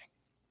everything.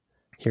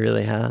 He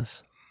really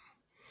has.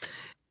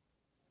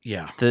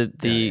 Yeah.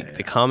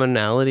 The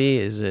commonality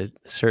is a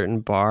certain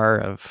bar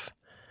of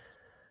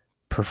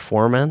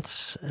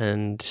performance,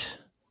 and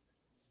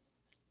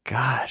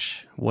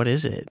gosh, what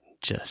is it?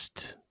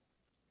 Just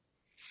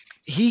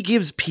he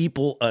gives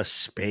people a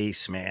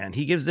space, man.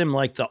 He gives them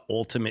like the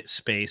ultimate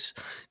space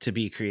to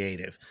be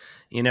creative.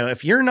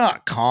 If you're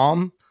not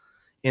calm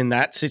in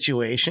that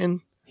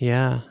situation,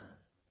 Yeah.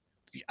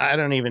 I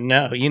don't even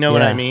know. You know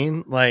what I Yeah.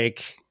 mean?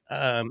 Like,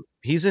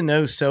 he's a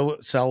no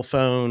cell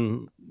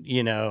phone.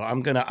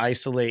 I'm going to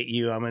isolate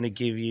you. I'm going to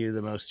give you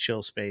the most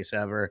chill space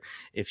ever.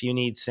 If you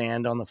need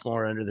sand on the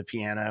floor under the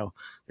piano,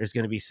 there's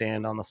going to be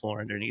sand on the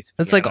floor underneath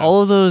the It's like piano.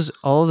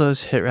 all of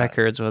those hit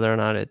records, whether or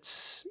not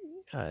it's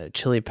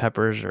Chili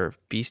Peppers or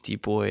Beastie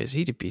Boys.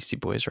 He did Beastie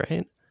Boys,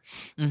 right?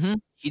 Mm-hmm.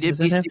 He did Was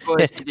that him? Beastie Boys.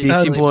 Yeah, He did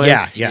Beastie Chili Boys. Yeah,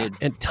 Peppers, he yeah. did-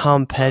 And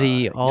Tom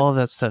Petty, all yep. of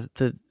that stuff.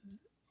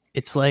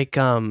 It's like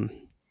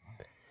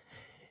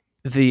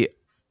the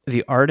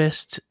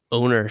artist's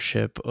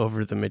ownership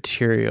over the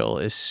material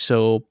is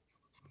so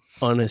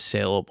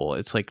unassailable.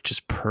 It's like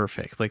just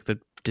perfect, like the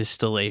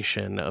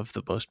distillation of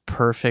the most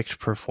perfect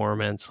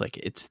performance. Like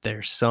it's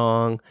their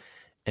song,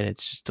 and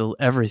it's just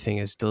everything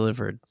is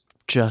delivered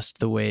just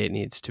the way it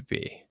needs to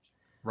be.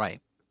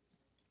 Right.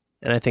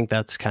 And I think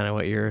that's kind of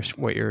what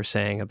you're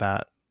saying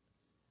about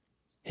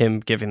him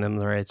giving them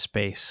the right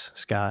space,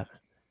 Scott,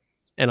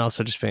 and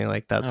also just being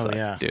like, "That's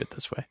yeah. do it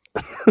this way."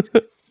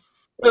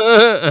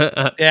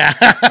 Yeah.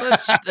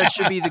 that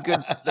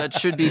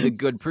should be the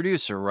good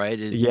producer, right?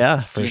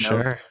 Yeah, for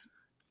sure.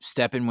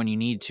 Step in when you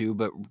need to,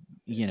 but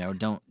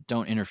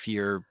don't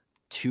interfere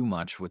too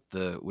much with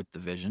the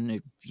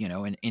vision.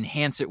 And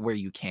enhance it where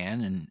you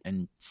can,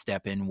 and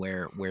step in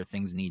where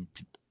things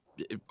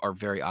are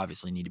very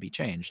obviously need to be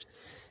changed.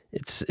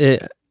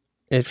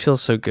 It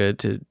feels so good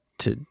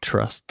to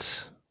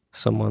trust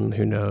someone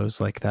who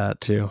knows like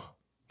that too.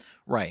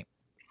 Right.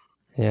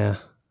 Yeah.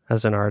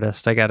 As an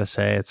artist, I gotta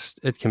say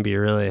it can be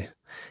really,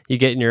 you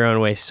get in your own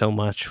way so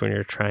much when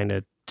you're trying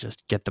to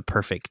just get the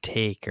perfect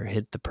take or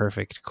hit the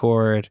perfect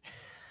chord,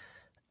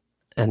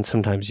 and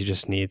sometimes you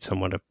just need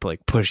someone to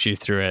like push you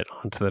through it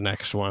onto the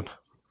next one.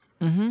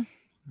 Mm-hmm.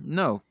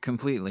 No,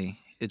 completely.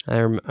 I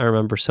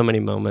remember so many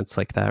moments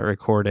like that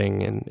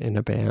recording in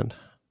a band.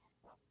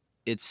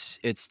 It's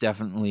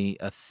definitely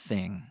a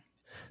thing.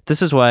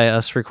 This is why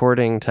us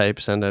recording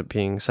types end up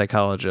being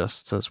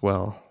psychologists as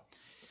well.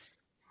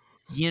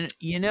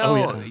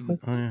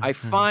 I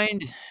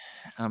find,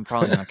 I'm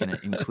probably not going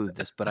to include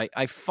this, but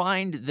I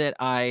find that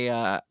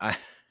I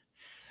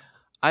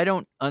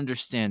don't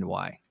understand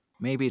why.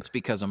 Maybe it's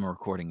because I'm a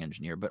recording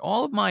engineer, but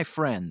all of my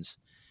friends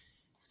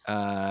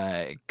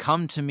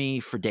come to me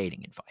for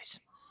dating advice.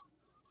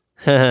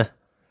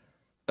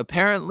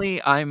 Apparently,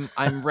 I'm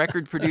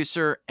record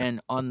producer,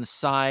 and on the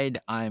side,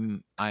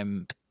 I'm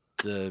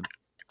the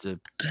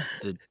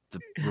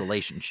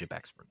relationship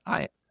expert.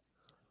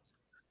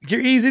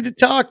 You're easy to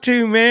talk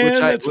to,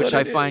 man. Which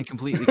I find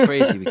completely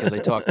crazy because I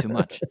talk too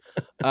much.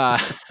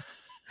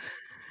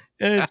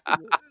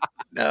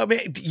 No,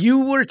 man,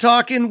 you were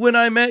talking when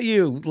I met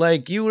you.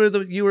 Like you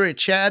were a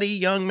chatty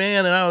young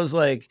man, and I was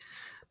like,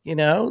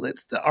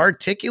 that's the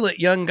articulate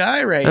young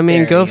guy, right? I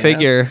mean, there, go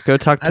figure. Go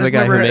talk to the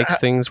guy who makes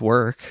things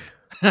work.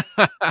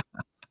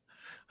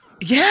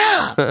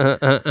 Yeah,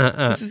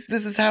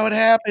 this is how it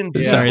happened.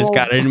 Yeah. Sorry,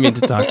 Scott, I didn't mean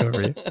to talk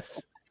over you.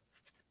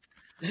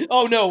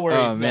 Oh, no worries.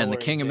 Oh man, no the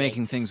king worries, of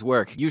making things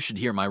work. You should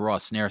hear my raw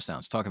snare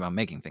sounds. Talk about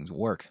making things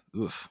work.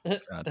 Oof.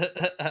 God.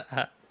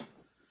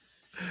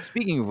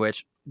 Speaking of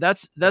which,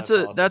 that's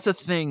awesome. that's a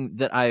thing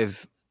that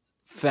I've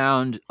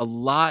found a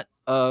lot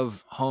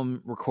of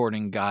home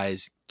recording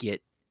guys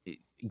get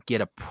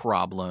a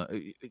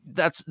problem.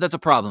 That's a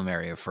problem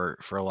area for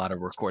a lot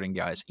of recording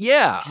guys.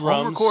 Yeah,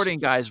 Drums. Home recording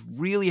guys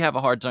really have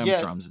a hard time with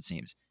drums. It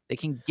seems they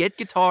can get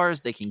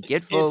guitars, they can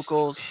get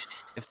vocals.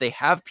 If they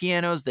have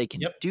pianos, they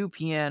can do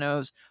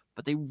pianos,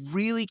 but they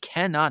really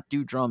cannot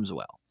do drums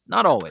well.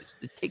 Not always.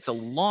 It takes a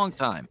long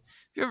time.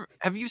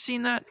 Have you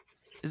seen that?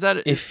 Is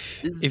that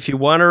if you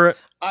want to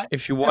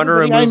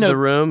remove the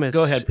room,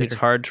 go ahead, Peter. It's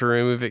hard to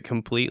remove it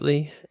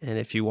completely, and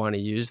if you want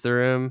to use the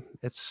room,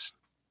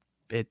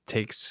 it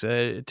takes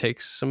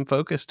some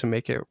focus to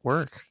make it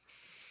work.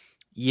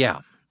 Yeah.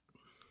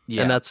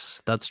 And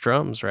that's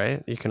drums,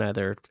 right? You can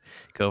either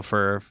go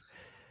for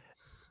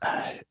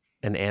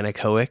an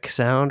anechoic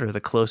sound or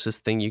the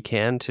closest thing you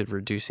can to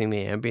reducing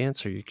the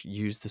ambience, or you can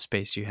use the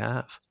space you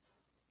have.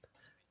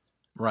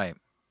 Right.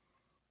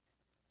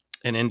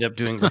 And end up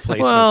doing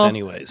replacements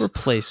anyways.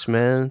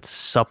 Replacements,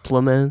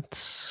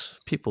 supplements.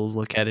 People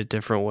look at it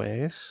different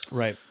ways.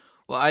 Right.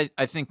 Well,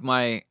 I think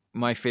my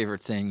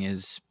favorite thing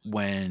is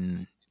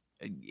when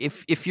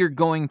if you're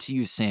going to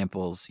use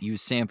samples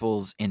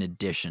in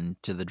addition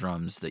to the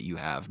drums that you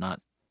have,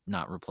 not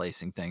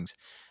replacing things.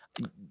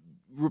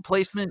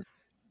 Replacement,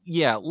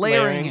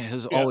 layering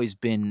has always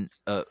been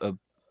a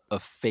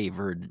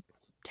favored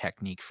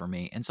technique for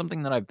me, and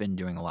something that I've been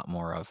doing a lot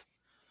more of.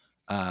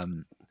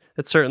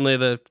 It's certainly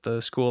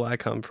the school I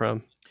come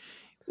from.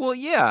 Well,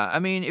 yeah, I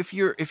mean, if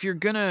you're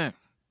gonna,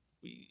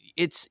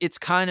 it's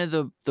kind of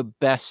the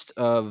best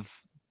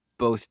of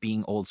both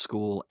being old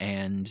school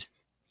and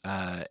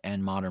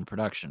modern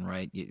production,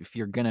 right? If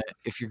you're gonna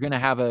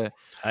have a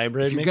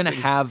hybrid, if you're gonna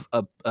have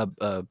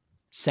a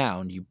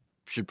sound, you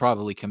should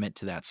probably commit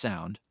to that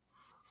sound.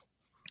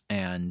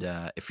 And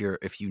if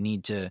you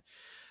need to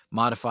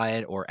modify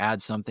it or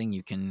add something,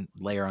 you can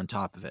layer on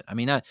top of it. I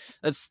mean,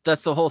 that's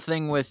the whole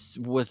thing with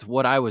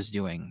what I was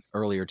doing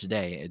earlier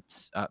today.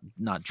 It's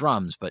not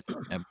drums, but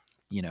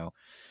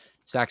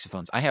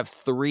saxophones. I have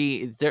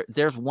 3.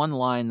 There's one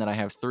line that I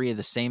have 3 of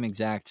the same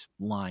exact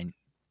line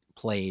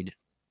played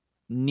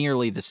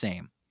nearly the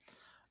same.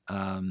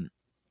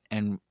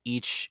 And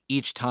each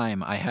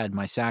time I had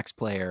my sax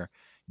player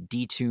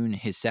detune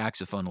his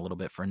saxophone a little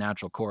bit for a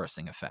natural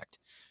chorusing effect.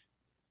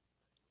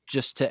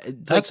 Just to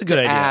that's a good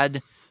idea.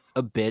 Add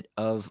a bit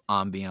of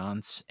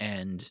ambiance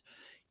and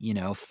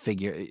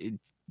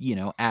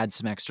add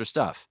some extra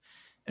stuff.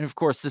 And of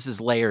course, this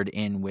is layered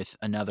in with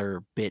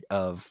another bit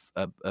of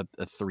a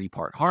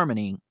 3-part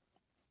harmony.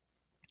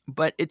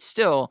 But it's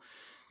still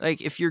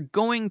like, if you're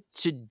going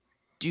to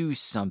do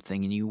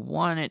something and you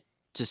want it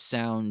to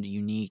sound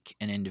unique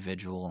and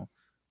individual,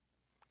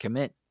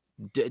 commit.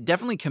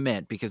 Definitely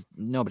commit, because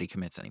nobody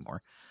commits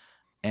anymore.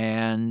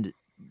 And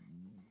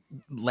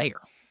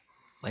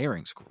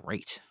layering's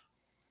great.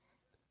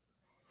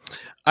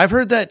 I've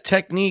heard that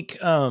technique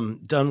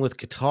done with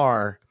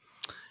guitar,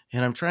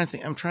 and I'm trying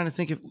to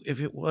think if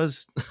it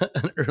was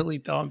an early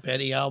Tom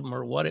Petty album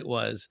or what it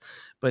was,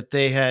 but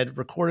they had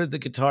recorded the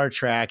guitar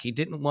track. He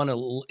didn't want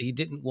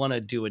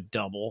to do a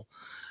double,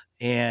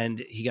 and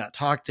he got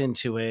talked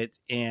into it,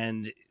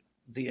 and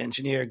the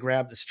engineer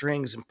grabbed the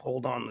strings and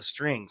pulled on the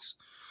strings,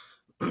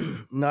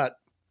 not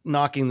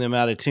knocking them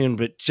out of tune,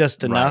 but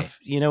just enough.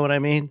 Right. You know what I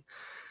mean?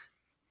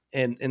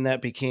 And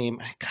that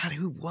became, God,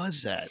 who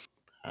was that?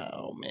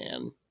 Oh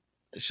man,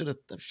 I should have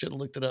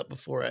looked it up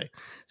before I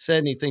said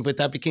anything, but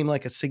that became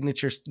like a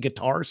signature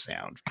guitar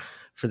sound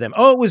for them.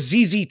 Oh, it was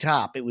ZZ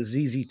Top. It was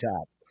ZZ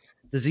Top.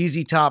 The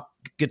ZZ Top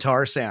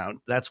guitar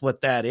sound. That's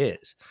what that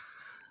is.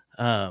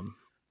 And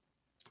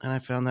I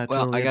found that.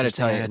 Well, I got to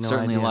tell you, it's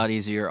certainly a lot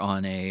easier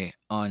on a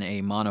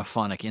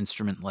monophonic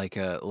instrument like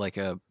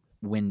a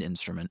wind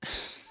instrument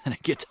than a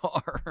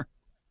guitar.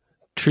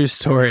 True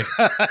story.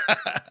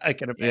 I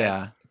can imagine.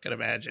 Yeah. I can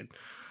imagine.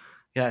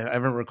 Yeah, I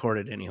haven't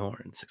recorded any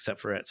horns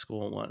except for at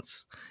school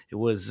once. It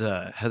was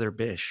Heather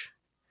Bish.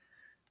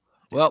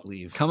 Well,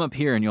 come up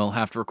here and you'll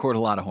have to record a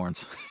lot of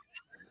horns.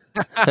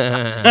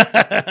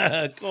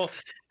 Cool.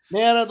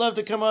 Man, I'd love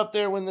to come up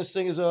there when this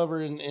thing is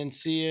over and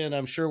see you, and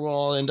I'm sure we'll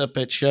all end up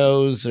at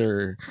shows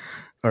or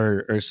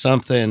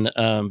something.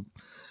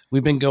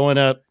 We've been going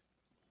up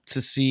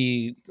to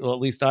see, well, at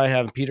least I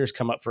have. Peter's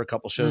come up for a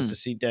couple shows to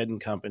see Dead and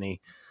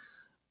Company.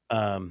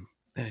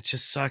 And it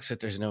just sucks that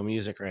there's no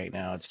music right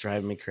now. It's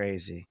driving me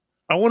crazy.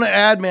 I want to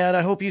add, man,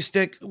 I hope you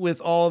stick with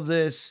all of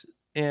this.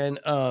 And,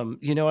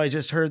 I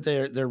just heard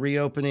they're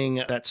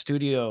reopening that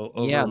studio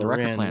over in the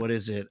record plant. What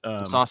is it?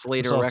 The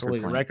Sausalito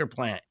record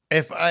plant.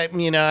 If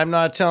I'm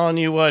not telling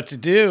you what to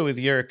do with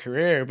your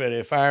career, but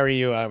if I were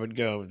you, I would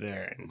go over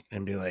there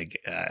and be like,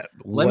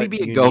 let me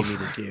be a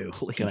gopher.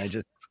 Can I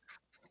just,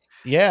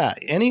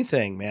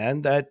 anything,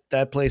 man.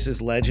 That place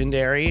is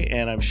legendary.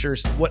 And I'm sure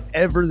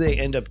whatever they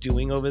end up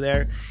doing over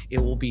there, it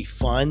will be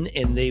fun.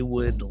 And they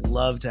would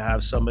love to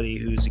have somebody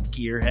who's a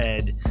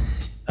gearhead,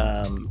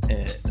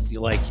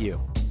 like you.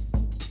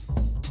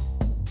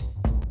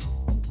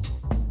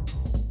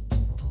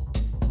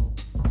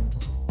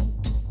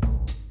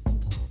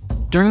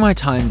 During my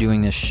time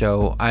doing this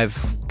show, I've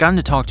gotten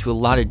to talk to a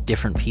lot of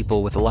different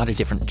people with a lot of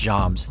different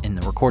jobs in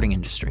the recording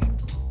industry.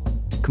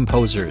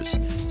 Composers,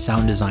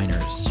 sound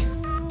designers,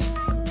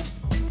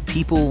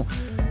 people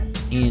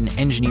in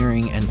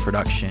engineering and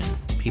production,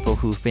 people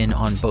who've been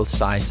on both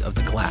sides of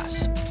the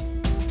glass.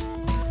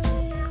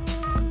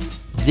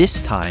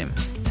 This time,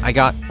 I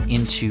got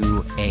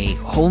into a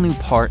whole new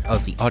part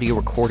of the audio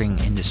recording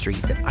industry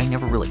that I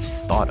never really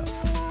thought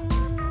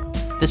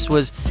of. This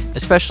was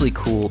especially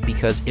cool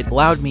because it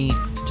allowed me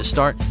to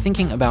start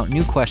thinking about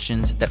new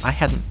questions that I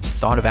hadn't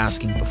thought of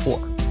asking before.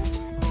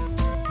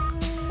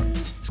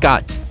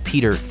 Scott,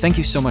 Peter, thank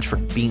you so much for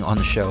being on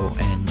the show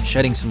and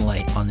shedding some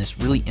light on this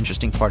really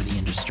interesting part of the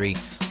industry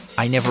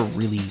I never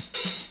really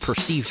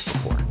perceived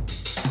before.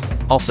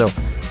 Also,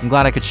 I'm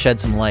glad I could shed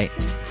some light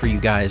for you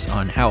guys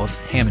on how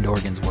Hammond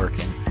organs work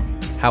and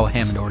how a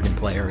Hammond organ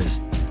player is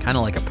kind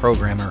of like a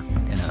programmer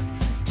and a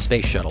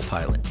space shuttle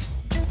pilot.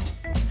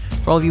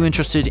 For all of you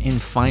interested in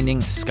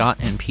finding Scott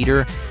and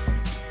Peter,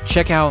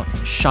 check out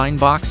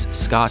Shinebox,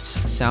 Scott's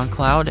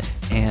SoundCloud,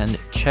 and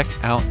check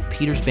out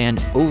Peter's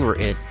band Over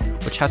It,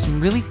 which has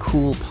some really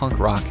cool punk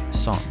rock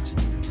songs.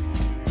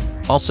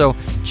 Also,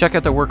 check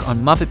out their work on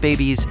Muppet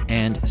Babies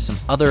and some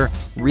other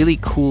really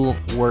cool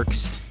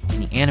works in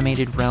the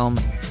animated realm,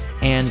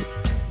 and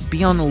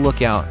be on the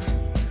lookout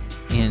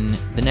in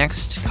the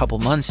next couple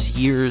months,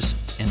 years,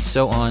 and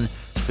so on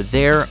for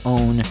their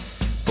own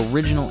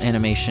original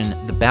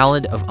animation, The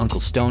Ballad of Uncle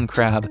Stone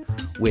Crab,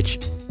 which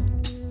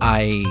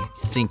I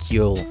think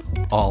you'll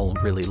all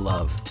really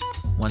love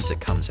once it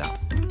comes out.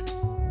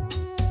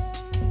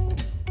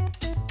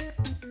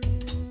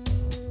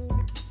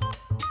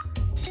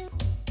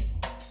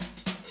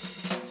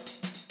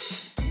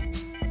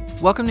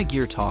 Welcome to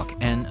Gear Talk,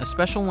 and a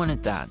special one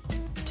at that.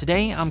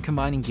 Today, I'm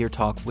combining Gear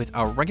Talk with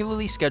our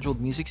regularly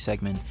scheduled music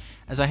segment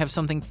as I have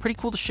something pretty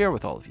cool to share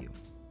with all of you.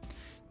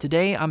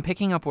 Today, I'm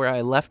picking up where I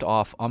left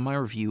off on my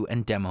review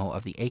and demo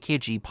of the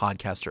AKG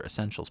Podcaster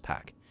Essentials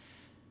Pack.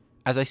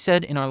 As I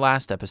said in our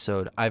last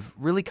episode, I've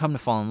really come to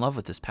fall in love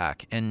with this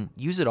pack and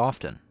use it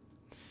often.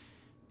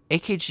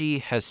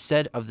 AKG has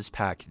said of this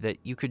pack that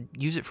you could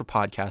use it for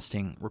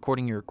podcasting,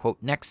 recording your, quote,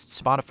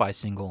 next Spotify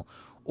single,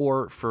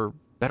 or for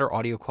better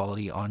audio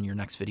quality on your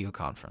next video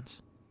conference.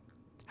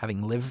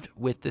 Having lived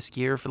with this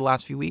gear for the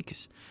last few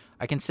weeks,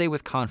 I can say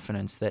with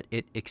confidence that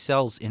it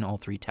excels in all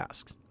three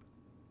tasks.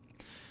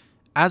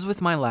 As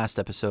with my last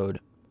episode,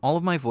 all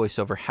of my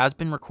voiceover has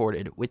been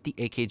recorded with the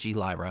AKG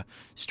Lyra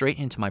straight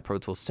into my Pro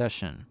Tools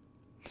session.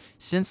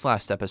 Since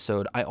last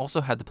episode, I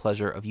also had the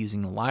pleasure of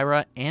using the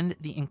Lyra and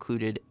the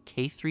included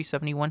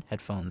K371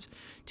 headphones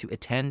to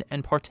attend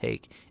and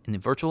partake in the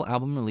virtual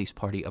album release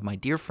party of my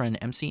dear friend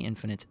MC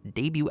Infinite's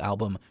debut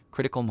album,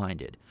 Critical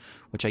Minded,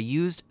 which I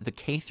used the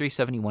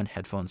K371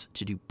 headphones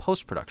to do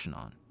post-production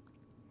on.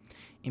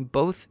 In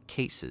both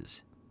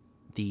cases,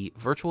 the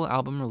virtual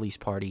album release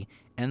party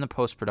and the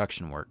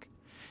post-production work,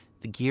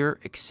 the gear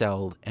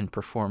excelled and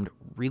performed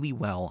really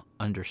well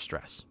under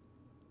stress.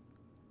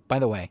 By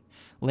the way,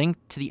 link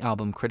to the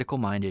album Critical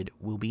Minded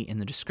will be in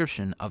the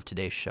description of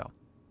today's show.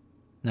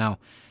 Now,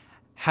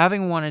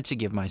 having wanted to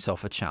give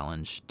myself a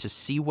challenge to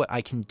see what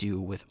I can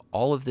do with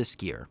all of this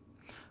gear,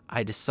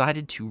 I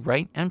decided to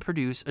write and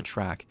produce a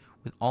track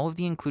with all of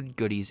the included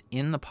goodies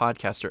in the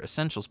Podcaster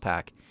Essentials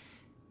Pack,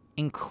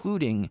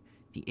 including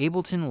the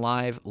Ableton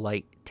Live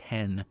Lite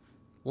 10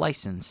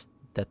 license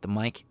that the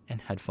mic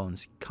and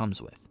headphones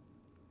comes with.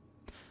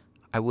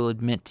 I will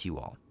admit to you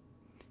all,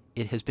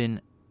 it has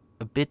been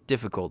a bit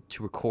difficult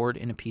to record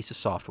in a piece of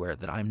software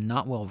that I'm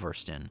not well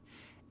versed in,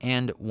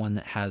 and one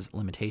that has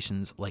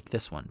limitations like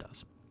this one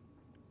does.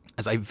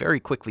 As I very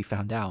quickly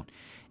found out,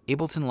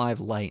 Ableton Live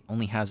Lite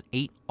only has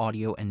 8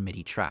 audio and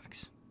MIDI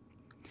tracks.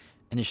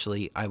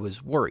 Initially, I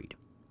was worried.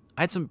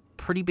 I had some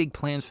pretty big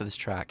plans for this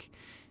track,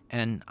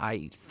 and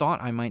I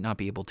thought I might not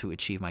be able to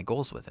achieve my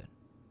goals with it.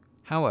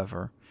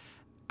 However,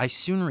 I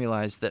soon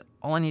realized that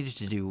all I needed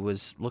to do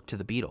was look to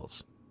the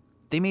Beatles.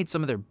 They made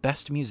some of their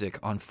best music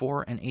on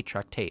 4 and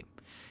 8-track tape,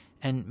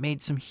 and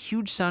made some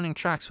huge sounding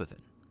tracks with it.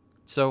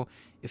 So,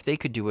 if they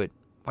could do it,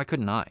 why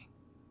couldn't I?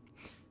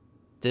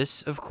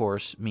 This, of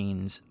course,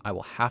 means I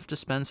will have to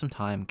spend some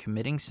time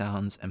committing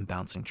sounds and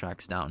bouncing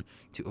tracks down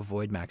to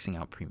avoid maxing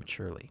out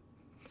prematurely.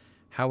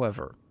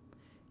 However,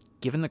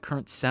 given the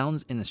current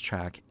sounds in this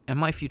track and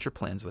my future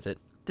plans with it,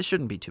 this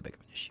shouldn't be too big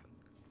of an issue.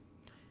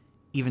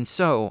 Even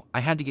so, I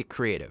had to get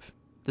creative.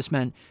 This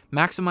meant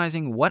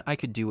maximizing what I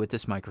could do with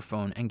this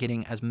microphone and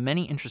getting as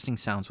many interesting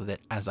sounds with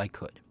it as I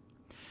could.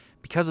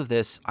 Because of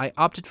this, I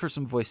opted for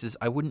some voices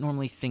I wouldn't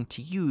normally think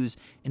to use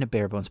in a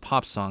bare-bones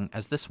pop song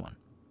as this one.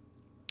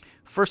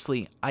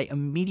 Firstly, I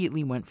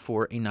immediately went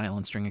for a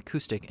nylon string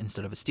acoustic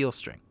instead of a steel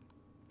string.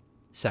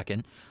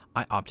 Second,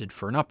 I opted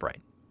for an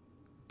upright.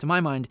 To my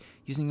mind,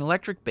 using an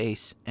electric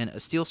bass and a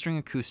steel string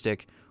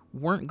acoustic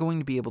weren't going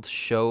to be able to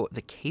show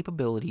the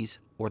capabilities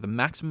or the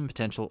maximum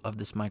potential of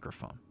this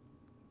microphone.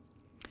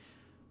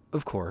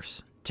 Of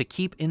course, to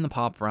keep in the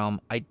pop realm,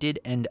 I did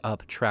end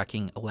up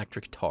tracking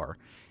electric guitar,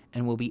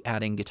 and will be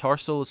adding guitar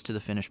solos to the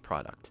finished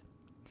product.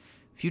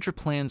 Future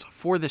plans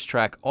for this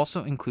track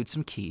also include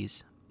some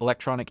keys,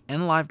 electronic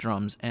and live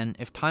drums, and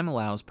if time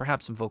allows,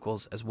 perhaps some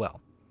vocals as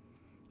well.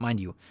 Mind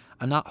you,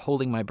 I'm not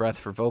holding my breath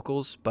for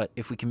vocals, but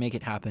if we can make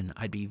it happen,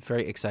 I'd be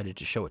very excited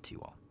to show it to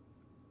you all.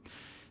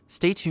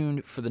 Stay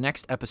tuned for the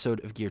next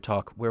episode of Gear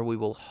Talk, where we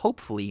will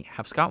hopefully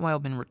have Scott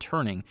Wildman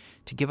returning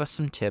to give us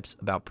some tips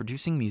about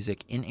producing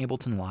music in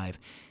Ableton Live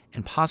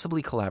and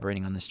possibly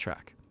collaborating on this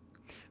track.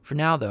 For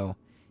now, though,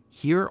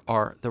 here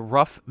are the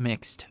rough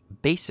mixed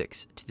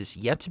basics to this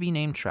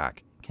yet-to-be-named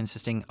track,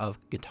 consisting of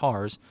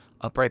guitars,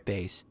 upright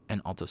bass,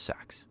 and alto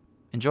sax.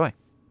 Enjoy!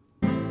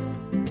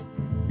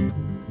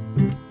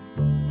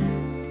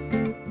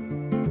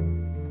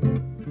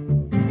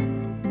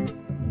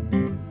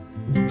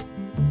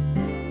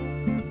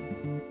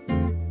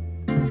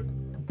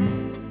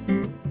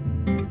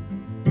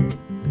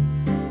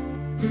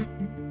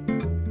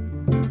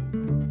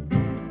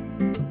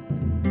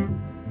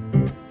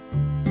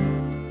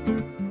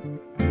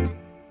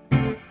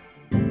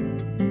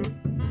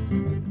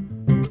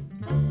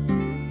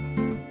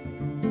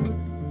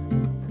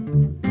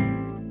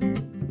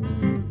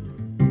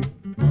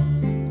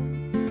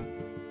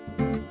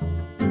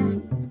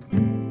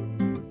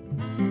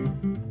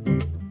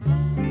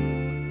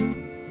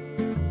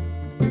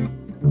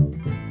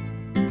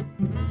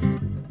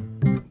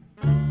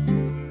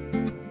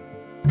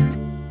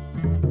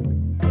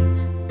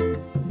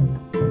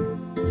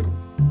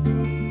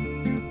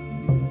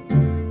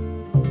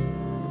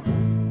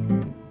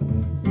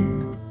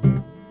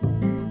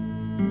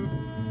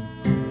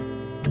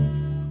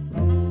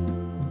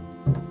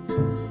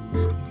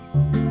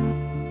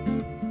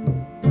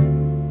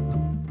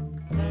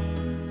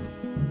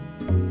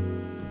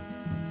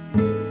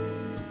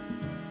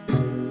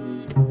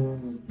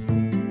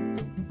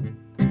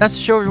 That's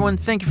the show, everyone.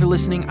 Thank you for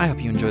listening. I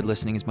hope you enjoyed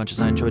listening as much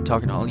as I enjoyed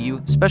talking to all of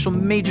you. Special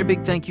major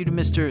big thank you to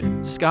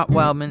Mr. Scott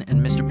Wildman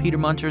and Mr. Peter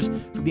Munters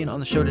for being on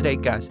the show today.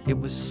 Guys, it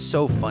was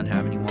so fun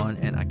having you on,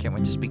 and I can't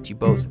wait to speak to you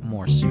both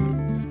more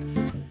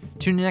soon.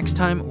 Tune in next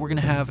time. We're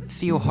going to have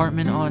Theo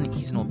Hartman on.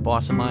 He's an old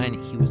boss of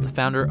mine. He was the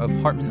founder of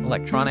Hartman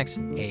Electronics,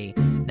 a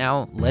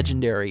now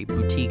legendary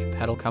boutique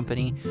pedal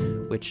company,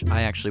 which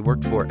I actually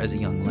worked for as a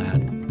young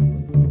lad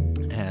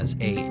as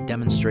a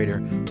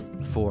demonstrator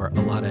for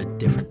a lot of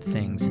different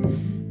things.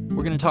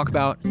 We're going to talk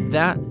about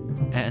that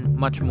and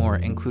much more,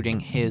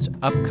 including his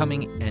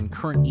upcoming and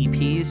current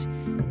EPs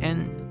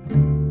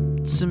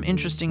and some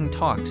interesting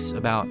talks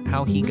about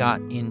how he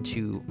got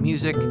into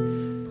music,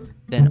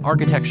 then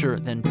architecture,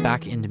 then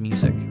back into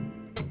music.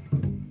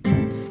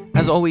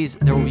 As always,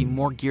 there will be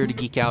more gear to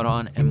geek out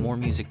on and more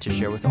music to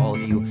share with all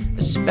of you,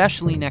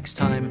 especially next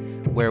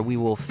time, where we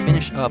will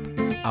finish up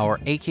our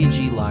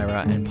AKG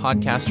Lyra and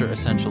Podcaster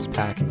Essentials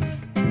Pack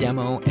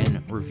demo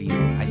and review.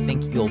 I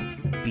think you'll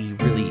be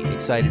really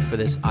excited for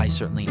this. I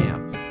certainly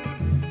am.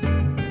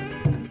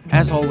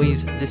 As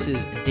always, this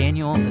is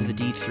Daniel the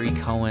D3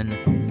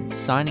 Cohen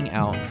signing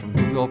out from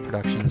Blue Gold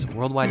Productions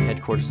worldwide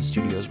headquarters and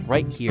studios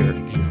right here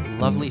in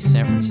lovely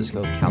San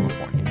Francisco,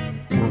 California.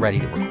 We're ready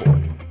to record.